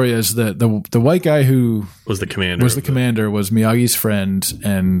on the story is that the white guy who was the commander was Miyagi's friend,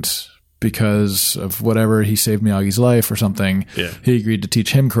 and because of whatever, he saved Miyagi's life or something. Yeah. He agreed to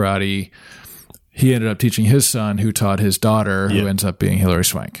teach him karate. He ended up teaching his son, who taught his daughter, who ends up being Hilary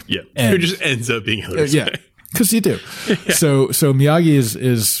Swank. Yeah, who just ends up being Hilary Swank. Yeah, because you do. Yeah. So Miyagi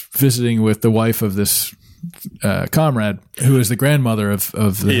is visiting with the wife of this comrade, who is the grandmother of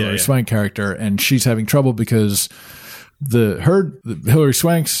the Hilary Swank character, and she's having trouble because Hilary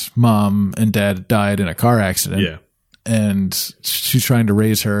Swank's mom and dad died in a car accident. Yeah, and she's trying to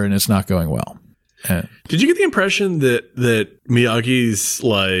raise her, and it's not going well. Did you get the impression that Miyagi's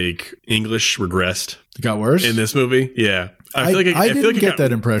English regressed? It got worse in this movie? Yeah. I didn't get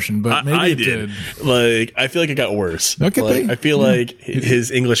that impression, but maybe it did. I feel like it got worse. Okay. I feel like his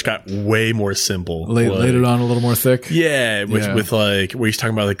English got way more simple. Laid it on a little more thick. Yeah, with where he's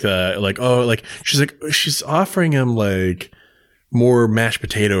talking about she's offering him more mashed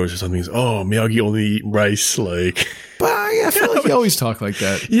potatoes or something. He's, Miyagi only eat rice. But I feel like you always talk like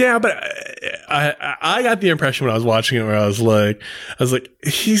that. Yeah, but I got the impression when I was watching it where I was like,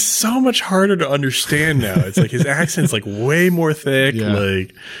 he's so much harder to understand now. It's like his accent's way more thick,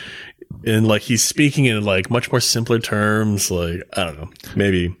 and he's speaking in much more simpler terms. I don't know,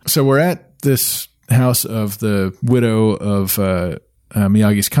 maybe. So we're at this house of the widow of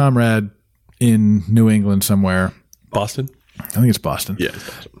Miyagi's comrade in New England somewhere. Boston? I think it's Boston. Yeah, it's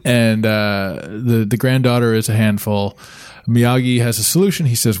Boston. And the granddaughter is a handful. Miyagi has a solution.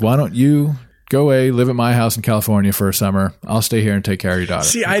 He says, "Why don't you go away, live at my house in California for a summer. I'll stay here and take care of your daughter.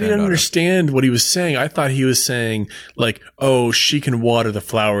 See, I didn't understand what he was saying. I thought he was saying, like, oh, she can water the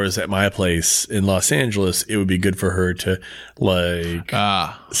flowers at my place in Los Angeles. It would be good for her to, like...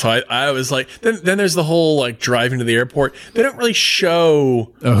 So I was like... Then there's the whole, like, driving to the airport. They don't really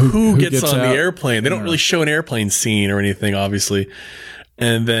show who gets on the airplane. They don't really show an airplane scene or anything, obviously.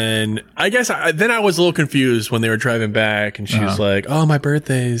 And then I guess I was a little confused when they were driving back and she's like, oh, my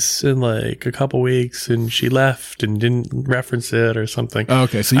birthday's in like a couple weeks, and she left and didn't reference it or something.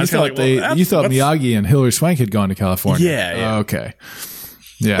 Okay. So you thought Miyagi and Hilary Swank had gone to California. Yeah. Okay.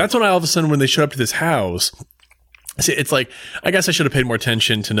 Yeah. That's when all of a sudden when they showed up to this house, see, it's like, I guess I should have paid more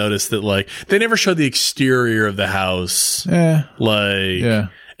attention to notice that like they never showed the exterior of the house. Yeah. Like,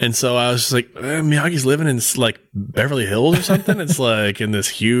 and so I was just like, Miyagi's living in like Beverly Hills or something. It's like in this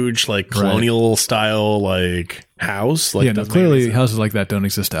huge, like colonial style, like house. Like, clearly houses like that don't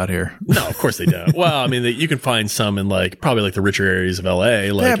exist out here. No, of course they don't. Well, I mean, you can find some in like probably like the richer areas of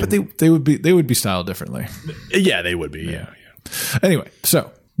LA. Like, but they would be styled differently. Yeah, they would be. Yeah. Anyway,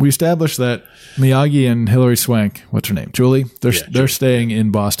 so we established that Miyagi and Hilary Swank, what's her name, Julie, they're staying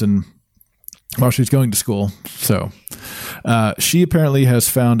in Boston while she's going to school. So she apparently has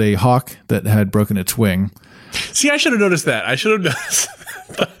found a hawk that had broken its wing. See, I should have noticed that. I should have noticed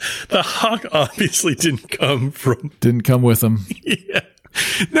the hawk obviously didn't come with them. Yeah.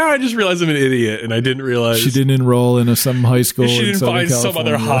 Now I just realized I'm an idiot, and I didn't realize she didn't enroll in some high school. She didn't find some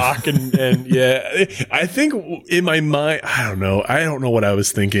other hawk, and yeah. I think in my mind, I don't know what I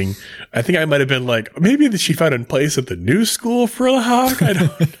was thinking. I think I might have been like, maybe she found a place at the new school for a hawk. I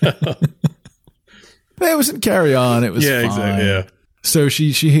don't know. It was in Carry On. It was fine. Exactly. Yeah. So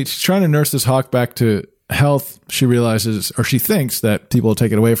she's trying to nurse this hawk back to health. She realizes, or she thinks, that people will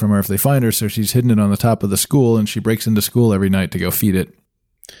take it away from her if they find her. So she's hidden it on the top of the school, and she breaks into school every night to go feed it.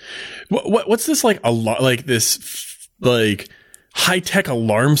 What's this like this like high tech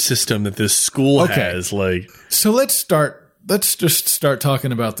alarm system that this school has? Like, so let's just start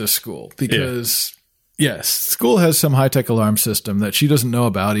talking about this school, because yes, school has some high tech alarm system that she doesn't know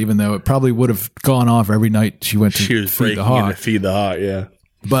about, even though it probably would have gone off every night she went to feed the hawk. Yeah,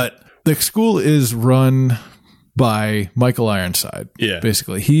 but the school is run by Michael Ironside. Yeah,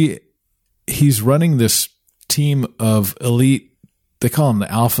 basically he's running this team of elite. They call him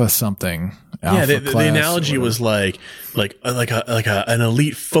the Alpha something. The analogy was like an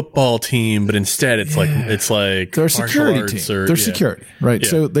elite football team, but instead it's like they're a security team. They're security, right? Yeah.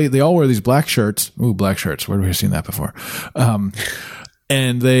 So they all wear these black shirts. Ooh, black shirts. Where have we seen that before?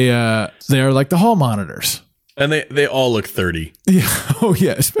 And they are like the hall monitors. And they all look 30. Yeah. Oh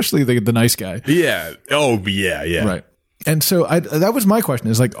yeah. Especially the nice guy. Yeah. Oh yeah. Yeah. Right. And so that was my question,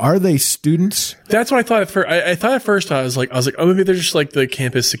 is like, are they students? That's what I thought at first. I thought at first I was like, oh, maybe they're just like the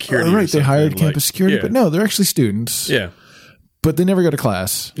campus security. Right. They hired campus security, but no, they're actually students. Yeah. But they never go to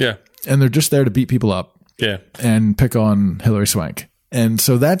class. Yeah. And they're just there to beat people up. Yeah. And pick on Hilary Swank. And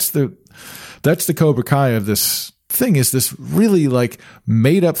so that's the Cobra Kai of this thing, is this really like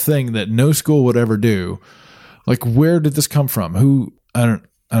made up thing that no school would ever do. Like, where did this come from? I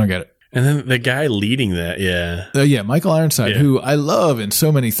don't get it. And then the guy leading that, Michael Ironside, who I love in so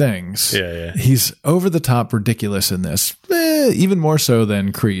many things. Yeah. He's over the top ridiculous in this, even more so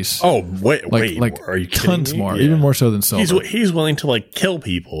than Kreese. Oh, wait, are you kidding tons me? more, even more so than Silver. He's willing to like kill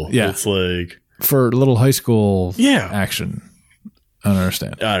people. Yeah, it's like for little high school action. I don't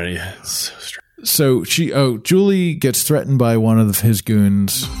understand. I don't know. It's so strange. So Julie gets threatened by one of his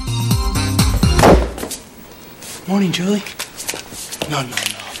goons. Morning, Julie. No.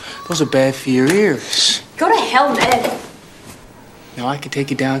 Those are bad for your ears. Go to hell, Ned. Now, I could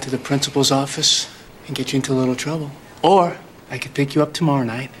take you down to the principal's office and get you into a little trouble. Or I could pick you up tomorrow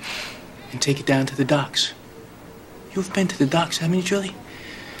night and take you down to the docks. You've been to the docks, haven't you, Julie?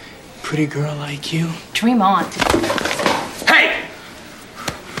 Pretty girl like you. Dream on. Hey!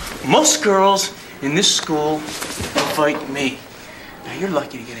 Most girls in this school invite me. Now, you're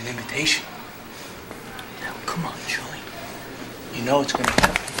lucky to get an invitation. Now, come on, Julie. You know it's gonna happen.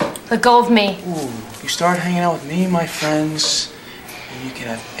 Let go of me. Ooh, you start hanging out with me and my friends, and you can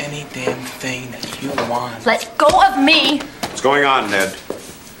have any damn thing that you want. Let go of me. What's going on, Ned?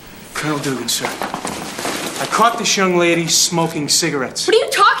 Colonel Dugan, sir. I caught this young lady smoking cigarettes. What are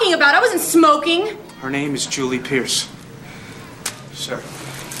you talking about? I wasn't smoking. Her name is Julie Pierce. Sir.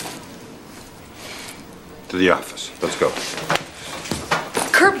 To the office. Let's go.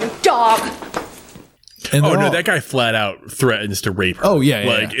 Curb your dog. And no, that guy flat out threatens to rape her. Oh,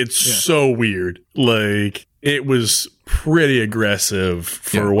 yeah. It's so weird. Like, it was pretty aggressive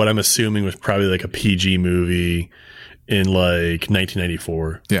for what I'm assuming was probably like a PG movie in like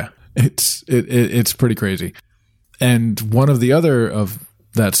 1994. Yeah. It's pretty crazy. And one of the other of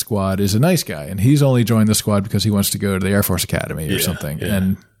that squad is a nice guy, and he's only joined the squad because he wants to go to the Air Force Academy or something. Yeah.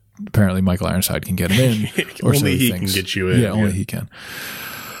 And apparently Michael Ironside can get him in. Or only he can get you in. Yeah, only he can.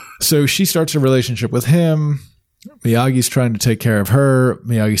 So she starts a relationship with him. Miyagi's trying to take care of her.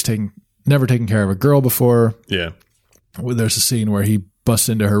 Miyagi's never taken care of a girl before. Yeah. There's a scene where he busts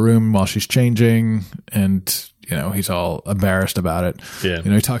into her room while she's changing, and he's all embarrassed about it. Yeah.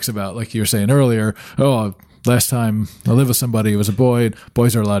 He talks about, like you were saying earlier, last time I lived with somebody, it was a boy.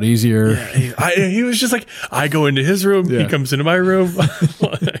 Boys are a lot easier. Yeah, he was just like, I go into his room, he comes into my room.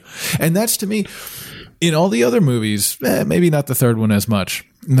 And that's, to me, in all the other movies, maybe not the third one as much.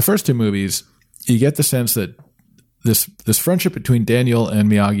 In the first two movies, you get the sense that this friendship between Daniel and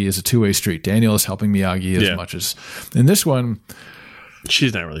Miyagi is a two-way street. Daniel is helping Miyagi as much as in this one.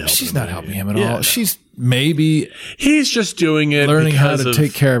 She's not really helping him. She's not helping him at all. No. She's he's just doing it learning how to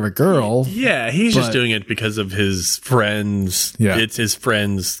take care of a girl. Yeah, he's just doing it because of his friends. Yeah. It's his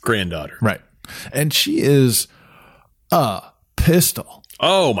friend's granddaughter. Right. And she is a pistol.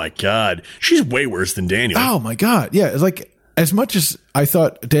 Oh my God. She's way worse than Daniel. Oh my God. Yeah. It's like, as much as I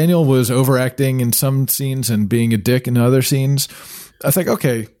thought Daniel was overacting in some scenes and being a dick in other scenes, I think,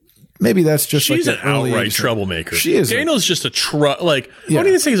 okay, maybe that's just she's an outright troublemaker. She is. Daniel's just I won't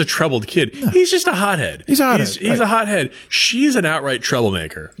even say he's a troubled kid. No. He's just a hothead. He's a hothead. He's a hothead. She's an outright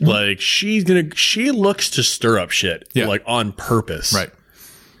troublemaker. Mm-hmm. Like she looks to stir up shit like on purpose. Right.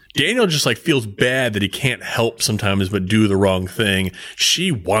 Daniel just feels bad that he can't help sometimes but do the wrong thing.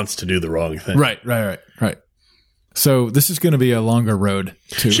 She wants to do the wrong thing. Right. So this is going to be a longer road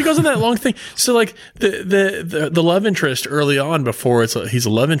too. She goes on that long thing. So the love interest early on, before he's a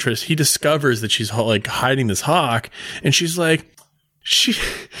love interest, he discovers that she's hiding this hawk, and she's like,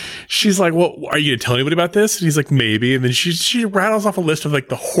 well, are you gonna tell anybody about this? And he's like, maybe. And then she rattles off a list of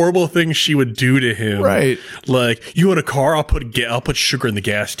the horrible things she would do to him. Right. Like, you want a car? I'll put sugar in the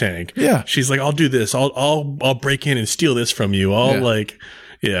gas tank. Yeah. She's like, I'll do this. I'll break in and steal this from you.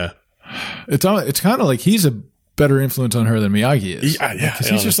 It's kind of like he's a better influence on her than Miyagi is. Yeah. Because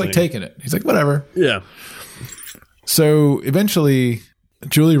he's just taking it. He's like, whatever. Yeah. So eventually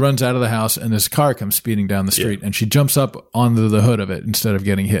Julie runs out of the house and this car comes speeding down the street and she jumps up onto the hood of it instead of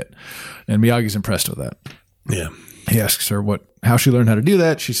getting hit. And Miyagi's impressed with that. Yeah. He asks her how she learned how to do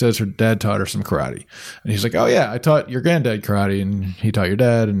that. She says her dad taught her some karate. And he's like, oh yeah, I taught your granddad karate and he taught your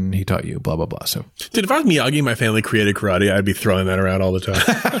dad and he taught you blah, blah, blah. So, dude, if I was Miyagi and my family created karate, I'd be throwing that around all the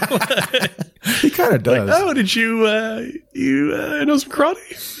time. He kind of does. Did you know some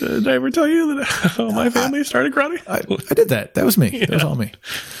karate? Did I ever tell you that my family started karate? I did that. That was me. Yeah. That was all me.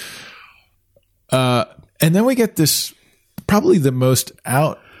 And then we get this, probably the most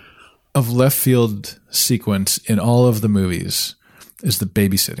out of left field sequence in all of the movies is the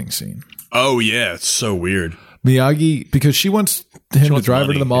babysitting scene. Oh yeah, it's so weird. Miyagi, because she wants him to drive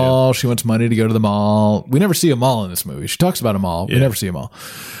her to the mall. Yeah. She wants money to go to the mall. We never see a mall in this movie. She talks about a mall. Yeah. We never see a mall.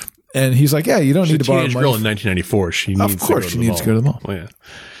 And he's like, yeah, you don't need to borrow money. Girl in 1994. She needs to go to the mall. Oh, yeah.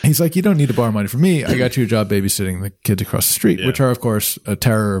 He's like, you don't need to borrow money from me. I got you a job babysitting the kids across the street, which are, of course, a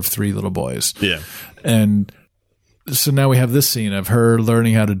terror of three little boys. Yeah. And so now we have this scene of her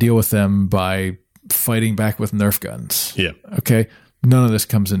learning how to deal with them by fighting back with Nerf guns. Yeah. Okay. None of this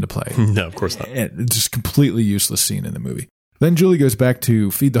comes into play. No, of course not. It's just completely useless scene in the movie. Then Julie goes back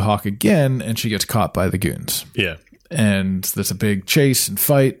to feed the hawk again, and she gets caught by the goons. Yeah. And there's a big chase and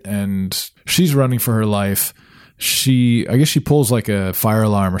fight, and she's running for her life. I guess she pulls like a fire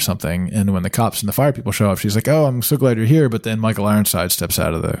alarm or something, and when the cops and the fire people show up, she's like, oh, I'm so glad you're here. But then Michael Ironside steps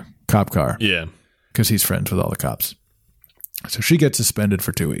out of the cop car. Yeah. Because he's friends with all the cops. So she gets suspended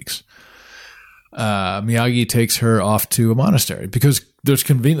for 2 weeks. Miyagi takes her off to a monastery because there's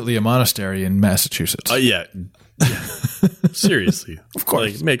conveniently a monastery in Massachusetts. Yeah. Seriously. Of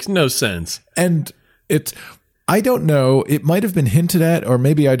course. It makes no sense. And I don't know, it might have been hinted at, or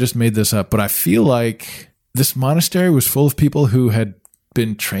maybe I just made this up, but I feel like this monastery was full of people who had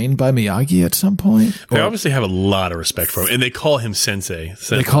been trained by Miyagi at some point. They obviously have a lot of respect for him, and they call him Sensei.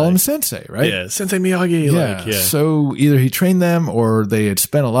 They call him Sensei, right? Yeah, Sensei Miyagi. Yeah. So either he trained them or they had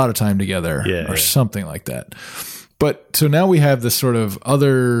spent a lot of time together or something like that. But so now we have this sort of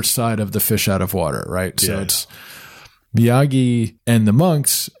other side of the fish out of water, right? So it's Miyagi and the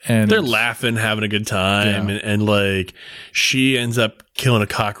monks, and they're laughing, having a good time, and like she ends up killing a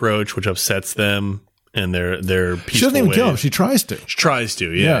cockroach, which upsets them. And they're peaceful. She doesn't even kill him. She tries to.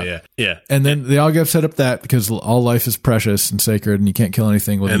 Yeah. And then they all get upset up that because all life is precious and sacred, and you can't kill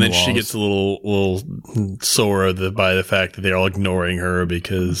anything within the walls. And then she gets a little sore by the fact that they're all ignoring her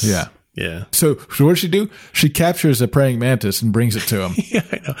because Yeah. So what does she do? She captures a praying mantis and brings it to him. Yeah,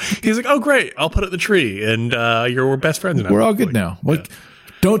 I know. He's like, oh, great. I'll put it in the tree. And we're best friends now. We're all good now. Like,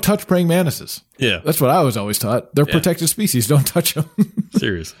 don't touch praying mantises. Yeah. That's what I was always taught. They're protected species. Don't touch them.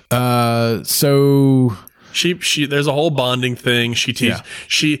 Serious. So... She there's a whole bonding thing. She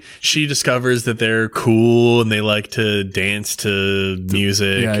discovers that they're cool and they like to dance to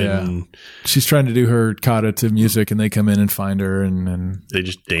music. And she's trying to do her kata to music, and they come in and find her, and they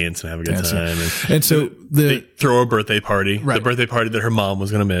just dance and have a good time. And so they throw a birthday party, the birthday party that her mom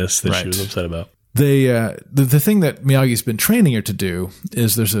was going to miss, that she was upset about. They the thing that Miyagi's been training her to do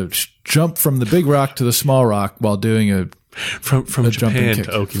is there's a jump from the big rock to the small rock while doing a from Japan to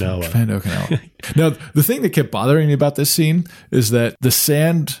Okinawa. Japan to Okinawa. Now, the thing that kept bothering me about this scene is that the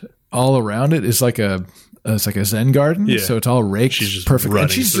sand all around it is like it's like a Zen garden, so it's all raked perfect, and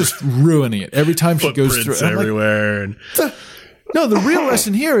she's just ruining it every time she goes through. Footprints everywhere. No, the real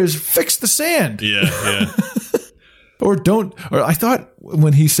lesson here is fix the sand. Yeah. Or I thought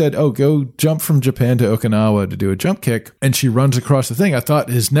when he said, oh, go jump from Japan to Okinawa to do a jump kick, and she runs across the thing, I thought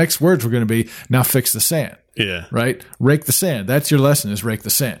his next words were going to be, now fix the sand. Yeah. Right? Rake the sand. That's your lesson, is rake the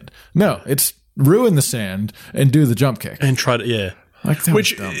sand. No, it's ruin the sand and do the jump kick. And try to, Like that.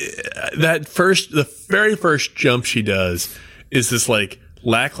 Which, the very first jump she does is this like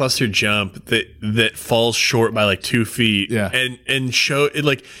lackluster jump that falls short by like 2 feet. Yeah. And show it,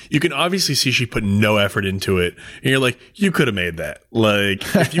 like, you can obviously see she put no effort into it. And you're like, you could have made that. Like,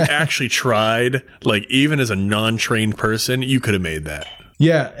 if you actually tried, like, even as a non-trained person, you could have made that.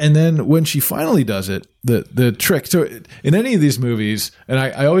 Yeah, and then when she finally does it, the trick. So in any of these movies, and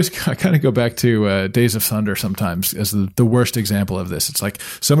I always kind of go back to Days of Thunder sometimes as the worst example of this. It's like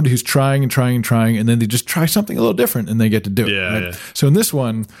somebody who's trying, and then they just try something a little different and they get to do it. Right? Yeah. So in this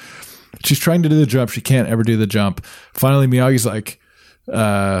one, she's trying to do the jump. She can't ever do the jump. Finally, Miyagi's like,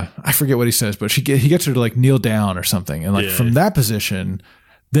 I forget what he says, but he gets her to like kneel down or something. And like from that position,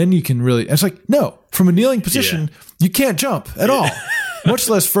 then you can really, it's like, no, from a kneeling position, you can't jump at all. Much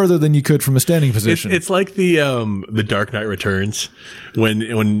less further than you could from a standing position. It's like the Dark Knight Returns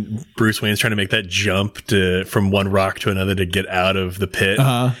when Bruce Wayne's trying to make that jump from one rock to another to get out of the pit,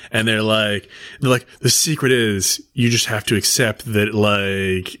 and they're like the secret is you just have to accept that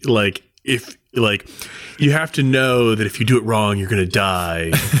like if like you have to know that if you do it wrong you're gonna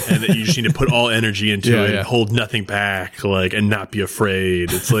die, and that you just need to put all energy into it, and hold nothing back, like, and not be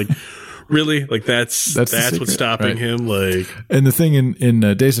afraid. It's like. Really? Like that's what's stopping him? Like, and the thing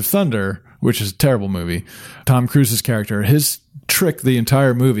in Days of Thunder, which is a terrible movie, Tom Cruise's character, his trick the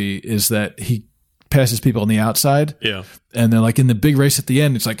entire movie is that he passes people on the outside. Yeah. And then like in the big race at the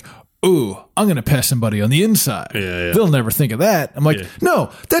end, it's like, ooh, I'm going to pass somebody on the inside. Yeah. They'll never think of that. I'm like,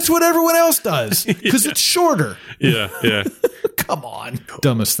 no, that's what everyone else does because it's shorter. Yeah. Come on.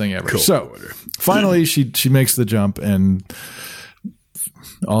 Dumbest thing ever. Cool. So finally she makes the jump, and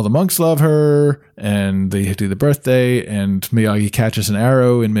all the monks love her, and they do the birthday, and Miyagi catches an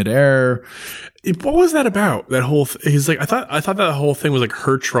arrow in midair. What was that about? That whole he's like, I thought that whole thing was like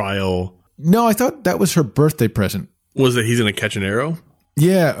her trial. No, I thought that was her birthday present. Was that he's going to catch an arrow?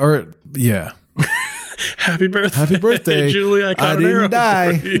 Yeah. Happy birthday, Julie! I caught an arrow.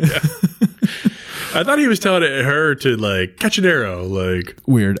 Die. I thought he was telling her to like catch an arrow. Like,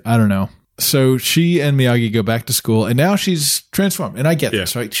 weird. I don't know. So she and Miyagi go back to school, and now she's transformed. And I get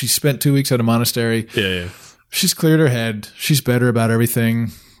this, right? She spent 2 weeks at a monastery. Yeah. She's cleared her head. She's better about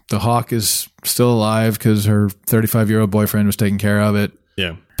everything. The hawk is still alive because her 35-year-old boyfriend was taking care of it.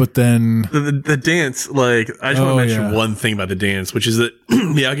 Yeah. But then the dance, like, I just want to mention one thing about the dance, which is that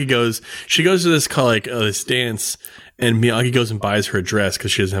she goes to this this dance, and Miyagi goes and buys her a dress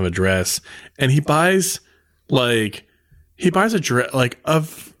because she doesn't have a dress, and he buys a dress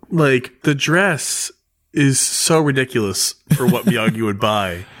the dress is so ridiculous for what Miyagi would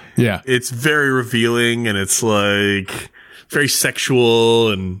buy. Yeah. It's very revealing, and it's like very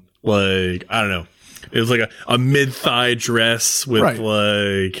sexual, and like, I don't know. It was like a mid-thigh dress with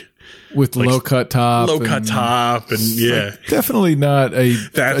low-cut top. And yeah. Definitely not a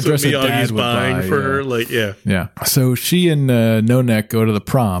That's dress what that Dad Miyagi's would buying buy, for her. Like, yeah. Yeah. So she and No Neck go to the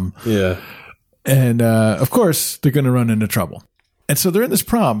prom. Yeah. And of course, they're going to run into trouble. And so they're in this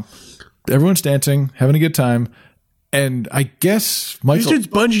prom. Everyone's dancing, having a good time. And I guess Michael... These dudes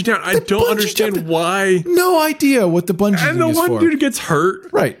bungee down. I don't understand why. No idea what the bungee and the is one for. Dude gets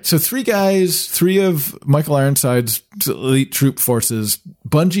hurt. Right. So 3 guys, 3 of Michael Ironside's elite troop forces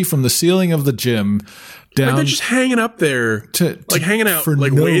bungee from the ceiling of the gym down. Like they're just hanging up there, hanging out, for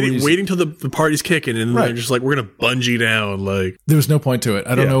like no waiting till the party's kicking, and Right. they're just like, we're gonna bungee down. Like there was no point to it.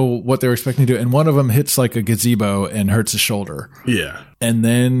 I don't know what they were expecting to do. And one of them hits like a gazebo and hurts his shoulder. Yeah. And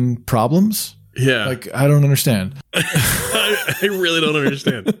then problems. Yeah. Like, I don't understand. I really don't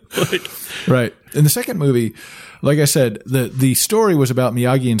understand. Like, right. In the second movie, like I said, the story was about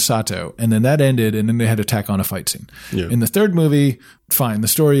Miyagi and Sato, and then that ended, and then they had to tack on a fight scene. Yeah. In the third movie, fine, the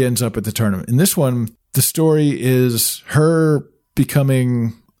story ends up at the tournament. In this one, the story is her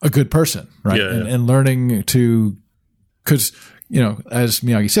becoming a good person, right? And learning to, because, you know, as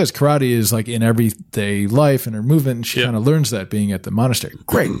Miyagi says, karate is like in everyday life and her movement, and she kind of learns that being at the monastery.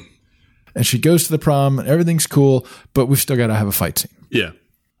 Great. And she goes to the prom, and everything's cool, but we've still got to have a fight scene. Yeah.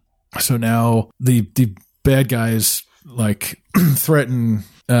 So now the bad guys like threaten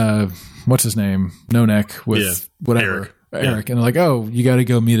what's his name, No Neck, with whatever Eric, and they're like, oh, you got to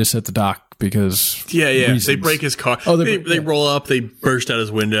go meet us at the dock because reasons. They break his car. Oh, they roll up, they burst out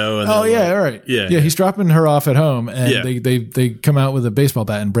his window. And all right, yeah. He's dropping her off at home, and they come out with a baseball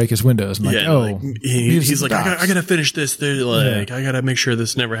bat and break his windows. And he's like, I gotta finish this. They're like, I gotta make sure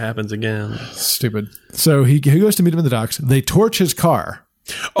this never happens again. Stupid. So he goes to meet him in the docks. They torch his car.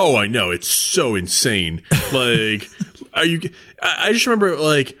 Oh, I know. It's so insane. Like, I just remember,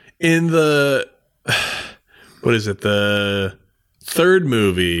 like, in the, what is it? The third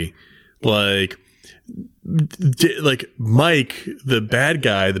movie, like Mike, the bad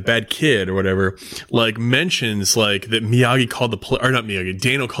guy, the bad kid or whatever, like mentions like that Miyagi called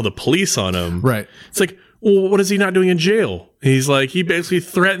Daniel called the police on him. Right. It's like, well, what is he not doing in jail? He's like, he basically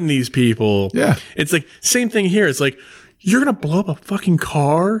threatened these people. Yeah. It's like, same thing here. It's like, you're going to blow up a fucking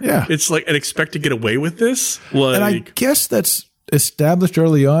car? Yeah. It's like, and expect to get away with this? Like, and I guess that's established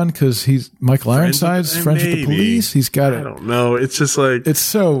early on because he's Michael Ironside's friends with the police. He's got it. I don't know. It's just like, it's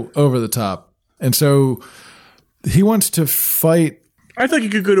so over the top. And so he wants to fight. I thought you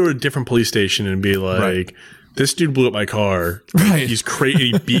could go to a different police station and be like, this dude blew up my car. Right. He's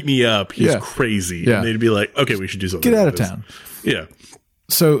crazy. He beat me up. He's Yeah. crazy. Yeah. And they'd be like, okay, we should do something. Get out about of this. town. Yeah.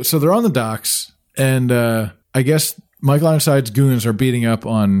 So they're on the docks, and I guess Michael Ironside's goons are beating up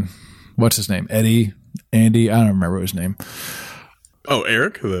on what's his name, Andy. I don't remember his name. Oh,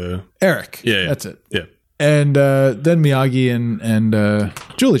 Eric. Eric. Yeah, that's it. Yeah. And then Miyagi and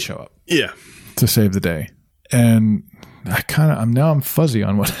Julie show up. Yeah. To save the day, and I'm fuzzy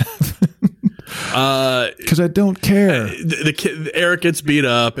on what happened. Because I don't care. The kid, Eric gets beat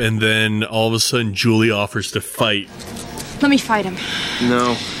up, and then all of a sudden, Julie offers to fight. Let me fight him.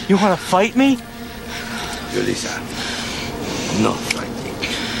 No. You want to fight me? Julissa, no fighting.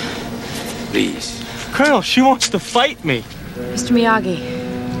 Please. Colonel, she wants to fight me. Mr. Miyagi,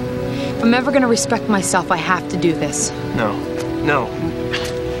 if I'm ever going to respect myself, I have to do this. No.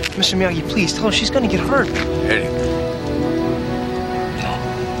 Mr. Miyagi, please tell her she's going to get hurt. Eric. No.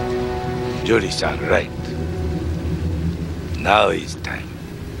 Julissa, right. Now is time.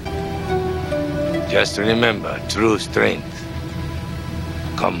 Just remember, true strength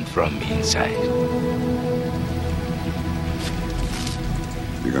come from inside.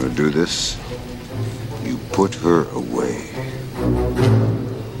 You're gonna do this? You put her away.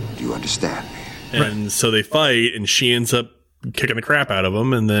 Do you understand me? And so they fight, and she ends up kicking the crap out of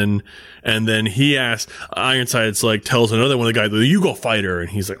him, and then he asks Ironside's like tells another one of the guys, you go fight her, and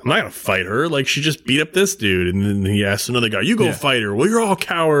he's like, I'm not gonna fight her, like she just beat up this dude. And then he asks another guy, you go fight her. Well, you're all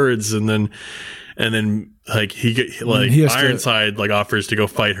cowards. And then like Ironside like offers to go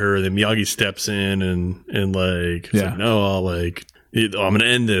fight her, and then Miyagi steps in and like, he's like, no, I'm gonna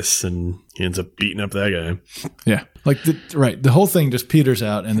end this, and he ends up beating up that guy. Yeah, like the whole thing just peters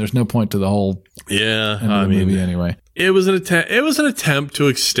out, and there's no point to the whole movie anyway. It was an attempt to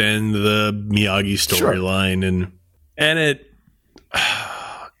extend the Miyagi storyline, and it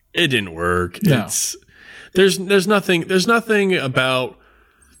didn't work. No. There's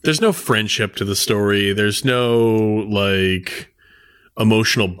no friendship to the story. There's no like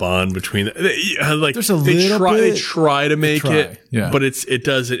emotional bond between like there's a little bit. They try to make it, but it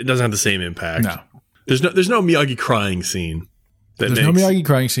doesn't have the same impact. No. There's no Miyagi crying scene. There's no Miyagi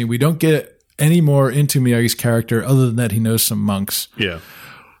crying scene. We don't get any more into Miyagi's character other than that he knows some monks. Yeah.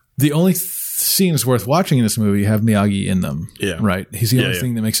 The only scenes worth watching in this movie have Miyagi in them. Yeah. Right. He's the only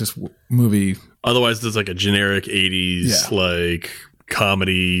thing that makes this movie. Otherwise, there's like a generic 80s like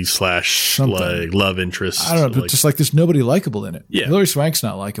comedy / like love interest. I don't know, but just like there's nobody likable in it. Yeah. Hilary Swank's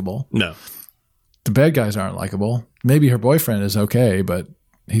not likable. No. The bad guys aren't likable. Maybe her boyfriend is okay, but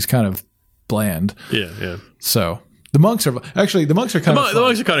he's kind of bland. Yeah. So The monks are kind of the monks are kind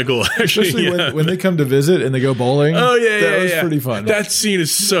of cool, actually. Especially when they come to visit and they go bowling. Oh yeah, that was pretty fun. That scene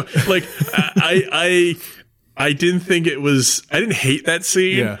is so like I didn't think it was. I didn't hate that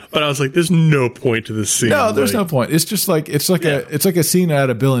scene, but I was like, "There's no point to this scene." No, there's no point. It's just like it's like a scene out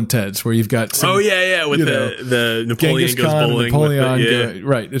of Bill and Ted's where you've got some, with the Napoleon Genghis goes Khan, bowling.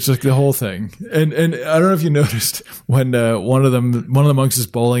 Right. It's like the whole thing. And I don't know if you noticed when one of the monks is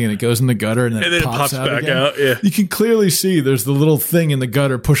bowling and it goes in the gutter and then it pops out back again. out. Yeah, you can clearly see there's the little thing in the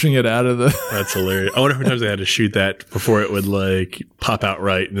gutter pushing it out of the. That's hilarious. I wonder how many times they had to shoot that before it would like pop out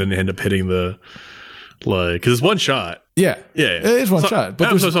right, and then they end up hitting the. Like, because it's one shot. Yeah. It is one shot. But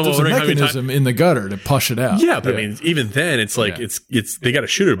there's a mechanism in the gutter to push it out. Yeah, but I mean, even then, it's like, it's they got to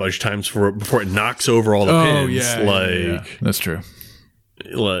shoot it a bunch of times before it knocks over all the pins. That's true.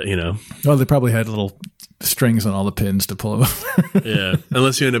 You know. Well, they probably had little strings on all the pins to pull them over. Yeah.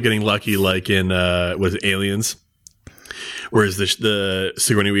 Unless you end up getting lucky, like in, was it Aliens? Whereas the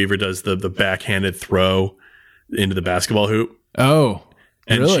Sigourney Weaver does the backhanded throw into the basketball hoop. Oh.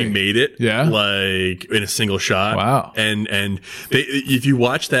 And really? She made it, like in a single shot. Wow! And if you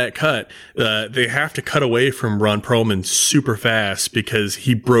watch that cut, they have to cut away from Ron Perlman super fast because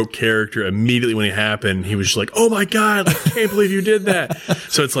he broke character immediately when it happened. He was just like, "Oh my god! I can't believe you did that!"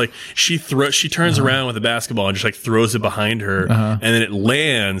 So it's like she turns around with the basketball and just like throws it behind her, and then it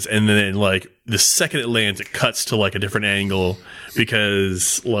lands, and then like the second it lands, it cuts to like a different angle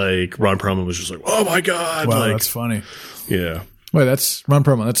because like Ron Perlman was just like, "Oh my god!" Wow, like, that's funny. Yeah. Wait, that's Ron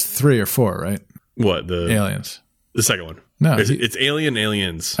Perlman. That's 3 or 4, right? What, the Aliens? The second one. No, it's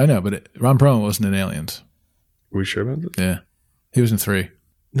Aliens. I know, but Ron Perlman wasn't in Aliens. Are we sure about that? Yeah, he was in 3.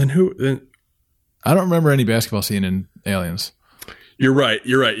 Then who? Then I don't remember any basketball scene in Aliens. You're right.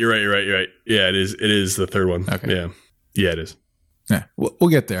 Yeah, it is. It is the third one. Okay. Yeah, it is. Yeah, we'll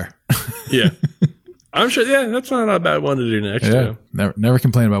get there. Yeah, I'm sure. Yeah, that's not a bad one to do next. Yeah, never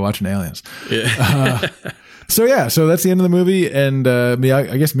complain about watching Aliens. Yeah. So that's the end of the movie, and I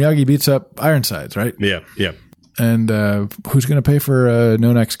guess Miyagi beats up Ironsides, right? Yeah. And who's going to pay for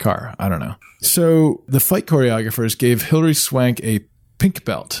No Next car? I don't know. So the fight choreographers gave Hilary Swank a pink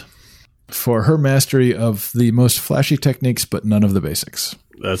belt for her mastery of the most flashy techniques, but none of the basics.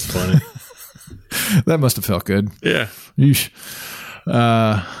 That's funny. That must have felt good. Yeah. Yeesh.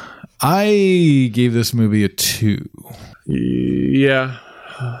 I gave this movie a 2. Yeah.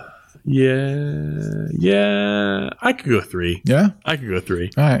 Yeah. I could go 3. Yeah? I could go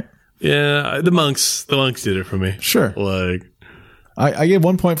 3. All right. Yeah, the monks did it for me. Sure. Like, I gave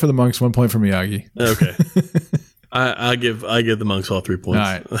 1 point for the monks, 1 point for Miyagi. Okay. I give the monks all 3 points. All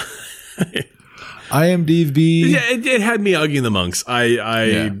right. IMDb. Yeah, it had Miyagi and the monks.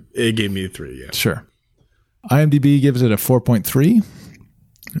 It gave me a 3. Yeah. Sure. IMDb gives it a 4.3.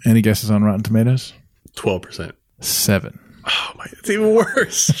 Any guesses on Rotten Tomatoes? 12%. 7. Oh my! It's even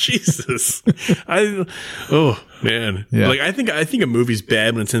worse. Jesus. Oh man. Yeah. Like I think a movie's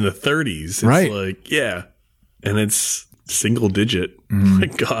bad when it's in the 30s. It's right. Like and it's single digit. My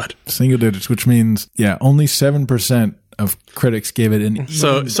God. Single digits, which means only 7% of critics gave it an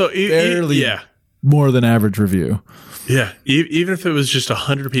barely more than average review. Yeah, even if it was just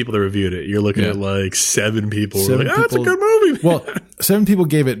 100 people that reviewed it, you're looking at like 7 people. Were like, it's a good movie. Well, 7 people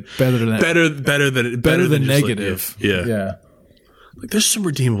gave it better than that. Better than negative. Like, yeah. Like there's some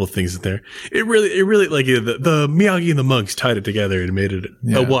redeemable things in there. It really like the Miyagi and the monks tied it together and made it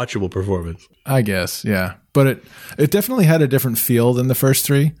a watchable performance. I guess, yeah, but it definitely had a different feel than the first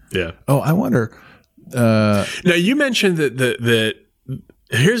 3. Yeah. Oh, I wonder. Now you mentioned that.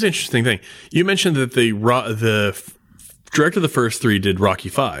 Here's an interesting thing. You mentioned that the director of the first 3 did Rocky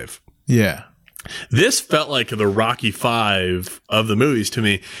 5. Yeah. This felt like the Rocky 5 of the movies to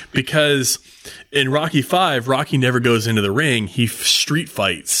me because in Rocky 5, Rocky never goes into the ring. He street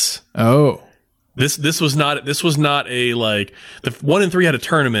fights. Oh. This was not a like the 1 and 3 had a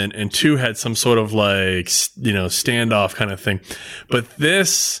tournament and 2 had some sort of like, standoff kind of thing. But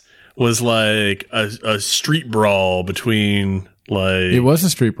this was like a street brawl between like. It was a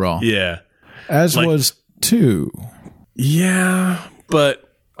street brawl. Yeah. As was 2. Yeah,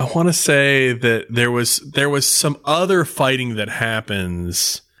 but I want to say that there was some other fighting that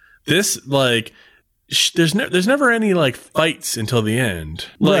happens. This like there's never any like fights until the end.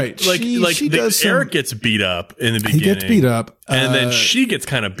 Like, right. Eric gets beat up in the beginning. He gets beat up, and then she gets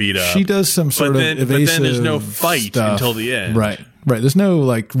kind of beat up. She does some sort of evasive but then there's no fight stuff until the end. Right. There's no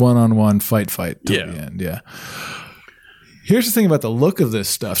like one-on-one fight till the end. Yeah. Here's the thing about the look of this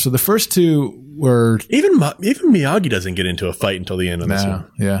stuff. So the first 2 were even Miyagi doesn't get into a fight until the end of this one.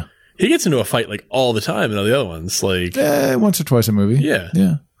 Yeah, he gets into a fight like all the time in all the other ones, like once or twice a movie. Yeah.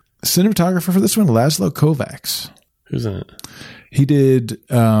 Cinematographer for this one, Laszlo Kovacs. Who's in it? He did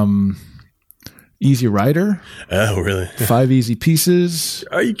Easy Rider. Oh, really? 5 Easy Pieces.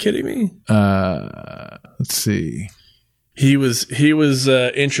 Are you kidding me? Let's see. He was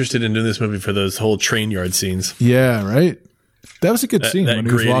interested in doing this movie for those whole train yard scenes. Yeah, right. That was a good scene when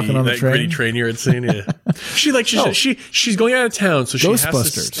he was walking on the train. That gritty train yard scene. Yeah. She's going out of town, so she has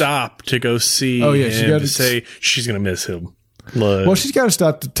to stop to go see. Oh yeah, she got to say she's going to miss him. Well, she's got to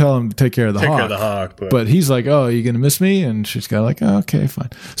stop to tell him to take care of the hawk. But he's like, "Oh, are you going to miss me?" And she's got like, "Oh, okay, fine."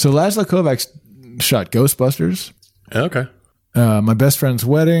 So Laszlo Kovacs shot Ghostbusters. Okay. My Best Friend's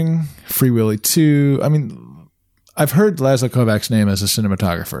Wedding, Free Willy 2. I mean, I've heard Laszlo Kovacs' name as a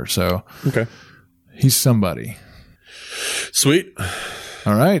cinematographer, so okay, he's somebody. Sweet.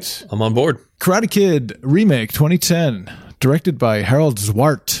 All right. I'm on board. Karate Kid remake 2010, directed by Harold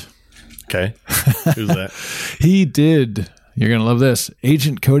Zwart. Okay. Who's that? He did, you're going to love this,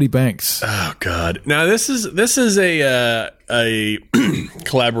 Agent Cody Banks. Oh God. Now this is a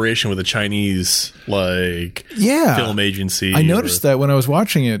collaboration with a Chinese film agency. I noticed that when I was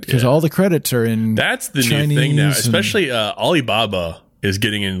watching it because all the credits are in That's the Chinese new thing now, especially Alibaba is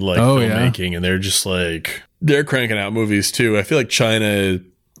getting in filmmaking and they're just they're cranking out movies too. I feel like China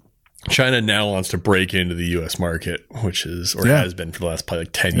now wants to break into the U.S. market, which is has been for the last probably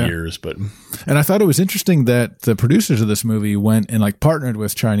 10 years. And I thought it was interesting that the producers of this movie went and partnered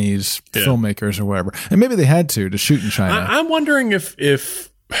with Chinese filmmakers or whatever, and maybe they had to shoot in China. I'm wondering if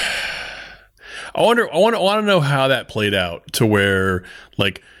I want to know how that played out to where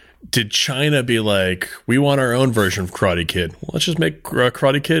did China be like, we want our own version of Karate Kid? Well, let's just make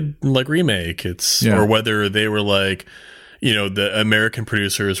Karate Kid remake. Or whether they were like, the American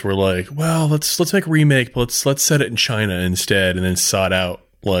producers were like, well, let's make a remake, but let's set it in China instead, and then sought out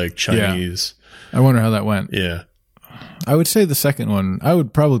Chinese. Yeah. I wonder how that went. Yeah. I would say the second one. I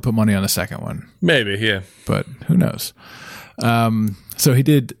would probably put money on the second one. Maybe, yeah. But who knows? So he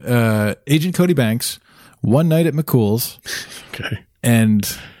did Agent Cody Banks, One Night at McCool's. Okay.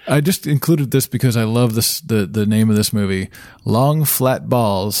 And I just included this because I love this the name of this movie, Long Flat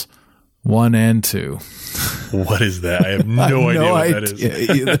Balls 1 and 2. What is that? I have no idea what that is.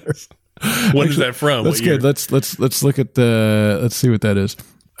 Either. What is that from? That's good. Let's look at let's see what that is.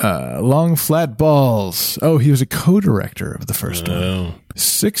 Long Flat Balls. Oh, he was a co-director of the first one.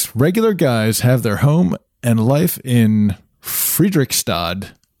 6 regular guys have their home and life in Friedrichstad.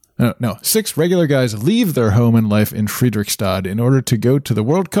 No, 6 regular guys leave their home and life in Friedrichstad in order to go to the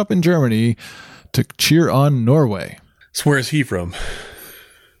World Cup in Germany to cheer on Norway. So where is he from?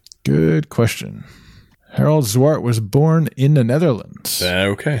 Good question. Harold Zwart was born in the Netherlands.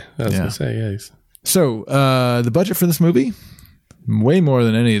 Okay. I was going to say, yeah. So the budget for this movie, way more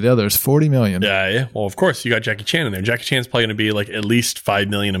than any of the others, $40 million. Yeah. Well, of course, you got Jackie Chan in there. Jackie Chan's probably going to be at least $5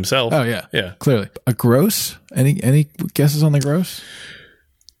 million himself. Oh, yeah. Yeah. Clearly. A gross? Any guesses on the gross?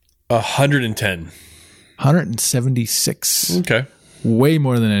 110. 176. Okay. Way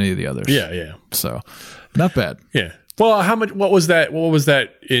more than any of the others. Yeah. So, not bad. Yeah. Well, how much? What was that? What was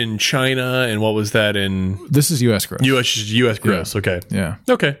that in China, and what was that in? This is U.S. gross. U.S. gross. Yeah. Okay. Yeah.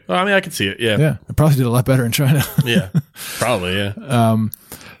 Okay. Well, I mean, I can see it. Yeah. Yeah. It probably did a lot better in China. Yeah. Probably. Yeah.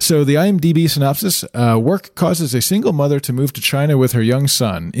 So the IMDb synopsis: work causes a single mother to move to China with her young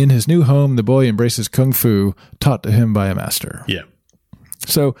son. In his new home, the boy embraces kung fu taught to him by a master. Yeah.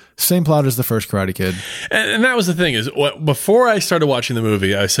 So same plot as the first Karate Kid. And that was the thing is before I started watching the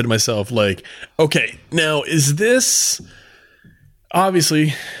movie, I said to myself, okay, now is this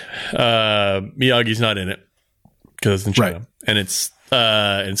obviously Miyagi's not in it because it's in China and it's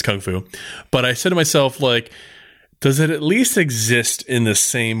kung fu. But I said to myself, does it at least exist in the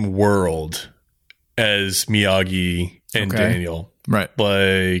same world as Miyagi and Daniel? Right.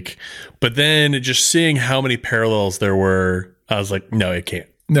 But then just seeing how many parallels there were, I was like, no, it can't.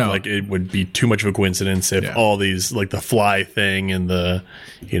 No. It would be too much of a coincidence if all these, the fly thing and the,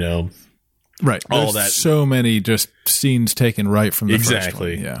 right. all There's that. So many just scenes taken right from the first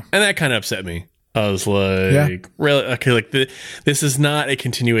one. Yeah. And that kind of upset me. I was like, really? Okay, this is not a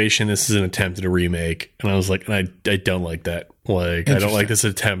continuation. This is an attempt at a remake. And I was like, and I don't like that. I don't like this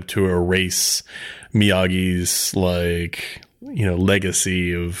attempt to erase Miyagi's,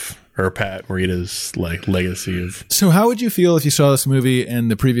 legacy of... or Pat Morita's legacy of. So how would you feel if you saw this movie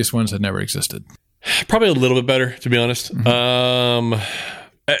and the previous ones had never existed? Probably a little bit better, to be honest. Mm-hmm.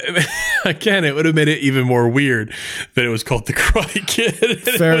 Again, it would have made it even more weird that it was called The Karate Kid.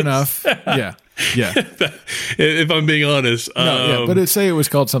 Fair enough. Yeah. If I'm being honest. But say it was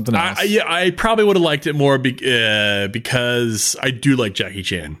called something else. I probably would have liked it more because I do like Jackie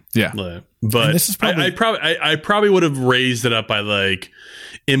Chan. Yeah. But this is probably, I probably would have raised it up by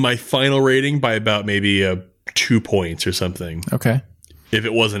in my final rating by about maybe a 2 points or something. Okay. If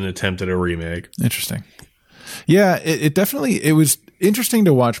it wasn't an attempt at a remake. Interesting. Yeah, it definitely, it was interesting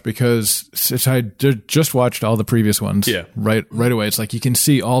to watch because since I just watched all the previous ones right away, it's like you can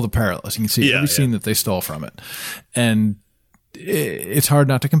see all the parallels. You can see every scene that they stole from it. And it's hard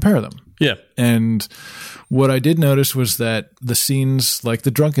not to compare them. Yeah. And what I did notice was that the scenes, like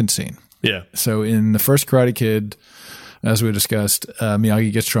the drunken scene. Yeah. So in the first Karate Kid, as we discussed,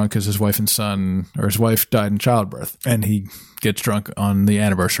 Miyagi gets drunk because his wife and son, or his wife died in childbirth, and he gets drunk on the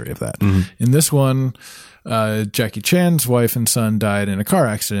anniversary of that. Mm-hmm. In this one, Jackie Chan's wife and son died in a car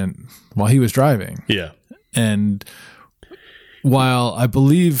accident while he was driving. Yeah. And while I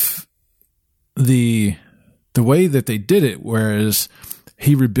believe the way that they did it, whereas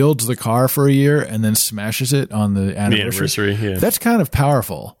he rebuilds the car for a year and then smashes it on the anniversary, that's kind of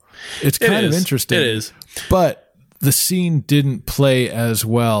powerful. It's kind of interesting. It is. But the scene didn't play as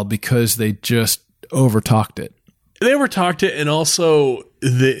well because they just overtalked it. They overtalked it, and also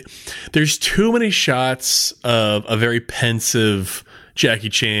there's too many shots of a very pensive Jackie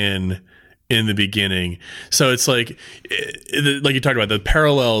Chan in the beginning. So it's like you talked about, the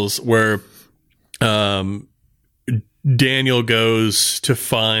parallels where Daniel goes to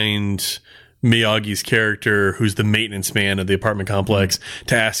find Miyagi's character, who's the maintenance man of the apartment complex,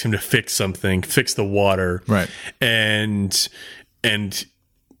 to ask him to fix something, fix the water. Right. And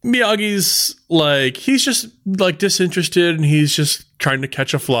Miyagi's like, he's just like disinterested, and he's just trying to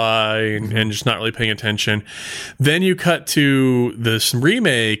catch a fly and just not really paying attention. Then you cut to this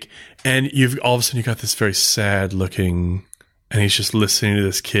remake, and you've all of a sudden you got this very sad looking, and he's just listening to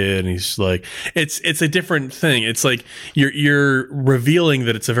this kid, and he's like, it's a different thing. It's like you're revealing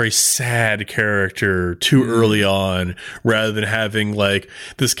that it's a very sad character too early on, rather than having like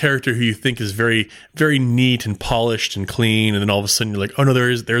this character who you think is very, very neat and polished and clean, and then all of a sudden you're like, oh no,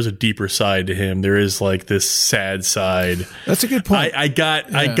 there's a deeper side to him. There is like this sad side. That's a good point. I got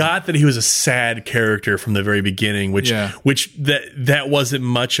that he was a sad character from the very beginning, which that wasn't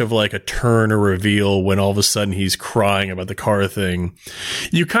much of like a turn or reveal when all of a sudden he's crying about the car thing.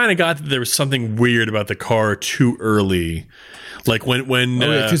 You kind of got that there was something weird about the car too early. Like when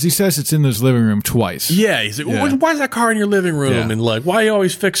because he says it's in his living room twice. Yeah, he's like, why is that car in your living room? Yeah. And like, why are you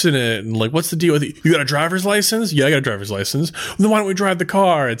always fixing it? And like, what's the deal with it? You got a driver's license? Yeah, I got a driver's license. Well, then why don't we drive the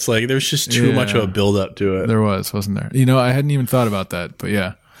car? It's like there's just too much of a build up to it. There wasn't there? You know, I hadn't even thought about that, but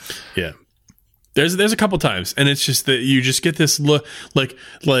yeah. Yeah. There's a couple times, and it's just that you just get this look,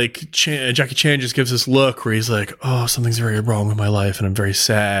 like Jackie Chan just gives this look where he's like, oh, something's very wrong with my life, and I'm very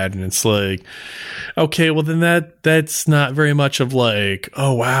sad, and it's like, okay, well then that's not very much of like,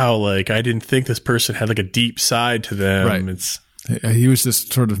 oh wow, like I didn't think this person had like a deep side to them. Right. He was this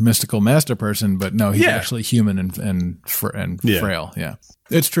sort of mystical master person, but no, he's actually human and frail. Yeah,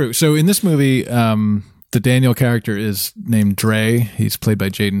 it's true. So in this movie, the Daniel character is named Dre. He's played by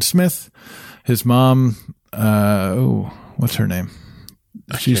Jaden Smith. His mom, what's her name?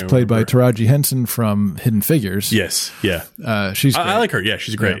 She's played by Taraji Henson from Hidden Figures. Yes, yeah. She's great. I like her. Yeah,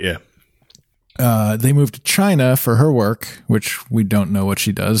 she's great. Yeah. They moved to China for her work, which we don't know what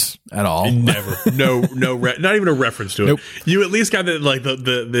she does at all. Never. No, not even a reference to it. Nope. You at least got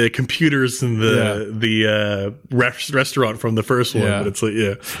the computers and the restaurant from the first one. But it's like,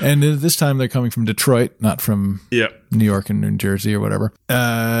 And this time they're coming from Detroit, not from New York and New Jersey or whatever.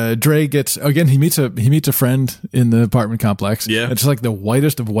 Dre gets, again, he meets a friend in the apartment complex. Yeah. It's like the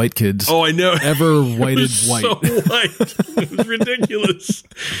whitest of white kids. Oh, I know. Ever whited white. So white. It was ridiculous.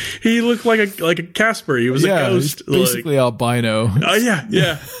 He looked like a Casper. He was a ghost. He's basically albino. Oh, yeah.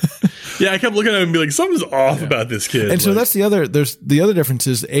 Yeah, I kept looking at him and be like, something's off about this kid. And so that's the other difference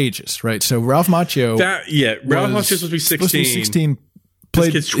is ages, right? So Ralph Macchio. Ralph Macchio was supposed to be 16.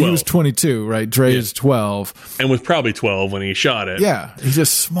 Played, he was 22, right? Dre is 12. And was probably 12 when he shot it. Yeah. He's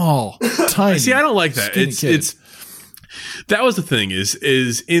just small, tiny. See, I don't like that. It's that was the thing is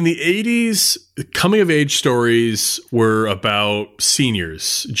in the 80s, coming of age stories were about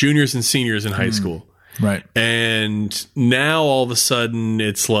juniors and seniors in high school. Right. And now all of a sudden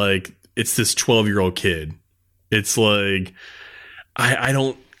it's like, it's this 12-year-old kid. It's like, I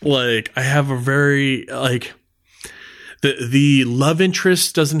don't like, I have a very like, the love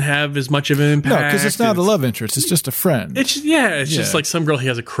interest doesn't have as much of an impact. No, because it's not a love interest. It's just a friend. It's just like some girl he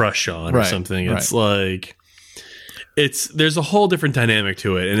has a crush on or something. It's like, there's a whole different dynamic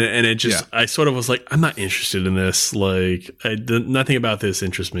to it. And it just, I sort of was like, I'm not interested in this. Like, nothing about this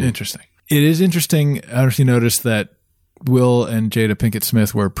interests me. Interesting. It is interesting. I don't know if you noticed that Will and Jada Pinkett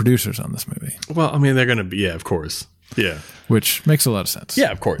Smith were producers on this movie. Well, I mean, they're going to be, of course. Yeah. Which makes a lot of sense.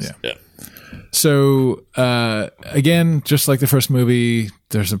 Yeah, of course. Yeah. So, again, just like the first movie,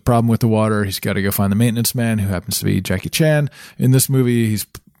 there's a problem with the water. He's got to go find the maintenance man, who happens to be Jackie Chan. In this movie,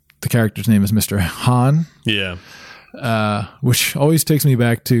 the character's name is Mr. Han. Yeah. Which always takes me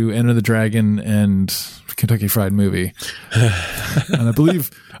back to Enter the Dragon and Kentucky Fried Movie. And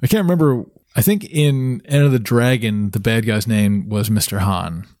I can't remember, I think in Enter the Dragon, the bad guy's name was Mr.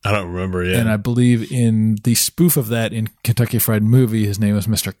 Han. I don't remember, yeah. And I believe in the spoof of that in Kentucky Fried Movie, his name was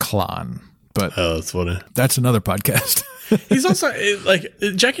Mr. Klon. But that's funny. That's another podcast. He's also, like,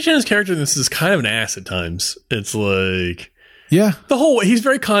 Jackie Chan's character in this is kind of an ass at times. It's like... Yeah. He's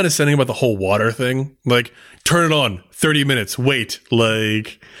very condescending about the whole water thing. Like, turn it on, 30 minutes, wait.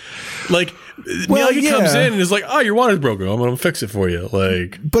 Miyagi comes in and is like, oh, your water's broken. I'm going to fix it for you.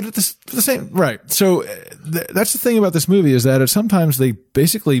 Like, but at the same, right. So that's the thing about this movie is that sometimes they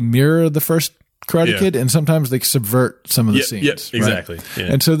basically mirror the first Karate Kid, and sometimes they subvert some of the scenes. Yeah, exactly. Right?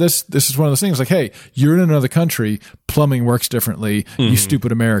 Yeah. And so this is one of those things like, hey, you're in another country, plumbing works differently, you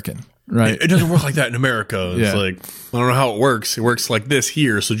stupid American. Right. It doesn't work like that in America. It's like, I don't know how it works. It works like this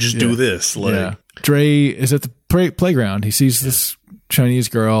here, so just do this. Like, Dre is at the playground. He sees this Chinese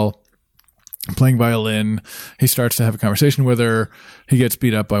girl playing violin. He starts to have a conversation with her. He gets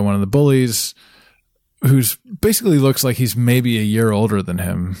beat up by one of the bullies, who's basically looks like he's maybe a year older than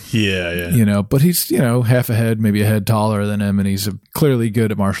him. Yeah. But he's, half a head, maybe a head taller than him, and he's clearly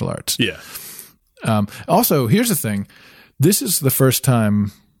good at martial arts. Yeah. Also, here's the thing. This is the first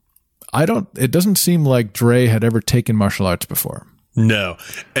time it doesn't seem like Dre had ever taken martial arts before. No.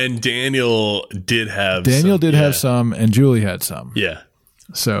 And Daniel did have some, and Julie had some. Yeah.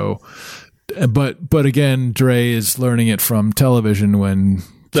 So, but again, Dre is learning it from television when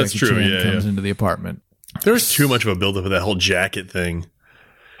That's Jackie true. Chan comes into the apartment. There's too much of a buildup of that whole jacket thing.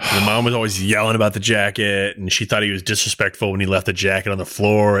 The mom was always yelling about the jacket, and she thought he was disrespectful when he left the jacket on the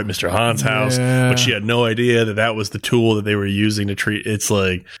floor at Mr. Han's house, but she had no idea that was the tool that they were using to treat. It's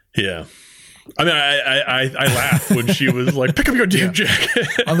like, yeah. I mean, I laughed when she was like, pick up your damn jacket.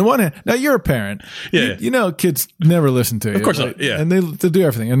 On the one hand, now you're a parent. Yeah. You know, kids never listen to you. Of course not. Yeah. And they do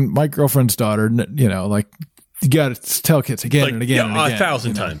everything. And my girlfriend's daughter, you got to tell kids again and again and again.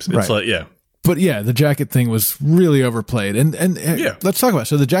 1,000 times. It's like, yeah. But yeah, the jacket thing was really overplayed. And let's talk about it.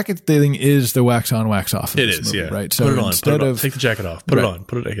 So the jacket thing is the wax on, wax off. It is, movie, right? So put it on. Take the jacket off. Put it on.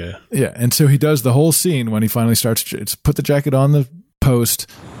 Put it again. Yeah. And so he does the whole scene when he finally starts. It's put the jacket on the post.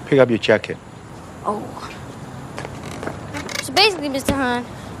 Pick up your jacket. Oh. So basically, Mr. Han,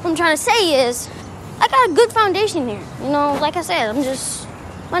 what I'm trying to say is, I got a good foundation here. Like I said,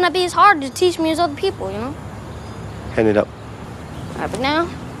 might not be as hard to teach me as other people, Hand it up. All right, but now,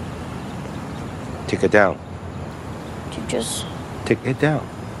 take it down. you just... Take it down.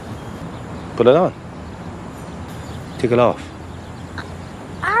 Put it on. Take it off.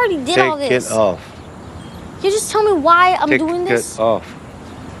 I already did all this. Take it off. You just tell me why I'm doing this? Take it off.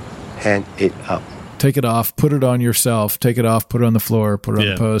 Hand it up. Take it off, put it on yourself, take it off, put it on the floor, put it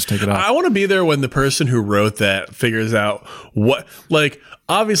on the post, take it off. I want to be there when the person who wrote that figures out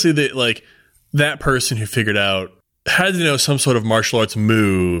obviously that person who figured out had to know some sort of martial arts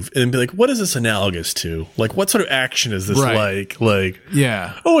move and be like, what is this analogous to? Like, what sort of action is this like? Like,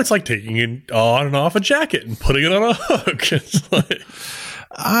 yeah. Oh, it's like taking it on and off a jacket and putting it on a hook. It's like,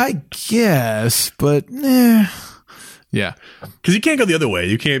 I guess, but yeah. Because you can't go the other way.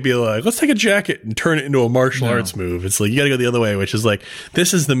 You can't be like, let's take a jacket and turn it into a martial arts move. It's like, you got to go the other way, which is like,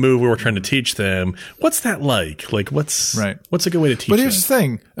 this is the move we're trying to teach them. What's that like? Like, what's a good way to teach them? But here's the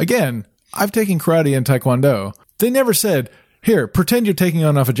thing. Again, I've taken karate and taekwondo. They never said, here, pretend you're taking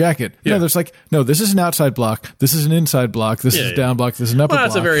on off a jacket. Yeah. There's like, no, this is an outside block. This is an inside block. This is a down block. This is an upper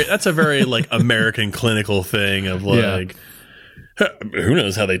block. That's a very like American clinical thing of like, who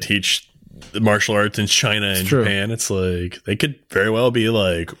knows how they teach the martial arts in China and Japan. It's like, they could very well be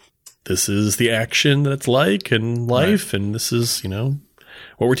like, this is the action that it's like in life. And this is, what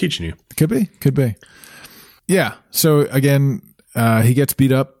we're teaching you. Could be. Yeah. So again, he gets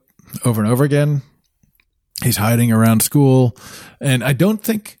beat up over and over again. He's hiding around school, and I don't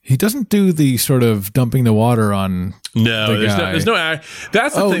think he doesn't do the sort of dumping the water on. No, the guy. there's no.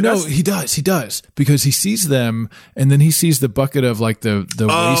 That's the thing. No, he does because he sees them, and then he sees the bucket of like the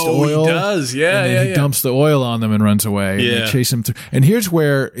waste oil. He does, yeah, and then he dumps the oil on them and runs away. Yeah, and they chase him through. And here's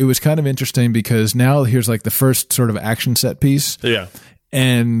where it was kind of interesting because now here's like the first sort of action set piece. Yeah,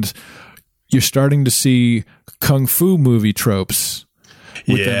 and you're starting to see kung fu movie tropes.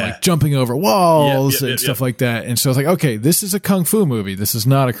 With them like jumping over walls and stuff like that. And so it's like, okay, this is a kung fu movie. This is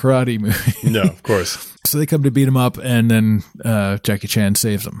not a karate movie. No, of course. So they come to beat him up, and then Jackie Chan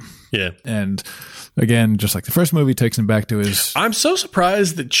saves him. Yeah. And again, just like the first movie, takes him back to his... I'm so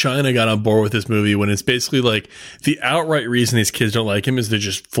surprised that China got on board with this movie when it's basically like the outright reason these kids don't like him is they're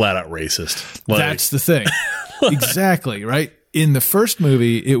just flat out racist. Like, that's the thing. Exactly, right? In the first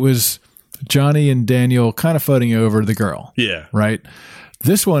movie, it was Johnny and Daniel kind of fighting over the girl. Yeah. Right?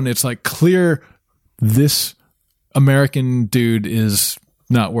 This one, it's like clear this American dude is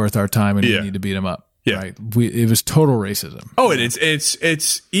not worth our time and we need to beat him up. Yeah. Right. It was total racism. Oh, and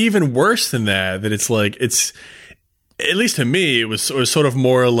it's even worse than that. That it's like, it's, at least to me, it was sort of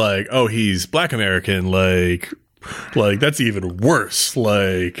more like, oh, he's Black American. Like that's even worse.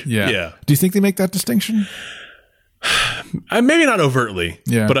 Like, yeah. Do you think they make that distinction? Maybe not overtly.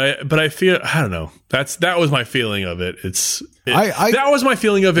 Yeah. But I feel, I don't know. That was my feeling of it. That was my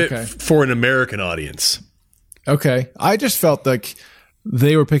feeling of it for an American audience. Okay. I just felt like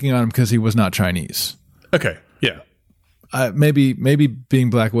they were picking on him because he was not Chinese. Okay. Yeah. Maybe being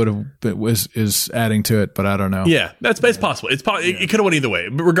black is adding to it, but I don't know. Yeah, it's possible. It could have went either way.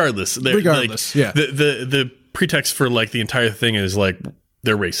 But regardless, yeah. The pretext for like the entire thing is like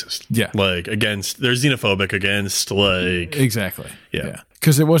they're racist. Yeah. Like they're xenophobic against like exactly. Yeah.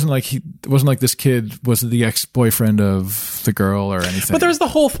 Because it wasn't like this kid was the ex-boyfriend of the girl or anything. But there's the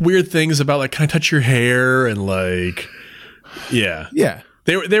whole weird things about like, can I touch your hair and like, yeah.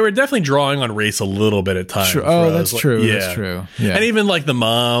 They were definitely drawing on race a little bit at times. Sure. Oh, that's true. Yeah. That's true. Yeah. And even like the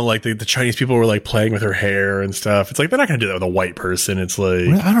mom, like the Chinese people were like playing with her hair and stuff. It's like they're not going to do that with a white person. It's like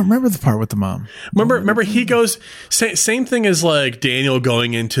I don't remember the part with the mom. Remember he goes same thing as like Daniel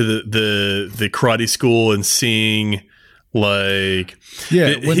going into the karate school and seeing like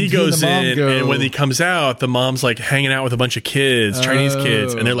he goes in and when he comes out, the mom's like hanging out with a bunch of kids, Chinese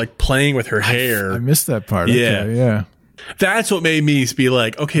kids, and they're like playing with her hair. I missed that part. Yeah. Okay, yeah. That's what made me be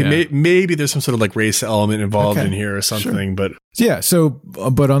like, okay, maybe there's some sort of like race element involved in here or something. Sure. But yeah, so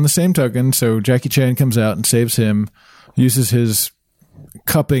but on the same token, so Jackie Chan comes out and saves him, uses his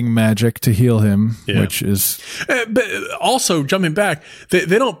cupping magic to heal him, which is. But also jumping back, they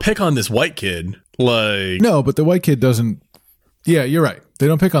don't pick on this white kid. Like no, but the white kid doesn't. Yeah, you're right. They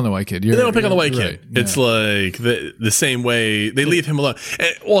don't pick on the white kid. They don't pick on the white kid. Right. Yeah. It's like the same way they leave him alone.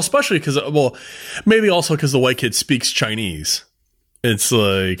 And, well, especially because, maybe also because the white kid speaks Chinese. It's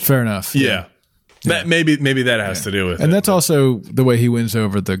like fair enough. Yeah. That maybe that has to do with it. And that's also the way he wins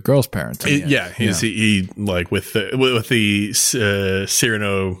over the girl's parents. He like with the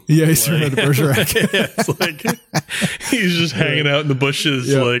Cyrano. Yeah, he's Cyrano de Bergerac. It's like he's just hanging out in the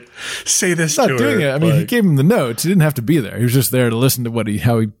bushes, like say this. He's not to doing her. it. I mean, he gave him the notes. He didn't have to be there. He was just there to listen to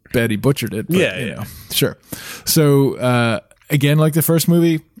how he bet he butchered it. But, you know, sure. So again, like the first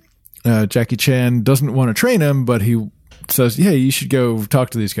movie, Jackie Chan doesn't want to train him, but he says, "Hey, you should go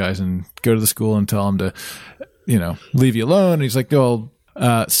talk to these guys and go to the school and tell them to, leave you alone." And he's like, "Oh."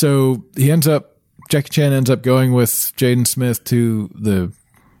 So Jackie Chan ends up going with Jaden Smith to the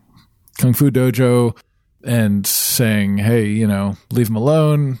Kung Fu dojo and saying, "Hey, leave him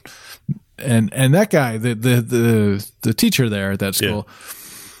alone." And that guy, the teacher there at that school,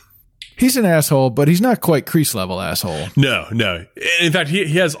 he's an asshole, but he's not quite Kreese level asshole. No. In fact,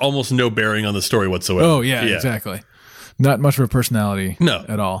 he has almost no bearing on the story whatsoever. Oh yeah. Exactly. Not much of a personality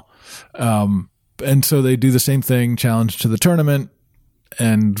at all. And so they do the same thing, challenge to the tournament,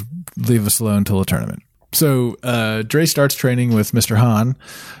 and leave us alone till the tournament. So Dre starts training with Mr. Han,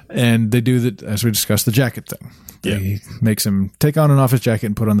 and they do as we discussed, the jacket thing. He makes him take on and off his jacket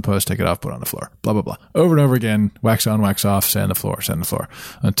and put on the post, take it off, put on the floor, blah, blah, blah. Over and over again, wax on, wax off, sand the floor,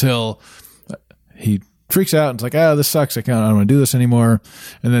 until he freaks out and it's like, this sucks. I don't want to do this anymore.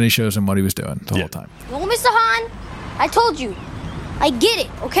 And then he shows him what he was doing the whole time. Well, Mr. Han, I told you. I get it,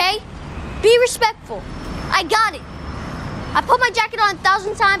 okay? Be respectful. I got it. I put my jacket on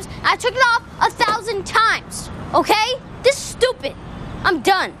 1,000 times. I took it off 1,000 times, okay? This is stupid. I'm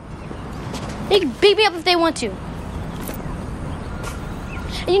done. They can beat me up if they want to.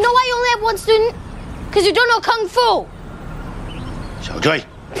 And you know why you only have one student? Because you don't know Kung Fu. Xiao Zhui,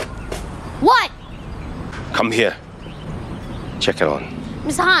 What? come here. Check it on.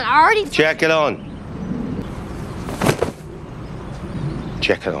 Mr. Han, I already... Check it on.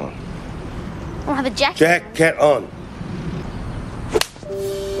 Check it on. I don't have a jacket. Check it on.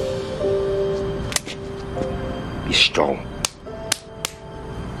 Be strong.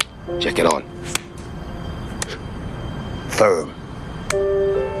 Check it on. Firm.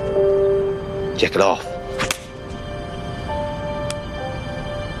 Check it off.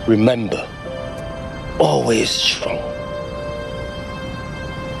 Remember, always strong.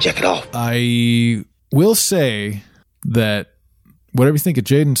 Check it off. I will say that whatever you think of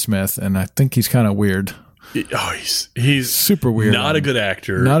Jaden Smith, and I think he's kind of weird, He's super weird. Not a good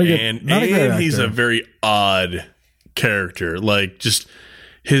actor. Not a good and he's actor. a very odd character. Like, just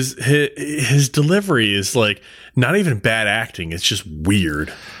his delivery is like not even bad acting. It's just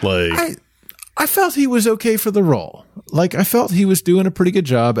weird. Like, I felt he was okay for the role. Like, I felt he was doing a pretty good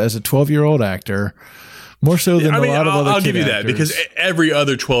job as a 12-year-old actor. More so than a lot of other I'll kid give you actors. that, because every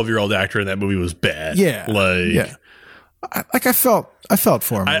other 12-year-old actor in that movie was bad. Yeah. I felt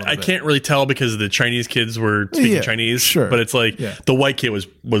for him. I can't really tell because the Chinese kids were speaking Chinese. Sure. But it's like the white kid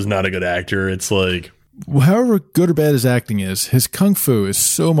was not a good actor. It's like, however good or bad his acting is, his kung fu is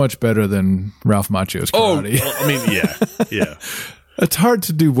so much better than Ralph Macchio's karate. I mean, yeah. It's hard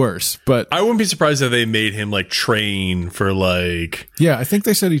to do worse, but I wouldn't be surprised if they made him like train for like. Yeah, I think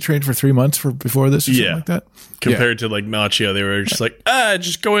they said he trained for 3 months before this or something like that. Compared to like Macchio, they were just like,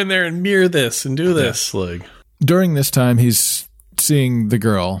 just go in there and mirror this and do this. Like, during this time, he's seeing the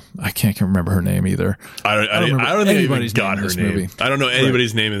girl. I can't remember her name either. I don't think anybody's got her name. Movie. I don't know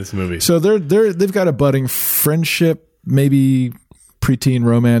anybody's name in this movie. So they've got a budding friendship, maybe preteen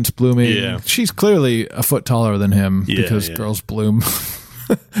romance blooming. Yeah. She's clearly a foot taller than him because girls bloom.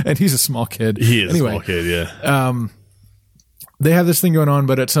 And he's a small kid. He is a small kid, yeah. They have this thing going on,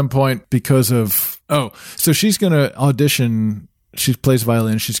 but at some point, because of so she's going to audition. She plays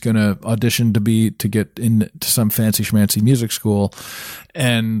violin. She's going to audition to get into some fancy schmancy music school,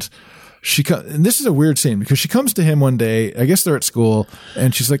 and and this is a weird scene because she comes to him one day. I guess they're at school,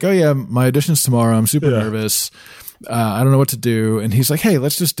 and she's like, "Oh yeah, my audition's tomorrow. I'm super nervous. I don't know what to do." And he's like, "Hey,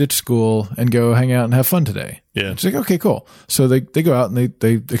 let's just ditch school and go hang out and have fun today." Yeah. She's like, "Okay, cool." So they go out and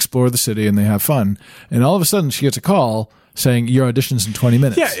they explore the city and they have fun. And all of a sudden she gets a call saying, "Your audition's in 20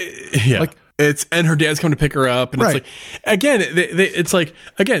 minutes." Yeah. Like, and her dad's come to pick her up, and it's like,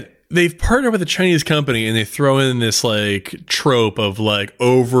 again, they've partnered with a Chinese company, and they throw in this like trope of like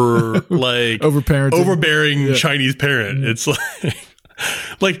overbearing Chinese parent. It's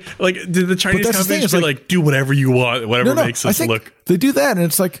like did the Chinese company just be like, do whatever you want, whatever makes us look. They do that, and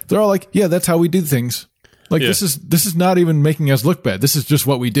it's like they're all like, "Yeah, that's how we do things." Like this is not even making us look bad. This is just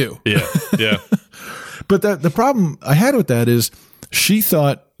what we do. Yeah. But the problem I had with that is she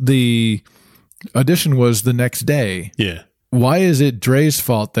thought the audition was the next day. Yeah. Why is it Dre's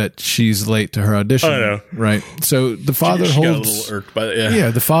fault that she's late to her audition? I know. Right. So the father she got a holds. little irked by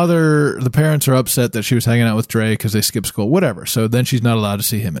it, the parents are upset that she was hanging out with Dre because they skipped school, whatever. So then she's not allowed to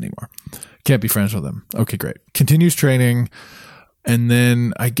see him anymore. Can't be friends with him. Okay, great. Continues training. And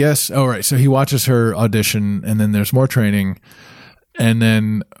then I guess, so he watches her audition, and then there's more training. And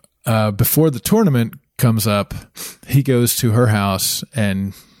then before the tournament comes up, he goes to her house,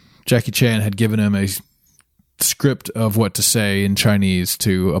 and Jackie Chan had given him a script of what to say in Chinese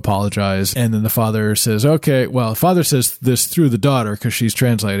to apologize. And then the father says, okay, well, the father says this through the daughter because she's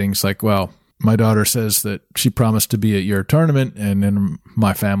translating. It's like, well, my daughter says that she promised to be at your tournament, and in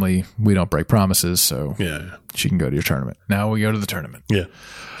my family, we don't break promises. So she can go to your tournament. Now we go to the tournament. Yeah.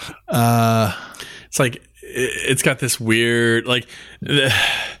 It's like, it's got this weird, like the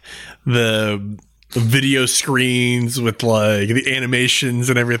video screens with like the animations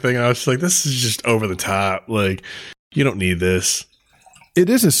and everything. I was just like, this is just over the top. Like, you don't need this. It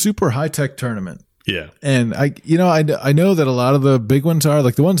is a super high tech tournament. Yeah. And I know that a lot of the big ones are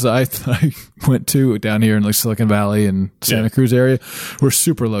like the ones that I went to down here in like Silicon Valley and Santa Cruz area were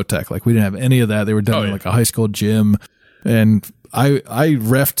super low tech. Like we didn't have any of that. They were done in like a high school gym. And I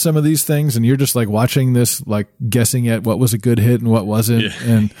refed some of these things, and you're just like watching this, like guessing at what was a good hit and what wasn't.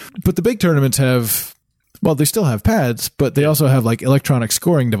 Yeah. But the big tournaments they still have pads, but they also have like electronic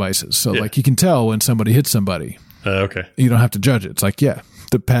scoring devices. So like you can tell when somebody hits somebody. Okay. You don't have to judge it. It's like, the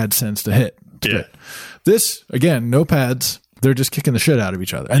pad sends to hit. Yeah. This, again, no pads. They're just kicking the shit out of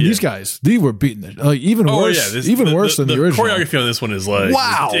each other. And these guys, they were beating it. Like, even worse than the original. The choreography on this one is like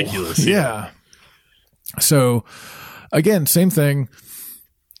ridiculous. Yeah. So, again, same thing.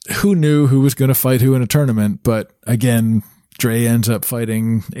 Who knew who was going to fight who in a tournament? But again, Dre ends up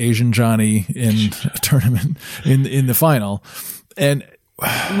fighting Asian Johnny in a tournament in the final. And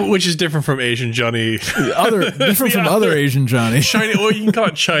which is different from Asian Johnny. Different from other Asian Johnny. You can call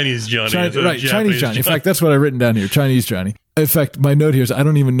it Chinese Johnny. Chinese Johnny. In fact, that's what I've written down here. Chinese Johnny. In fact, my note here is I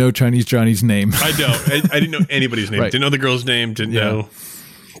don't even know Chinese Johnny's name. I don't. I didn't know anybody's name. Didn't know the girl's name. Didn't know.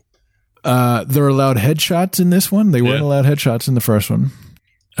 They're allowed headshots in this one. They weren't allowed headshots in the first one.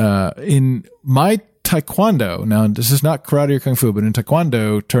 In my Taekwondo, now this is not karate or kung fu, but in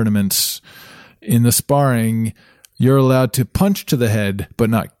Taekwondo tournaments, in the sparring, you're allowed to punch to the head, but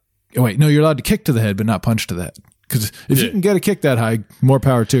not. Wait, no, you're allowed to kick to the head, but not punch to the head. Because if you can get a kick that high, more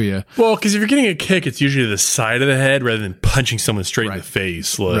power to you. Well, because if you're getting a kick, it's usually the side of the head rather than punching someone straight in the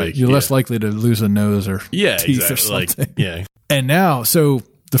face. Like, You're less likely to lose a nose or teeth or something. And now, so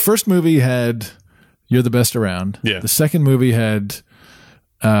the first movie had You're the Best Around. Yeah. The second movie had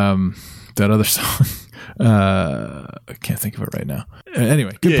that other song. I can't think of it right now.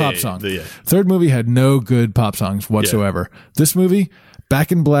 Anyway, good pop song. Third movie had no good pop songs whatsoever. This movie,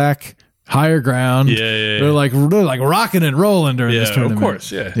 Back in Black, Higher Ground. They're like rocking and rolling during this tournament. Of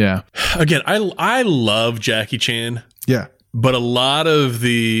course, yeah. Again, I love Jackie Chan. Yeah. But a lot of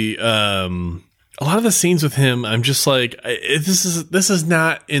the scenes with him, I'm just like, this is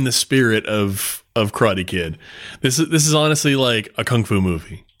not in the spirit of Karate Kid. This is honestly like a kung fu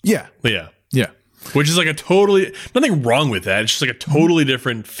movie. Yeah. Which is like nothing wrong with that. It's just like a totally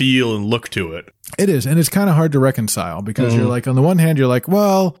different feel and look to it. It is, and it's kind of hard to reconcile because you're like, on the one hand, you're like,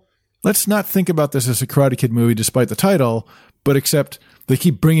 well, let's not think about this as a Karate Kid movie despite the title, but except they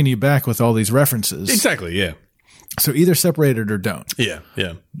keep bringing you back with all these references. Exactly, yeah. So either separate it or don't. Yeah.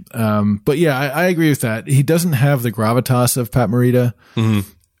 But yeah, I agree with that. He doesn't have the gravitas of Pat Morita. Mm-hmm.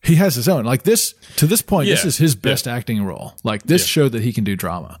 He has his own. Like this, to this point, this is his best acting role. Like this showed that he can do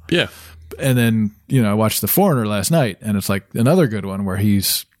drama. Yeah. And then, I watched The Foreigner last night, and it's like another good one where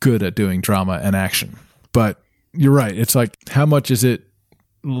he's good at doing drama and action. But you're right. It's like, how much is it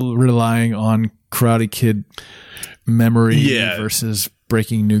relying on Karate Kid memory versus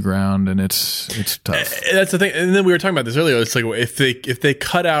breaking new ground? And it's tough. That's the thing. And then we were talking about this earlier. It's like, if they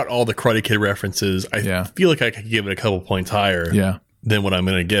cut out all the Karate Kid references, I feel like I could give it a couple points higher than what I'm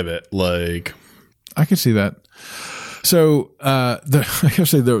going to give it. Like, I can see that. So,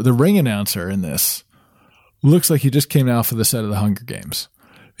 the ring announcer in this looks like he just came out for the set of the Hunger Games.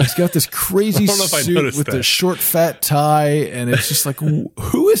 He's got this crazy suit with the short, fat tie, and it's just like,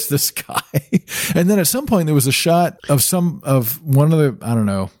 who is this guy? And then at some point, there was a shot of one of the, I don't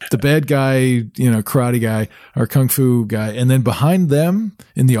know, the bad guy, karate guy or kung fu guy, and then behind them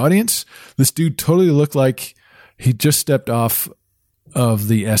in the audience, this dude totally looked like he just stepped off of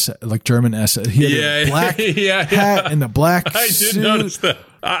the SS, like German SS. He had a black hat and a black suit. I did notice that.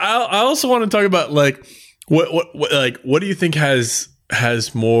 I also want to talk about like what do you think has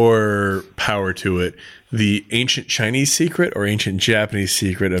more power to it? The ancient Chinese secret or ancient Japanese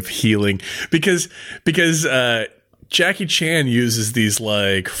secret of healing? Because Jackie Chan uses these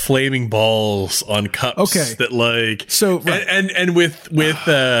like flaming balls on cups that like and with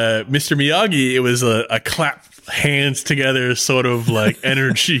Mr. Miyagi, it was a clap hands together sort of like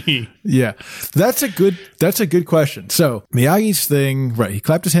energy. Yeah. That's a good question. So Miyagi's thing, right, he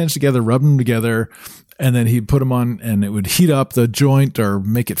clapped his hands together, rubbed them together, and then he'd put them on and it would heat up the joint or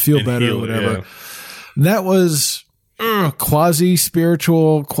make it feel better or whatever. Yeah. That was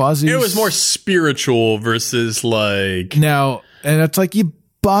quasi-spiritual, It was more spiritual versus like... Now, and it's like you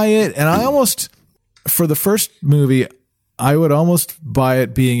buy it, and I almost, for the first movie, I would almost buy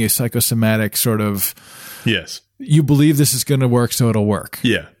it being a psychosomatic sort of... Yes. You believe this is going to work, so it'll work.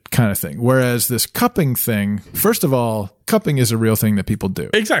 Yeah. Kind of thing. Whereas this cupping thing, first of all, cupping is a real thing that people do.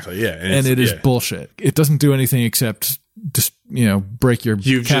 Exactly, yeah. And it is bullshit. It doesn't do anything except just, break your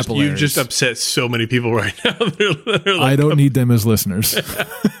capillaries. You've just upset so many people right now. They're like, I don't need them as listeners.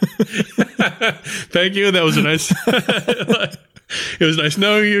 Thank you. That was a nice... It was nice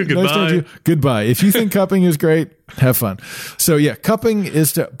knowing you. Goodbye. Nice knowing you. Goodbye. If you think cupping is great, have fun. So yeah, cupping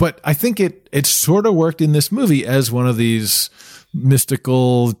is but I think it sort of worked in this movie as one of these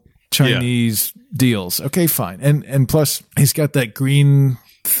mystical Chinese deals. Okay, fine. And plus he's got that green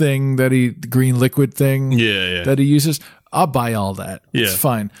thing green liquid thing that he uses. I'll buy all that. Yeah. It's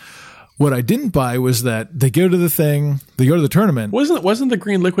fine. What I didn't buy was that they go to the tournament. Wasn't the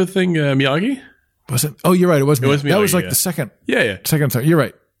green liquid thing Miyagi? Was it? Oh, you're right. It was Miyagi. That was like the second. Yeah. Second time. You're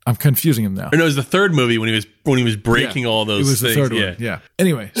right. I'm confusing him now. Or no, it was the third movie when he was breaking all those things. It was the third one. Yeah.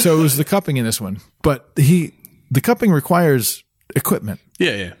 Anyway, so it was the cupping in this one, but the cupping requires equipment.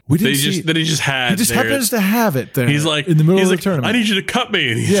 Yeah. We didn't he just had. He just happens to have it there. He's like in the middle of the tournament. I need you to cut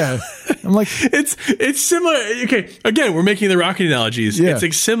me. Yeah. I'm like, it's similar. Okay, again, we're making the Rocky analogies. Yeah. It's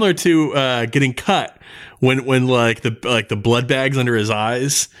like similar to getting cut. When like the blood bags under his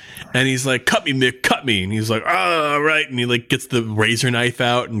eyes, and he's like, cut me, Mick, cut me, and he's like, all right, and he like gets the razor knife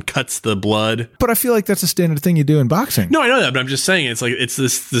out and cuts the blood. But I feel like that's a standard thing you do in boxing. No, I know that, but I'm just saying it's like it's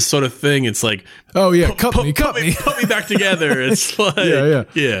this sort of thing. It's like, oh yeah, cut me, put me back together. It's like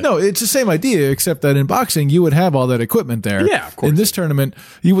yeah. No, it's the same idea, except that in boxing you would have all that equipment there. Yeah, of course. In this tournament,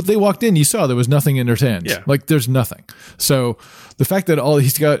 they walked in, you saw there was nothing in their hands. Yeah, like there's nothing. So the fact that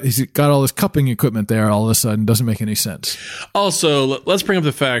he's got all this cupping equipment there all of a sudden doesn't make any sense. Also, let's bring up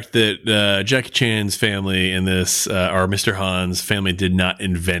the fact that Jackie Chan's family in this, or Mr. Han's family, did not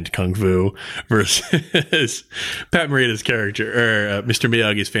invent kung fu, versus Pat Morita's character, or Mr.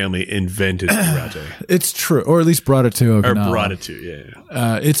 Miyagi's family invented karate. It's true, or at least brought it to Okinawa. Or brought it to,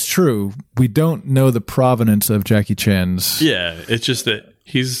 yeah. It's true. We don't know the provenance of Jackie Chan's. Yeah, it's just that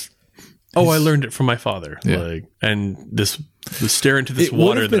I learned it from my father. Yeah. And the stare into this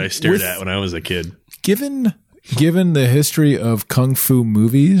water that I stared at when I was a kid. Given the history of kung fu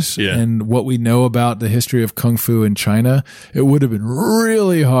movies and what we know about the history of kung fu in China, it would have been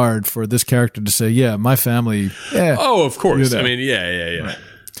really hard for this character to say, "Yeah, my family." Yeah, oh, of course. You know. I mean, yeah. Right.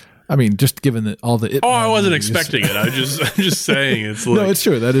 I mean, just given all the. I wasn't expecting it. I'm just saying it's like. No, it's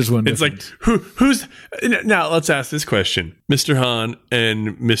true. That is one. It's difference. Like who's now? Let's ask this question: Mr. Han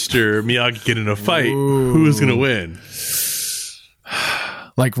and Mr. Miyagi get in a fight. Ooh. Who's going to win?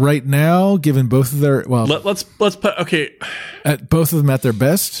 Like right now, given both of their let's put at both of them at their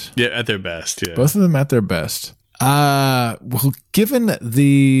best. Yeah, at their best. Yeah, both of them at their best. Given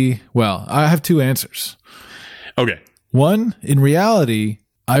I have two answers. Okay, one in reality.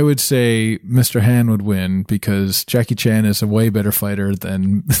 I would say Mr. Han would win because Jackie Chan is a way better fighter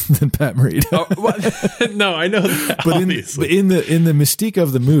than Pat Morita. No, I know that. But in the mystique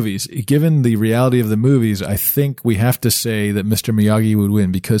of the movies, given the reality of the movies, I think we have to say that Mr. Miyagi would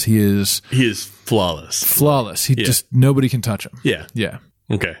win because he is flawless. Flawless. He just nobody can touch him. Yeah. Yeah.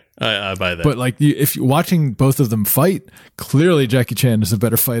 Okay, I buy that. But like, if you're watching both of them fight, clearly Jackie Chan is a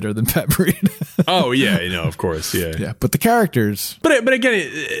better fighter than Pat Morita. Oh yeah, of course, yeah. Yeah, but the characters. But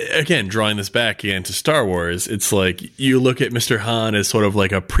again, drawing this back again to Star Wars, it's like you look at Mr. Han as sort of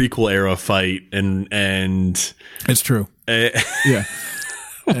like a prequel era fight, and it's true. Yeah.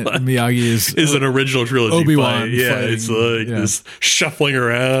 And Miyagi is an original trilogy Obi-Wan fight. Yeah, fighting, it's like this shuffling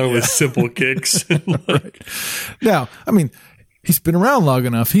around with simple kicks. Right. Now, I mean. He's been around long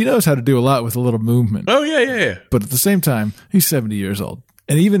enough. He knows how to do a lot with a little movement. Oh, yeah. But at the same time, he's 70 years old.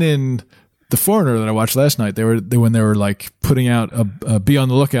 And even in The Foreigner that I watched last night, when they were like putting out a be on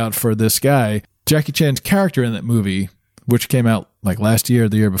the lookout for this guy, Jackie Chan's character in that movie, which came out like last year or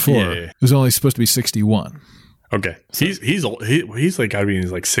the year before, was only supposed to be 61. Okay. So he's old. He's like got to be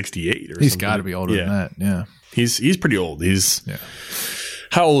like 68 or something. He's got to be older than that. Yeah. He's pretty old.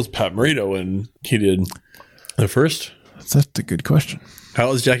 How old was Pat Morita when he did the first? That's a good question. How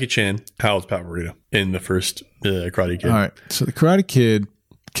old is Jackie Chan? How old is Pat Morita in the first Karate Kid? All right. So the Karate Kid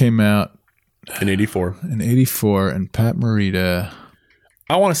came out in 84. And Pat Morita,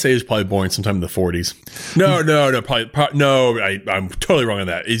 I want to say he's probably born sometime in the 40s. No, probably no. I'm totally wrong on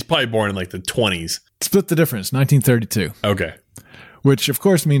that. He's probably born in like the 20s. Split the difference. 1932. Okay. Which of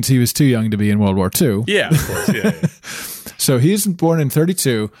course means he was too young to be in World War II. Yeah, of course. Yeah. So he's born in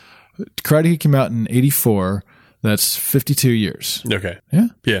 32. Karate Kid came out in 84. That's 52 years. Okay. Yeah?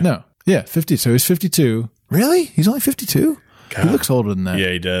 Yeah. No. Yeah, 50. So he's 52. Really? He's only 52? God. He looks older than that.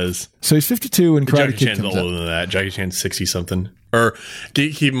 Yeah, he does. So he's 52 when Karate Kid Chan's comes older than that. Jackie Chan's 60-something. Or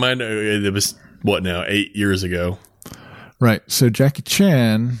keep in mind, it was, 8 years ago. Right. So Jackie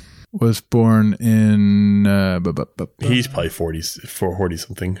Chan was born in... he's probably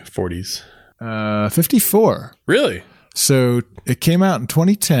 40-something. 40s. 54. Really? So it came out in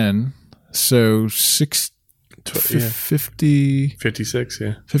 2010. So 56,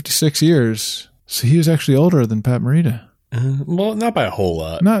 yeah. 56 years. So he was actually older than Pat Morita. Well, not by a whole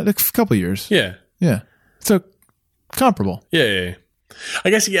lot. Not a couple years. Yeah. Yeah. So comparable. Yeah.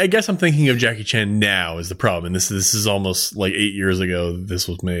 I guess I'm thinking of Jackie Chan now is the problem. And this is almost like 8 years ago this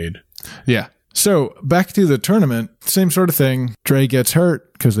was made. Yeah. So back to the tournament, same sort of thing. Dre gets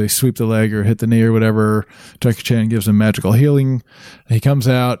hurt because they sweep the leg or hit the knee or whatever. Jackie Chan gives him magical healing. He comes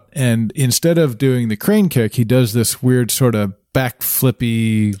out, and instead of doing the crane kick, he does this weird sort of back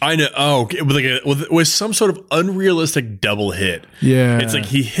flippy. I know. Oh, with some sort of unrealistic double hit. Yeah. It's like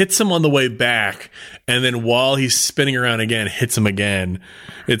he hits him on the way back, and then while he's spinning around again, hits him again.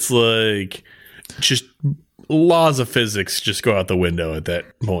 It's like just laws of physics just go out the window at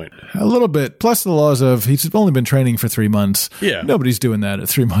that point. A little bit. Plus the laws of he's only been training for 3 months. Yeah. Nobody's doing that at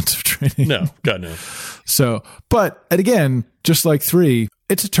 3 months of training. No. God, no. So, but again, just like 3,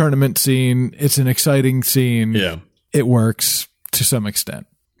 it's a tournament scene. It's an exciting scene. Yeah. It works to some extent.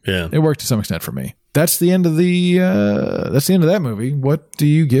 Yeah. It worked to some extent for me. That's the end of that movie. What do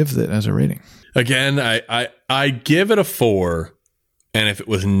you give it as a rating? Again, I give it a 4. And if it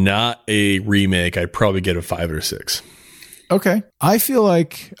was not a remake, I'd probably get a 5 or 6. Okay. I feel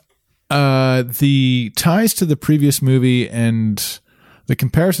like the ties to the previous movie and the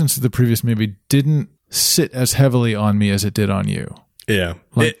comparisons to the previous movie didn't sit as heavily on me as it did on you. Yeah.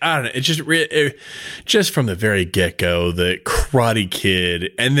 I don't know. It just from the very get-go, the Karate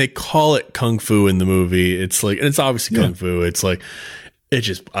Kid, and they call it Kung Fu in the movie. It's like, and it's obviously Kung Fu. It's like, it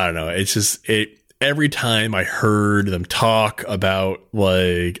just, I don't know. It's just, every time I heard them talk about,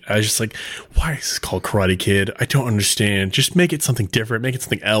 like, I was just like, why is this called Karate Kid? I don't understand. Just make it something different. Make it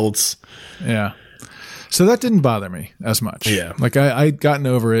something else. Yeah. So that didn't bother me as much. Yeah. Like I'd gotten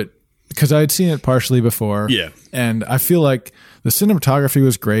over it because I had seen it partially before. Yeah. And I feel like the cinematography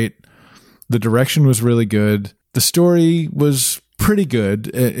was great. The direction was really good. The story was pretty good.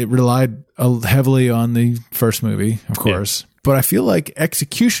 It relied heavily on the first movie, of course. Yeah. But I feel like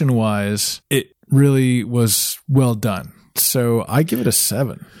execution-wise, it really was well done. So I give it a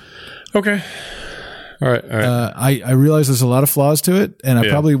 7. Okay. All right. I realize there's a lot of flaws to it, and I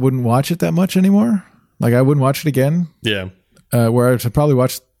probably wouldn't watch it that much anymore. Like, I wouldn't watch it again. Yeah. Where I should probably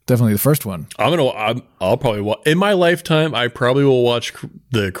watch definitely the first one. I'll probably watch, in my lifetime, I probably will watch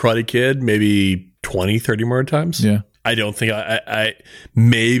the Karate Kid maybe 20, 30 more times. Yeah. I don't think I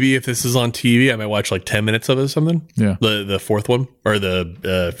maybe if this is on TV, I might watch like 10 minutes of it or something. Yeah. The fourth one or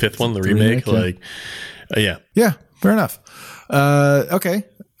the fifth one, the remake. Yeah. Yeah. Fair enough. Okay.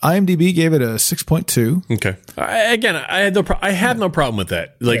 IMDb gave it a 6.2. Okay. Again, I have no problem with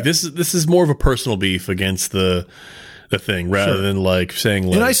that. Like this is more of a personal beef against the thing rather than like saying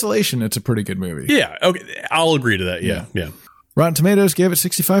like, in isolation, it's a pretty good movie. Yeah. Okay. I'll agree to that. Yeah. Rotten Tomatoes gave it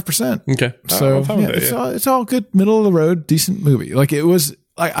 65%. Okay. So it's all good, middle of the road, decent movie. Like it was,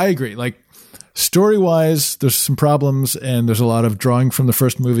 I agree. Like story wise, there's some problems and there's a lot of drawing from the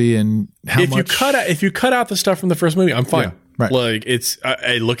first movie and if you cut out the stuff from the first movie, I'm fine. Yeah, right. Like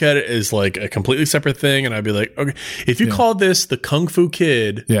I look at it as like a completely separate thing and I'd be like, okay, if you called this the Kung Fu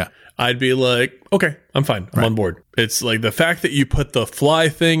Kid, I'd be like, okay, I'm fine. I'm on board. It's like the fact that you put the fly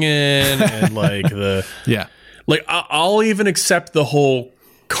thing in and like the, like I'll even accept the whole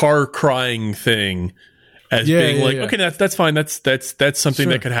car crying thing as being like, okay, that's fine. That's something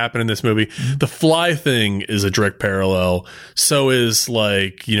that could happen in this movie. Mm-hmm. The fly thing is a direct parallel. So is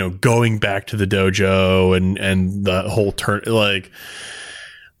like, going back to the dojo and the whole turn, like,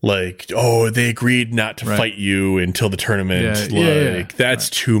 oh, they agreed not to fight you until the tournament. That's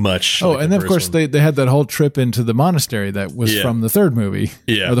too much. Oh, and then of course they had that whole trip into the monastery that was from the third movie,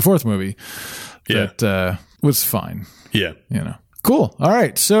 or the fourth movie. That was fine. Yeah, cool. All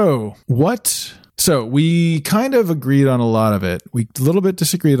right, so we kind of agreed on a lot of it. We a little bit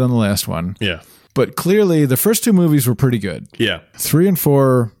disagreed on the last one. Yeah, but clearly the first two movies were pretty good. Yeah, 3 and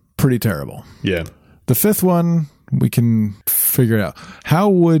 4 pretty terrible. Yeah, the fifth one, we can figure it out. How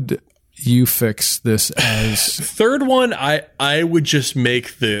would you fix this as third one? I would just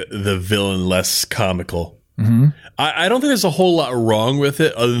make the villain less comical. Mm-hmm. I don't think there's a whole lot wrong with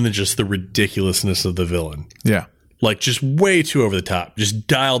it other than just the ridiculousness of the villain. Yeah. Like just way too over the top, just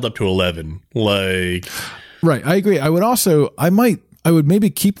dialed up to 11. Like, right. I agree. I would maybe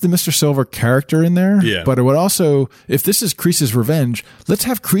keep the Mr. Silver character in there. Yeah. But I would also, if this is Kreese's revenge, let's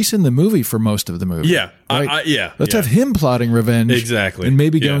have Kreese in the movie for most of the movie. Yeah. Right? Yeah. Let's have him plotting revenge. Exactly. And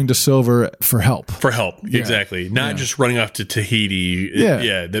maybe going to Silver for help. Exactly. Not just running off to Tahiti.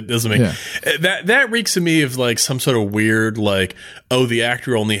 Yeah. That doesn't make that reeks to me of like some sort of weird, like, oh, the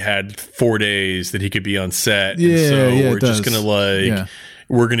actor only had 4 days that he could be on set. Yeah. And so we're just going to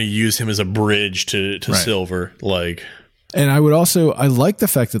we're going to use him as a bridge to Silver. Like, and I like the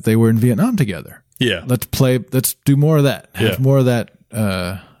fact that they were in Vietnam together. Yeah. Let's do more of that. Have more of that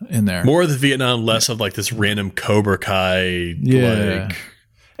in there. More of the Vietnam, less of like this random Cobra Kai. Yeah. Like,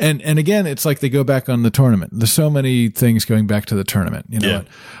 and again, it's like they go back on the tournament. There's so many things going back to the tournament. You know what?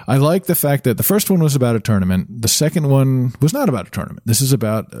 I like the fact that the first one was about a tournament. The second one was not about a tournament. This is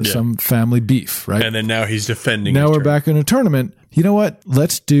about some family beef, right? And then now he's defending. Now we're back in a tournament. You know what?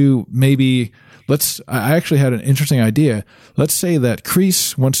 I actually had an interesting idea. Let's say that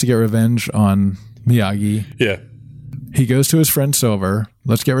Kreese wants to get revenge on Miyagi. Yeah. He goes to his friend Silver.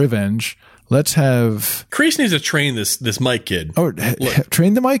 Let's get revenge. Let's have... Kreese needs to train this Mike kid. Oh,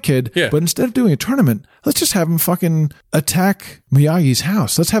 train the Mike kid. Yeah. But instead of doing a tournament, let's just have him fucking attack Miyagi's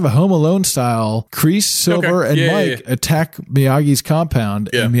house. Let's have a Home Alone style Kreese, Silver, and Mike attack Miyagi's compound,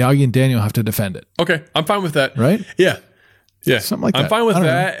 and Miyagi and Daniel have to defend it. Okay. I'm fine with that. Right? Yeah. Yeah, something like that. I'm fine with I don't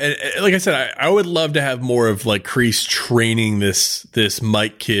that. And like I said, I would love to have more of like Kreese training this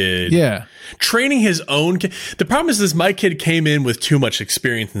Mike kid. Yeah. Training his own kid. The problem is this Mike kid came in with too much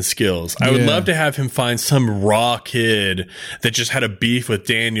experience and skills. I would love to have him find some raw kid that just had a beef with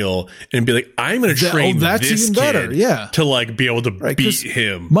Daniel and be like, I'm going to train this even kid better. to like be able to beat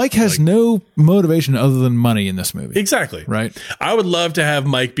him. Mike has no motivation other than money in this movie. Exactly. Right. I would love to have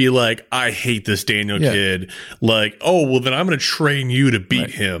Mike be like, I hate this Daniel kid. Like, oh, well, then I'm going to train you to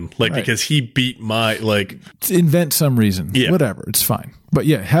beat him. Like, because he beat my, like. Invent some reason. Yeah. Whatever. It's fine. But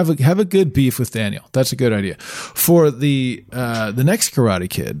yeah, have a good beef with Daniel. That's a good idea. For the next Karate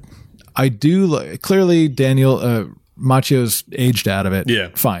Kid, I do clearly Daniel, Machio's aged out of it. Yeah.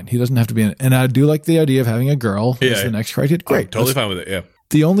 Fine. He doesn't have to be in it. And I do like the idea of having a girl as the next Karate Kid. Great. I'm totally fine with it. Yeah.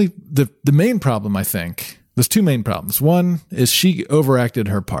 The main problem, I think, there's two main problems. One is she overacted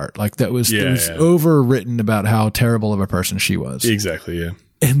her part. Like that was overwritten about how terrible of a person she was. Exactly. Yeah.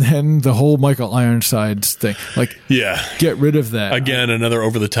 And then the whole Michael Ironsides thing, like, get rid of that. Again, another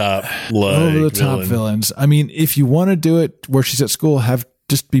over the top, villains. I mean, if you want to do it where she's at school, have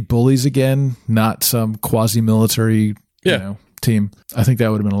just be bullies again, not some quasi-military, team. I think that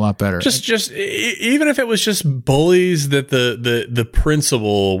would have been a lot better. Just even if it was just bullies that the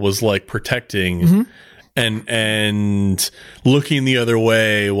principal was like protecting. Mm-hmm. And looking the other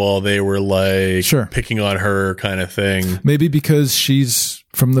way while they were like picking on her kind of thing. Maybe because she's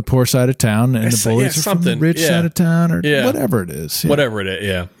from the poor side of town and the bullies are from the rich side of town or whatever it is. Whatever it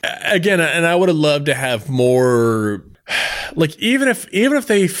is, Again, and I would have loved to have more, like even if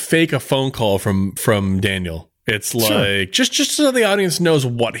they fake a phone call from Daniel, it's like just so the audience knows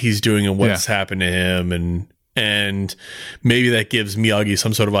what he's doing and what's happened to him and maybe that gives Miyagi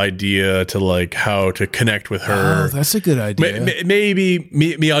some sort of idea to like how to connect with her. Oh, that's a good idea. Maybe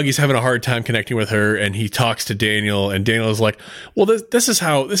Miyagi's having a hard time connecting with her, and he talks to Daniel, and Daniel is like, "Well, this is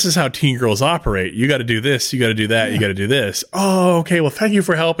how teen girls operate. You got to do this, you got to do that, you got to do this." Oh, okay. Well, thank you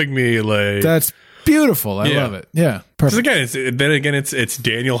for helping me. Like that's beautiful. I love it. Yeah, perfect. It's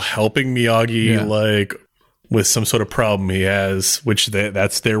Daniel helping Miyagi like with some sort of problem he has, which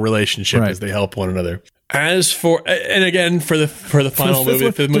that's their relationship as they help one another. As for, and again, for the final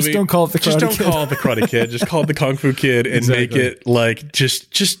movie, just don't call it the Karate Kid. Just don't call it the Karate Kid. Just call it the Kung Fu Kid and make it like,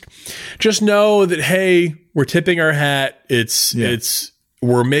 just know that, hey, we're tipping our hat.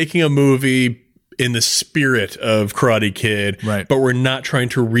 We're making a movie in the spirit of Karate Kid, right? But we're not trying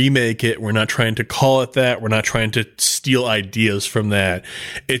to remake it. We're not trying to call it that. We're not trying to steal ideas from that.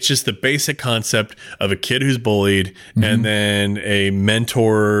 It's just the basic concept of a kid who's bullied and then a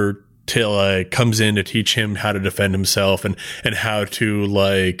mentor comes in to teach him how to defend himself and how to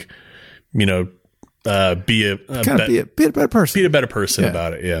like, be a better person. Be a better person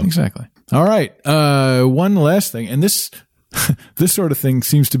about it. Yeah, exactly. All right. One last thing, and this sort of thing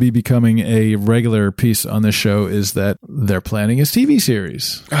seems to be becoming a regular piece on this show is that they're planning a TV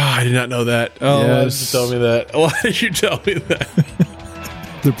series. Oh, I did not know that. Oh, why did you tell me that? Why did you tell me that?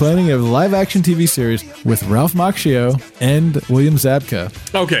 They're planning a live-action TV series with Ralph Macchio and William Zabka.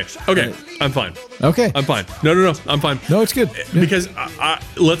 Okay, I'm fine. Okay, I'm fine. No, I'm fine. No, it's good because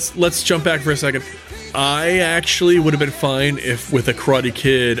let's jump back for a second. I actually would have been fine if with a Karate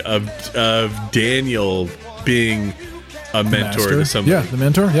Kid of Daniel being a mentor to somebody. Yeah, the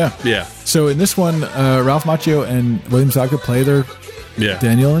mentor. Yeah. So in this one, Ralph Macchio and William Zabka play their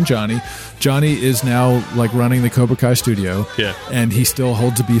Daniel and Johnny. Johnny is now like running the Cobra Kai studio. Yeah. And he still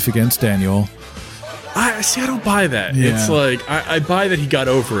holds a beef against Daniel. I don't buy that. Yeah. It's like I buy that he got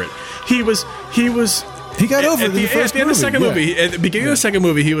over it. He got over it in the first movie. At the end of the second movie, at the beginning of the second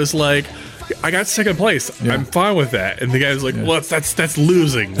movie, he was like, I got second place. Yeah. I'm fine with that. And the guy's like, well, that's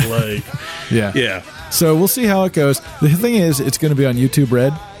losing. Like, yeah. So we'll see how it goes. The thing is, it's going to be on YouTube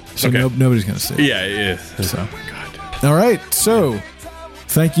Red, so nobody's going to see it. Yeah. So, oh my God. All right. So,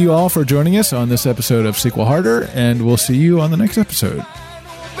 thank you all for joining us on this episode of Sequel Harder, and we'll see you on the next episode.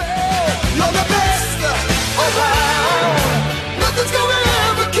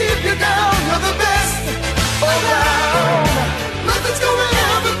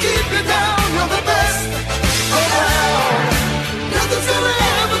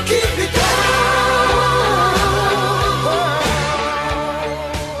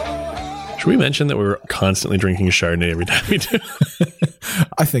 Should we mention that we're constantly drinking Chardonnay every time we do?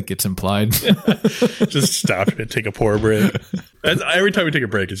 I think it's implied. Just stop and take a pour break. Every time we take a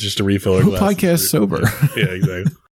break, it's just a refill. Who podcasts sober? Yeah, exactly.